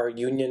that our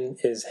union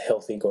is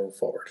healthy going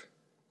forward.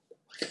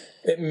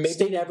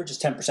 State average is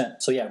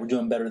 10%. So, yeah, we're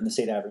doing better than the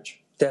state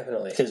average.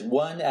 Definitely. Because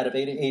 1 out of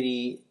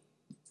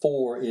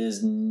 84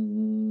 is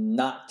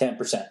not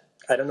 10%.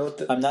 I don't know.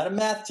 I'm not a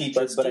math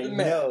teacher, but I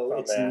know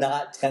it's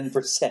not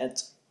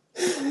 10%.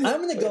 I'm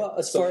going to go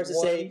as far as to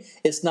say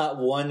it's not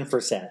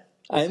 1%.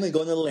 I'm going to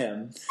go on a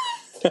limb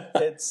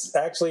It's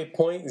actually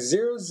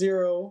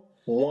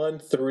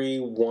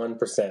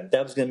 0.00131%.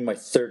 That was going to be my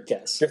third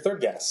guess. Your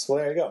third guess. Well,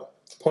 there you go.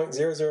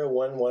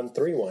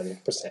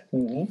 0.001131%.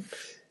 Mm-hmm.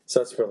 So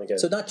that's really good.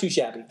 So not too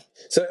shabby.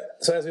 So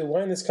as we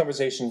wind this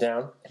conversation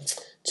down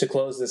to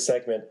close this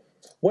segment,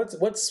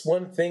 what's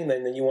one thing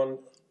then that you want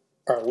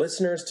our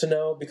listeners to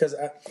know? Because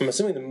I'm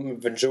assuming I'm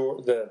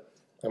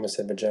gonna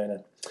say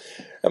vagina.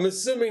 I'm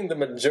assuming the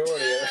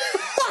majority of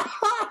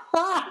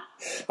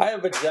I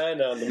have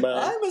vagina on the mind.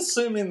 I'm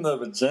assuming the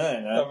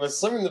vagina. I'm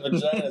assuming the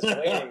vagina is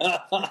waiting.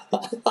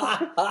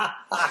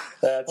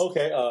 That's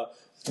Okay,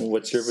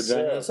 what's your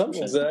vagina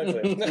assumption?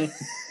 Exactly.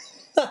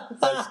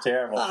 That's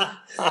terrible.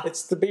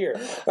 It's the beer.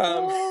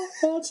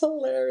 That's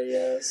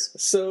hilarious.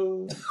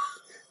 So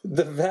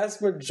the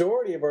vast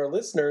majority of our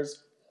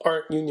listeners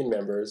aren't union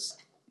members.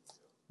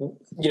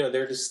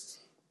 They're just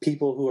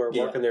people who are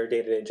working their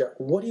day-to-day job.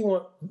 What do you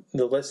want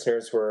the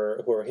listeners who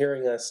are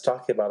hearing us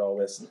talking about all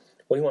this,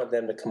 what do you want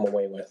them to come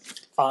away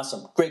with?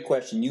 Awesome. Great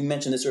question. You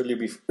mentioned this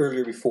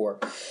earlier before.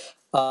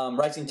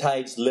 Rising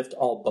tides lift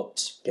all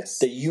boats. Yes.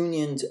 The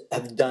unions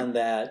have done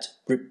that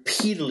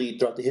repeatedly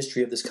throughout the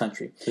history of this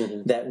country.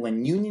 Mm-hmm. That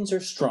when unions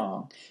are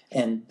strong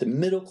and the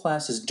middle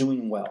class is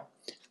doing well,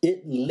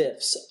 it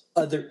lifts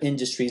other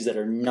industries that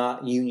are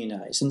not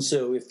unionized. And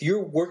so if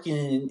you're working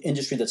in an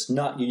industry that's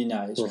not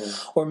unionized,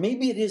 mm-hmm. or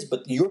maybe it is,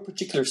 but your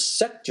particular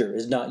sector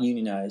is not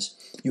unionized,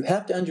 you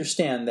have to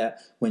understand that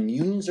when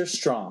unions are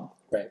strong,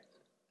 right,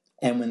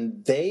 and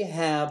when they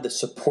have the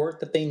support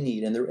that they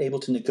need and they're able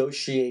to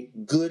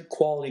negotiate good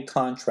quality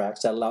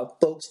contracts that allow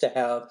folks to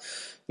have,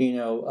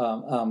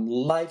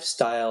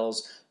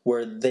 lifestyles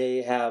where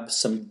they have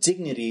some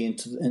dignity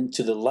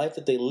into the life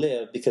that they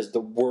live because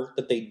the work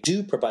that they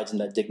do provides them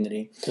that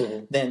dignity,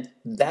 mm-hmm. then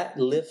that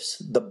lifts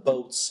the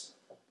boats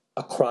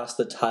across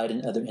the tide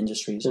in other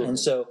industries. Mm-hmm. And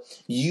so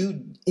you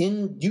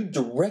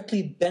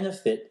directly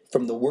benefit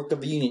from the work of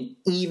the union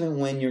even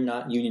when you're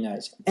not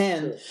unionized.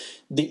 And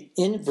the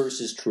inverse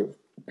is true.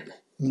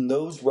 When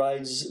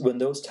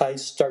those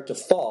tides start to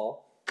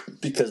fall,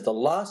 because the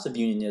loss of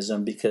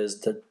unionism,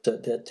 because the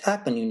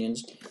attack on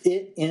unions,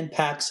 it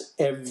impacts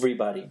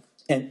everybody,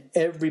 and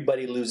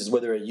everybody loses.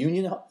 Whether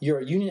you're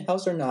a union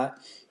house or not,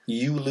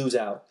 you lose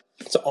out.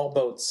 So all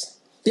boats.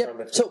 Yeah.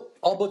 So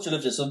all boats are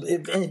lifted. So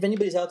if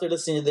anybody's out there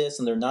listening to this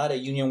and they're not a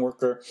union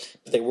worker,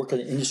 but they work in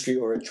an industry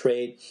or a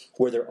trade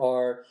where there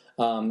are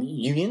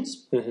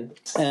unions,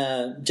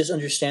 mm-hmm. Just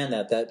understand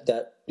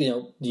that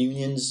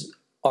unions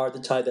are the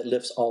tide that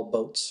lifts all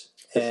boats.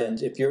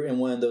 And if you're in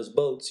one of those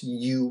boats,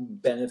 you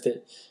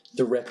benefit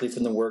directly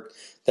from the work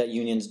that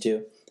unions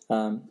do.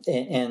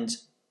 And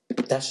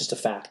that's just a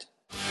fact.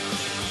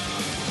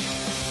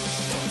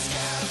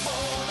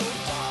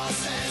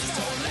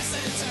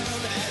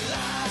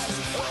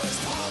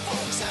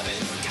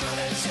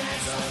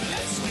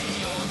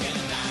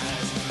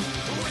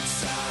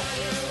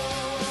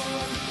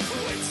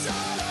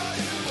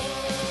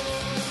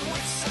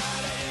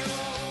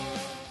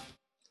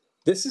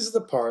 This is the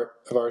part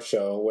of our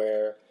show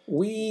where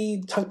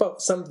we talk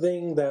about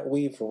something that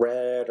we've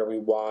read or we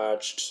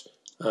watched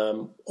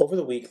over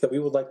the week that we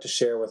would like to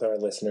share with our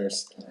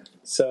listeners.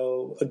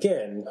 So,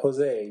 again,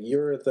 Jose,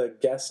 you're the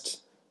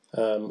guest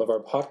of our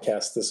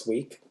podcast this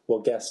week. Well,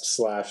 guest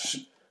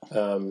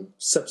 /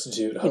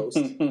 substitute host.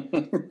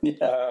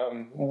 Yeah.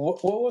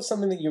 What was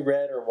something that you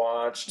read or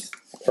watched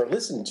or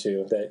listened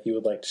to that you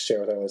would like to share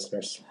with our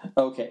listeners?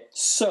 Okay,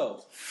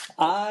 so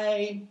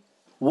I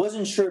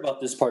wasn't sure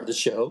about this part of the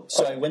show,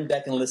 so I went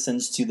back and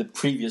listened to the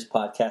previous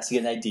podcast to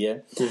get an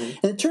idea. Mm-hmm.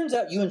 And it turns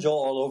out you and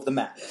Joel are all over the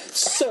map.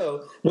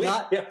 So,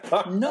 not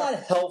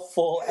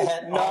helpful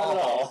at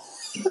all.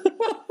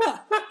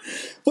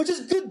 Which is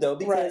good, though,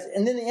 because,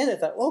 and then in the end I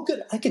thought, well,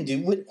 good, I can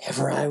do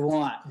whatever I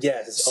want.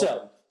 Yes.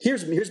 So,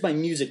 here's my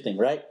music thing,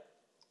 right?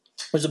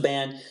 There's a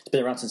band, it's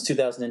been around since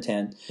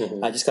 2010.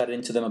 Mm-hmm. I just got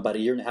into them about a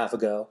year and a half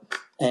ago.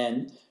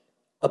 And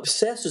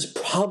obsessed is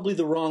probably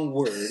the wrong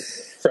word.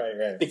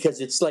 Right.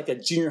 Because it's like a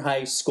junior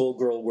high school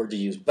girl word to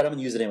use. But I'm going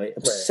to use it anyway.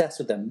 Obsessed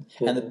with them.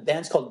 Mm-hmm. And the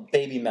band's called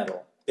Baby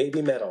Metal.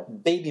 Baby Metal.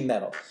 Baby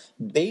Metal.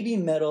 Baby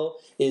Metal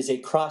is a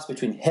cross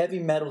between heavy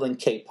metal and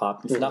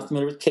K-pop. If you're not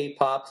familiar with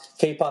K-pop,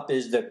 K-pop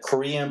is the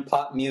Korean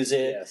pop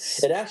music.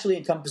 Yes. It actually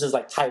encompasses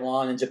like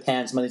Taiwan and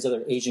Japan, some of these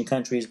other Asian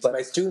countries. But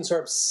my students are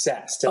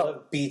obsessed. They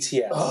love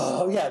BTS.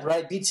 Oh, yeah,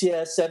 right.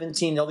 BTS,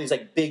 17, all these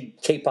like big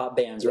K-pop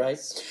bands, right?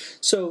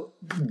 So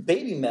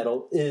Baby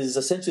Metal is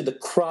essentially the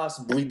cross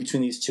breed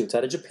between these two. It's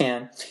out of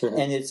Japan,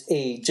 and it's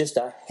just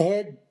a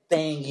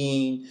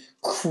head-banging,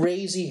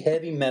 crazy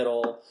heavy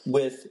metal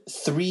with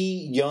 3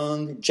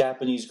 young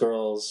Japanese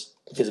girls,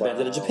 because the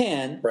band's out of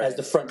Japan, as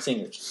the front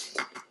singers.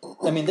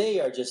 I mean,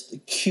 they are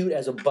just cute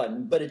as a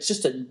button, but it's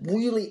just a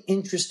really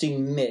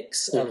interesting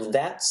mix of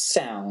that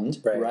sound,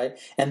 right?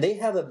 And they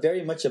have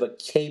very much of a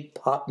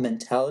K-pop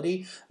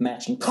mentality,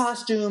 matching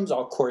costumes,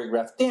 all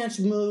choreographed dance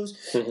moves,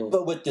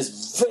 but with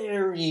this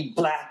very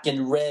black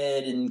and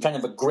red and kind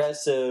of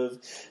aggressive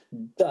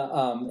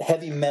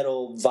heavy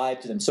metal vibe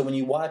to them. So when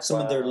you watch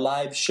some of their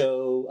live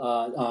show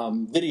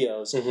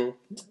videos,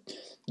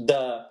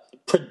 the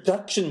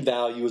production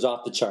value was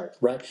off the chart,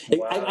 right?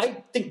 Wow.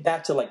 I think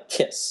back to like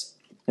Kiss.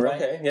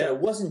 Right? Okay, yeah. But it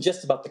wasn't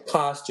just about the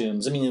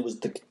costumes. I mean, it was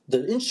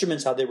the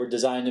instruments, how they were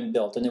designed and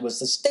built, and it was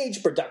the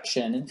stage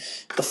production, and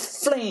the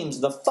flames,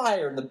 the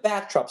fire, and the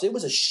backdrops. It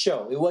was a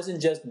show. It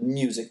wasn't just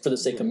music for the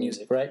sake of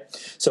music, right?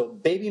 So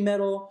Baby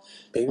Metal,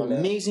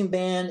 amazing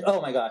band.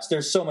 Oh my gosh,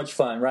 they're so much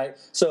fun, right?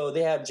 So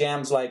they have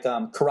jams like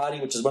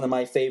Karate, which is one of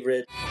my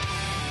favorite.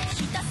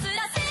 ひたすら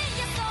せい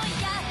やそう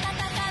や戦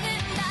う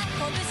んだ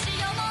拳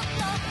をもっ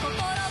と心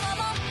を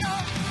もっと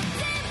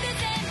全部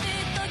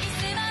研ぎ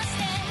澄まし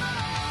て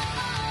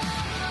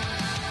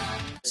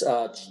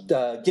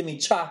Give Me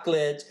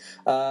Chocolate,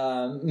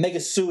 Mega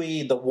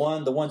Sui, the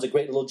one's a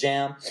great little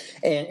jam.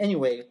 And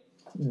anyway,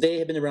 they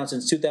have been around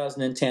since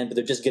 2010, but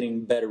they're just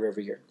getting better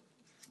every year.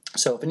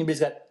 So if anybody's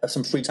got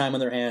some free time on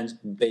their hands,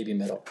 Baby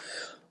Metal.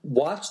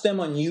 Watch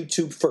them on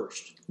YouTube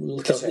first.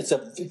 Because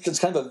it's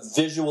kind of a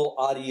visual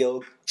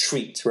audio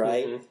treat,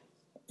 right? Mm-hmm.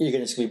 You're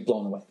going to be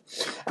blown away.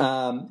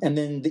 And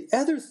then the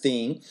other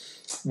thing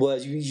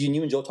was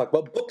you and Joel talk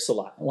about books a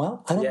lot.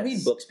 Well, I don't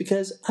read books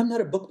because I'm not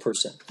a book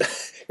person.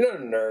 You're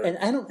not a nerd. And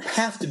I don't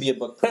have to be a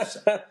book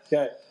person.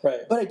 Yeah,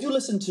 right. But I do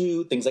listen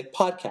to things like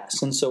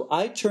podcasts. And so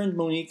I turned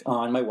Monique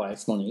on, my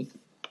wife, Monique.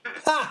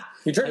 Ha!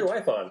 You turned your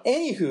wife on.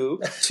 Anywho,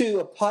 to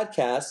a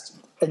podcast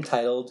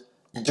entitled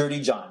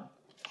Dirty John.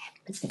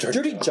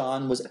 Dirty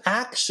John was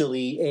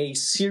actually a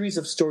series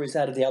of stories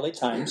out of the LA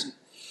Times,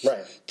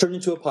 Right. turned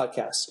into a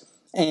podcast.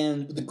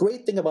 And the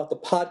great thing about the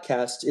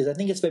podcast is, I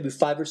think it's maybe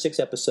 5 or 6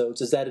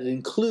 episodes, is that it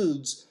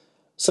includes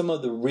some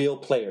of the real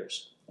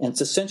players. And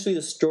it's essentially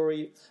the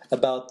story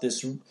about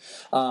this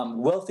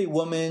wealthy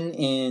woman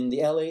in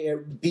the LA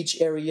beach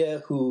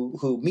area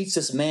who meets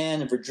this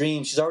man of her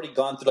dreams. She's already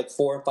gone through like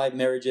 4 or 5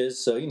 marriages,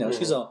 so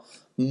she's a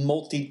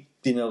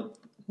multi-marriage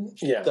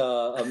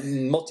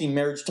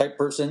type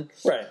person.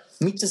 Right.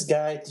 Meets this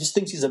guy, just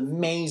thinks he's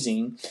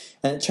amazing,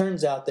 and it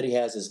turns out that he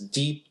has this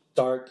deep,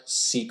 dark,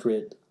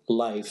 secret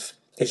life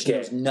that she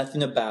knows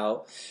nothing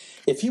about.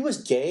 If he was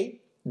gay,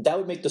 that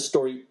would make the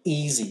story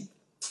easy.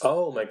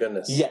 Oh my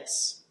goodness.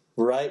 Yes,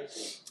 right?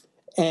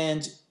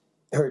 And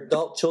her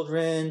adult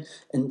children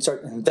and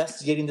start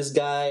investigating this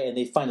guy, and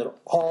they find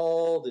out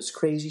all this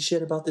crazy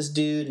shit about this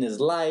dude and his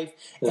life.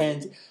 Mm-hmm.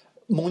 And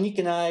Monique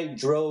and I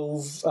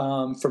drove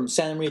from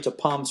Santa Maria to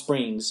Palm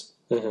Springs.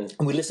 Mm-hmm.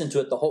 And we listened to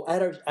it I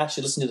had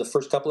actually listened to the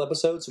first couple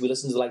episodes. So we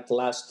listened to like the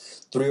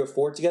last 3 or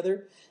 4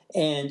 together.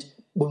 And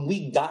when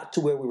we got to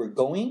where we were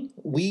going,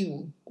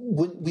 we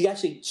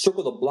actually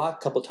circled the block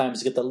a couple times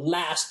to get the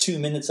last 2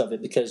 minutes of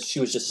it because she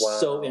was just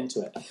so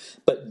into it.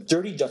 But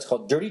it's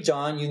called Dirty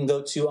John. You can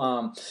go to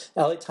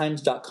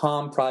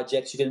LATimes.com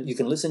projects. You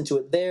can listen to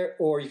it there,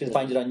 or you can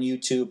find it on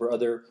YouTube or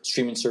other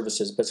streaming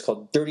services. But it's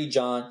called Dirty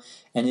John,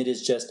 and it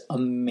is just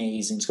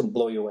amazing. It's going to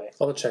blow you away.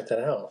 I'll check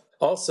that out.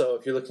 Also,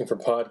 if you're looking for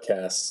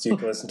podcasts, you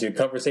can listen to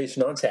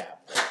Conversation on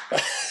Tap.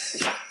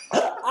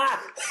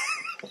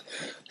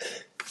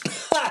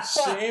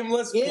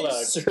 Shameless plug.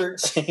 Insert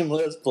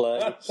shameless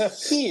plug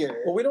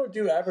here. Well, we don't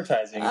do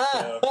advertising.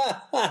 So.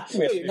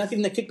 Wait, you're not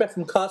getting the kickback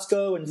from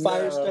Costco and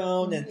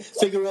Firestone and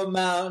Figueroa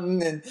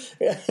Mountain and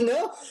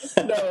no?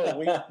 No,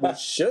 we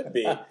should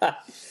be.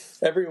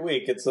 Every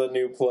week it's a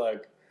new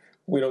plug.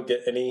 We don't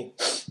get any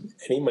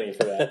money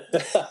for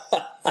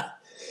that.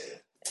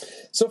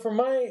 So for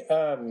my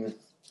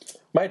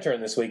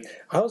turn this week,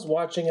 I was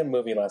watching a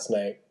movie last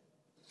night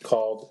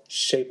called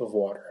Shape of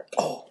Water.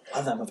 Oh,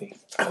 love that movie.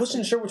 I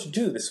wasn't sure what to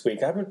do this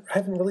week. I've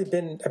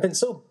been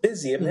so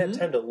busy. I haven't had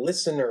time to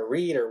listen or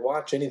read or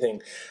watch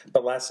anything.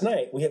 But last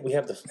night we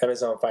have the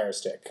Amazon Fire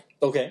Stick.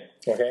 Okay.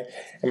 And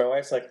my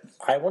wife's like,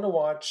 I want to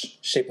watch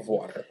Shape of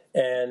Water.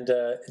 And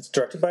it's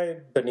directed by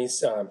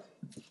Benicio.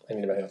 I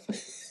need my help.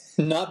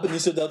 Not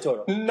Benicio del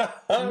Toro.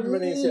 Not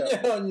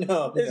Benicio.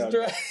 No.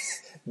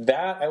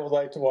 That I would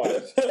like to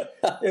watch.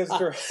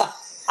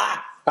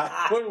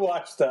 I would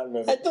watch that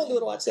movie. I totally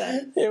would watch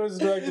that. It was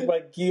directed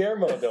by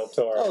Guillermo del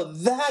Toro. Oh,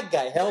 that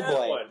guy,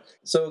 Hellboy.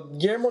 So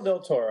Guillermo del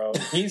Toro,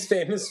 he's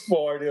famous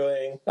for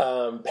doing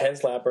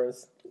Pan's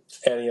Labyrinth,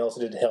 and he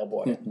also did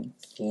Hellboy. Mm-hmm.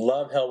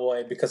 Love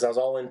Hellboy because I was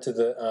all into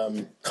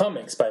the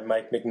comics by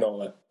Mike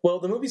Mignola. Well,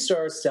 the movie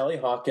stars Sally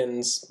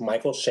Hawkins,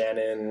 Michael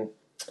Shannon,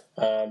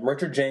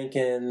 Richard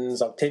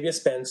Jenkins, Octavia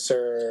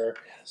Spencer,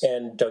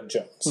 and Doug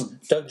Jones. Mm-hmm.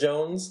 Doug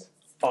Jones,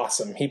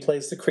 awesome. He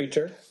plays the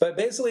creature. But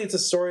basically it's a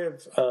story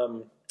of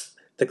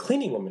the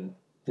cleaning woman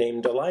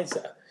named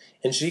Eliza.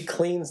 And she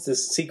cleans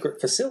this secret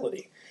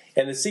facility.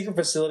 And the secret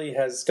facility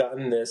has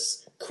gotten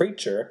this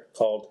creature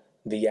called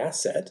the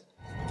Asset.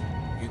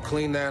 You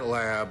clean that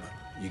lab,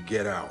 you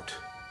get out.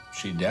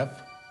 She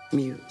deaf?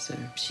 Mute, sir.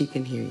 She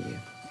can hear you.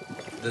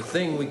 The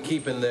thing we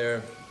keep in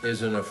there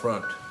is an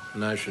affront.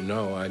 And I should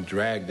know, I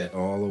dragged it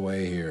all the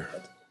way here.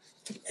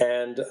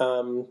 And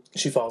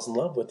she falls in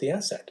love with the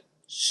Asset.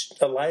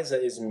 Eliza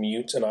is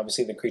mute, and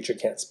obviously the creature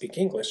can't speak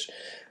English.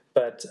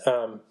 But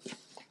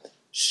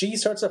she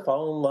starts to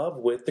fall in love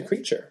with the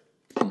creature,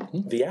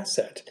 the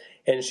Asset.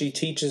 And she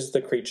teaches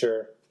the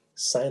creature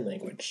sign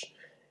language.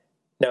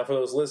 Now, for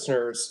those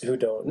listeners who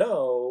don't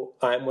know,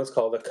 I'm what's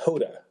called a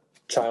coda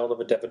child of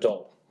a deaf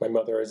adult. My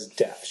mother is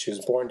deaf. She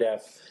was born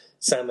deaf.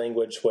 Sign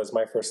language was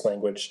my first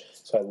language,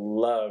 so I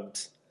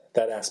loved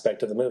that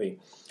aspect of the movie.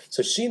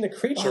 So she and the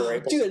creature are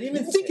able Dude, I to didn't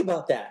even think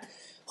about that.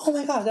 Oh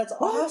my god, that's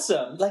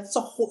awesome! Like it's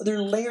a whole, there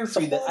are layers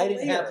for you that I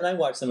didn't have when I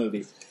watched the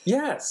movie.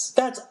 Yes.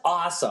 That's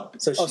awesome.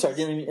 So Oh, sorry,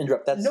 didn't mean to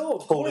interrupt. That's No,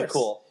 of totally course.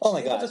 cool. Oh my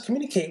She's able gosh, to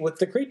communicate with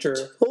the creature.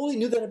 totally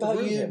knew that about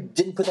Through you. him.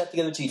 Didn't put that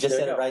together until you just There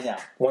said you it go. right now.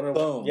 One of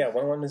Boom. Yeah,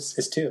 one of them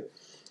is two.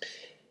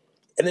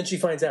 And then she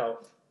finds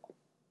out.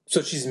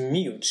 So she's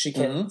mute. She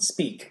can't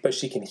speak, but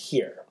she can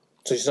hear.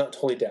 So she's not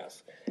totally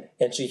deaf.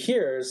 And she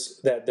hears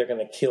that they're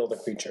going to kill the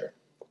creature.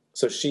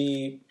 So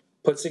she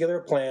puts together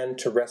a plan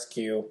to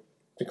rescue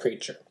the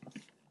creature.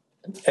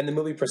 And the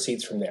movie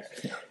proceeds from there.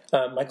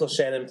 Michael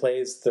Shannon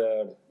plays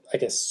the, I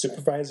guess,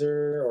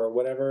 supervisor or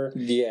whatever.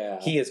 Yeah.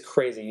 He is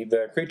crazy.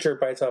 The creature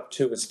bites off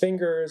two of his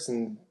fingers,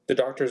 and the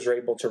doctors are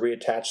able to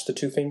reattach the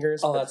two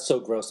fingers. Oh, that's so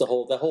gross. That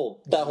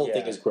whole Yeah.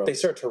 thing is gross. They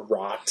start to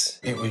rot.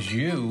 It was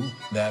you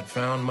that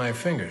found my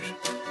fingers.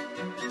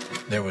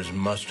 There was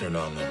mustard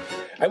on them.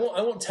 I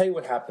won't tell you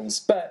what happens,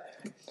 but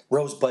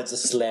Rosebud's a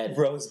sled.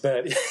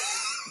 Rosebud.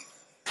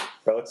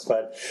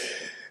 Rosebud.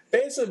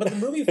 Basically, but the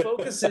movie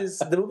focuses.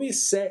 The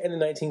movie's set in the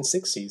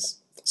 1960s,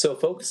 so it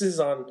focuses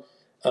on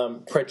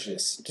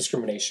prejudice,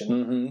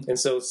 discrimination, and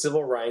so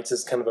civil rights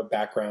is kind of a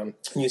background.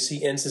 And you see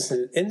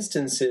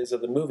instances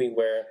of the movie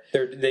where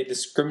they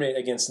discriminate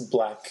against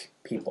black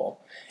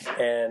people.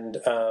 And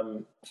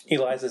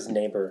Eliza's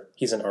neighbor,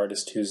 he's an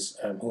artist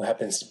who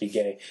happens to be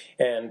gay,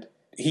 and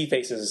he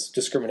faces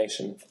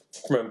discrimination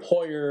from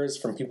employers,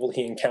 from people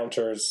he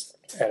encounters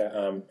at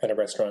a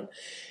restaurant.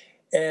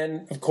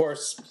 And, of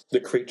course, the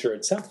creature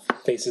itself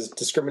faces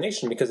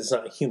discrimination because it's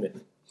not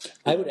human.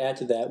 I would add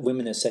to that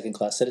women as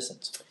second-class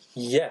citizens.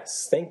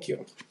 Yes, thank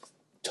you.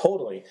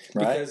 Totally.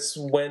 Right. Because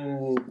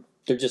when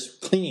They're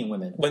just cleaning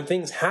women.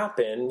 things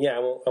happen, I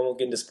won't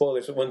get into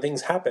spoilers, but when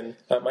things happen,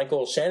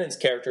 Michael Shannon's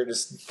character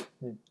just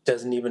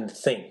doesn't even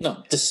think.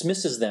 No,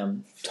 dismisses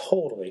them.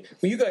 Totally.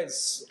 Well, you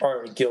guys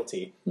aren't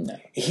guilty. No.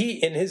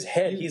 In his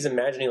head, he's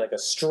imagining like a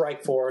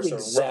strike force, a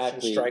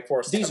Russian strike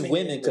force. These coming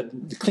women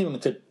in. clean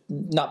women could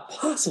not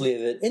possibly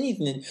have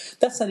anything.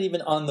 That's not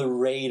even on the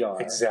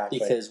radar. Exactly.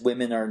 Because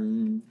women are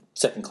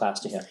second class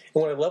to him.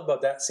 And what I love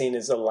about that scene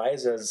is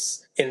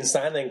Eliza's, in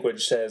sign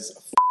language, says,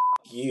 F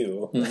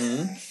you. And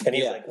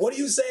he's Yeah. like, what are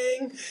you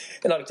saying?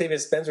 And Octavia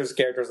Spencer's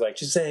character is like,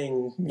 she's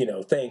saying,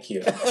 thank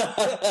you.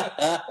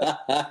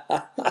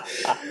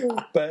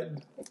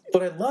 But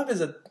what I love is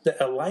that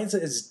Eliza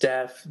is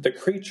deaf, the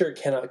creature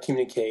cannot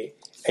communicate,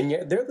 and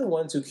yet they're the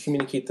ones who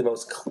communicate the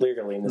most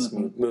clearly in this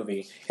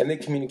movie, and they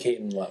communicate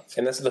in love.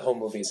 And that's what the whole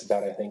movie is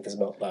about, I think, is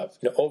about love.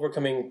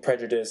 Overcoming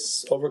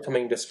prejudice,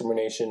 overcoming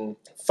discrimination,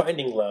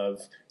 finding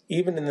love,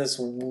 even in this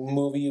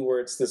movie where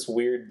it's this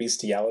weird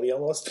bestiality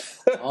almost.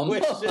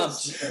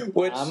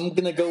 which I'm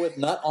going to go with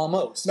not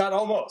almost. not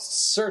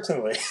almost,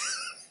 certainly.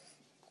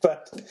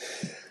 But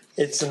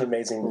it's an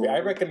amazing movie. I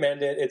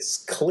recommend it. It's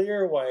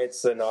clear why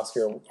it's an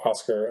Oscar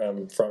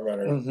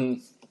frontrunner.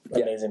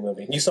 Amazing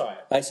movie. You saw it.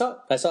 I saw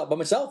it by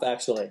myself,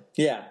 actually.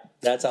 Yeah,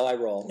 that's how I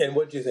roll. And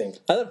what do you think?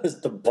 I thought it was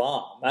the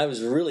bomb. I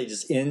was really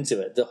just into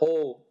it. The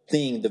whole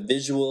thing, the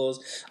visuals.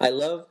 I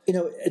love,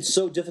 it's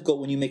so difficult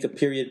when you make a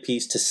period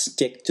piece to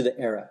stick to the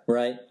era,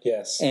 right?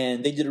 Yes.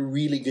 And they did a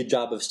really good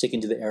job of sticking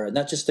to the era.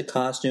 Not just the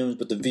costumes,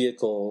 but the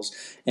vehicles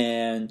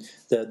and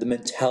the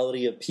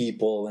mentality of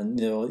people and,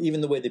 even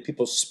the way that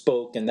people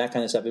spoke and that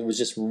kind of stuff. It was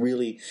just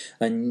really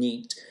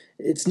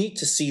it's neat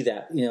to see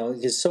that,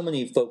 because so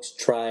many folks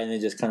try and they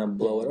just kind of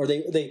blow it. Or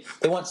they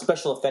want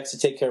special effects to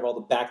take care of all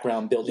the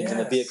background buildings and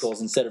the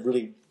vehicles instead of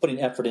really putting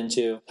effort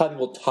into how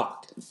people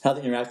talk, how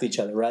they interact with each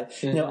other, right?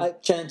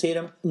 Channing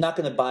Tatum, not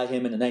going to buy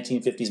him in a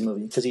 1950s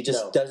movie because he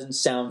just doesn't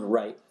sound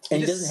right. And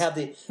he doesn't have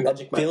the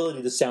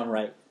ability to sound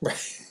right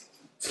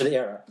for the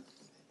era.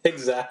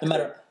 Exactly. No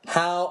matter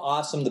how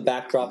awesome the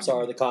backdrops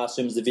are, the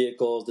costumes, the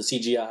vehicles, the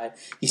CGI,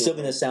 he's still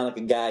going to sound like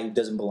a guy who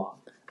doesn't belong.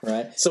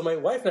 Right. So my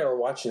wife and I were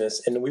watching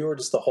this, and we were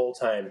just the whole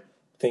time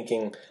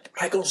thinking,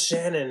 Michael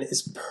Shannon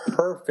is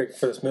perfect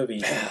for this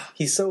movie.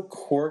 He's so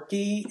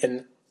quirky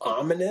and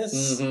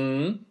ominous.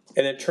 And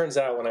it turns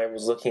out when I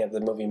was looking at the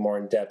movie more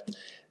in depth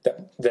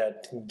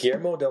that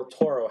Guillermo del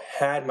Toro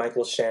had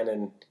Michael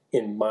Shannon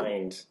in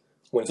mind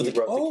when he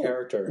wrote the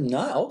character.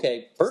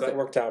 Okay, So perfect. that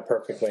worked out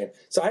perfectly.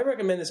 So I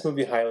recommend this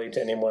movie highly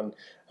to anyone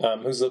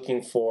who's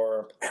looking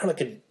for,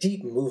 a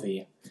deep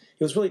movie.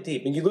 It was really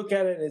deep. And you look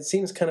at it, and it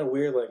seems kind of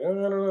weird, like, I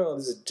don't know,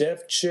 there's a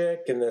deaf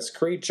chick and this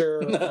creature,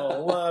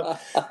 all in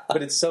love.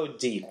 But it's so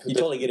deep. You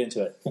totally get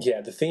into it. Yeah,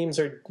 the themes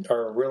are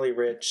really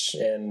rich,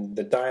 and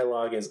the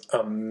dialogue is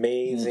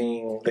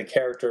amazing. The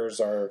characters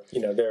are,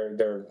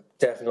 they're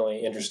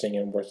definitely interesting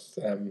and worth,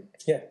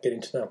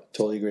 getting to know.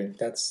 Totally agree.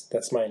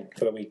 That's mine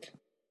for the week.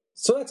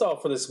 So that's all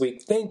for this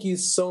week. Thank you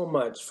so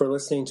much for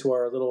listening to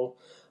our little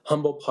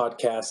humble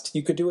podcast.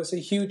 You could do us a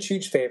huge,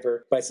 huge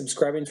favor by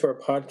subscribing to our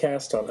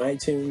podcast on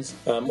iTunes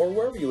or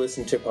wherever you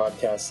listen to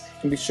podcasts.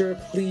 And be sure,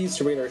 please,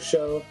 to rate our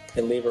show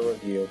and leave a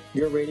review.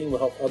 Your rating will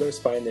help others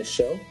find this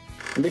show.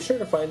 And be sure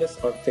to find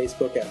us on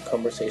Facebook at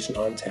Conversation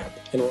on Tap.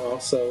 And we're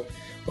also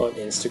on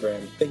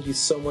Instagram. Thank you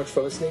so much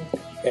for listening,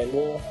 and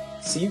we'll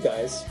see you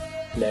guys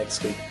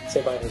next week.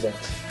 Say bye, Jose.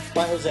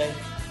 Bye, Jose.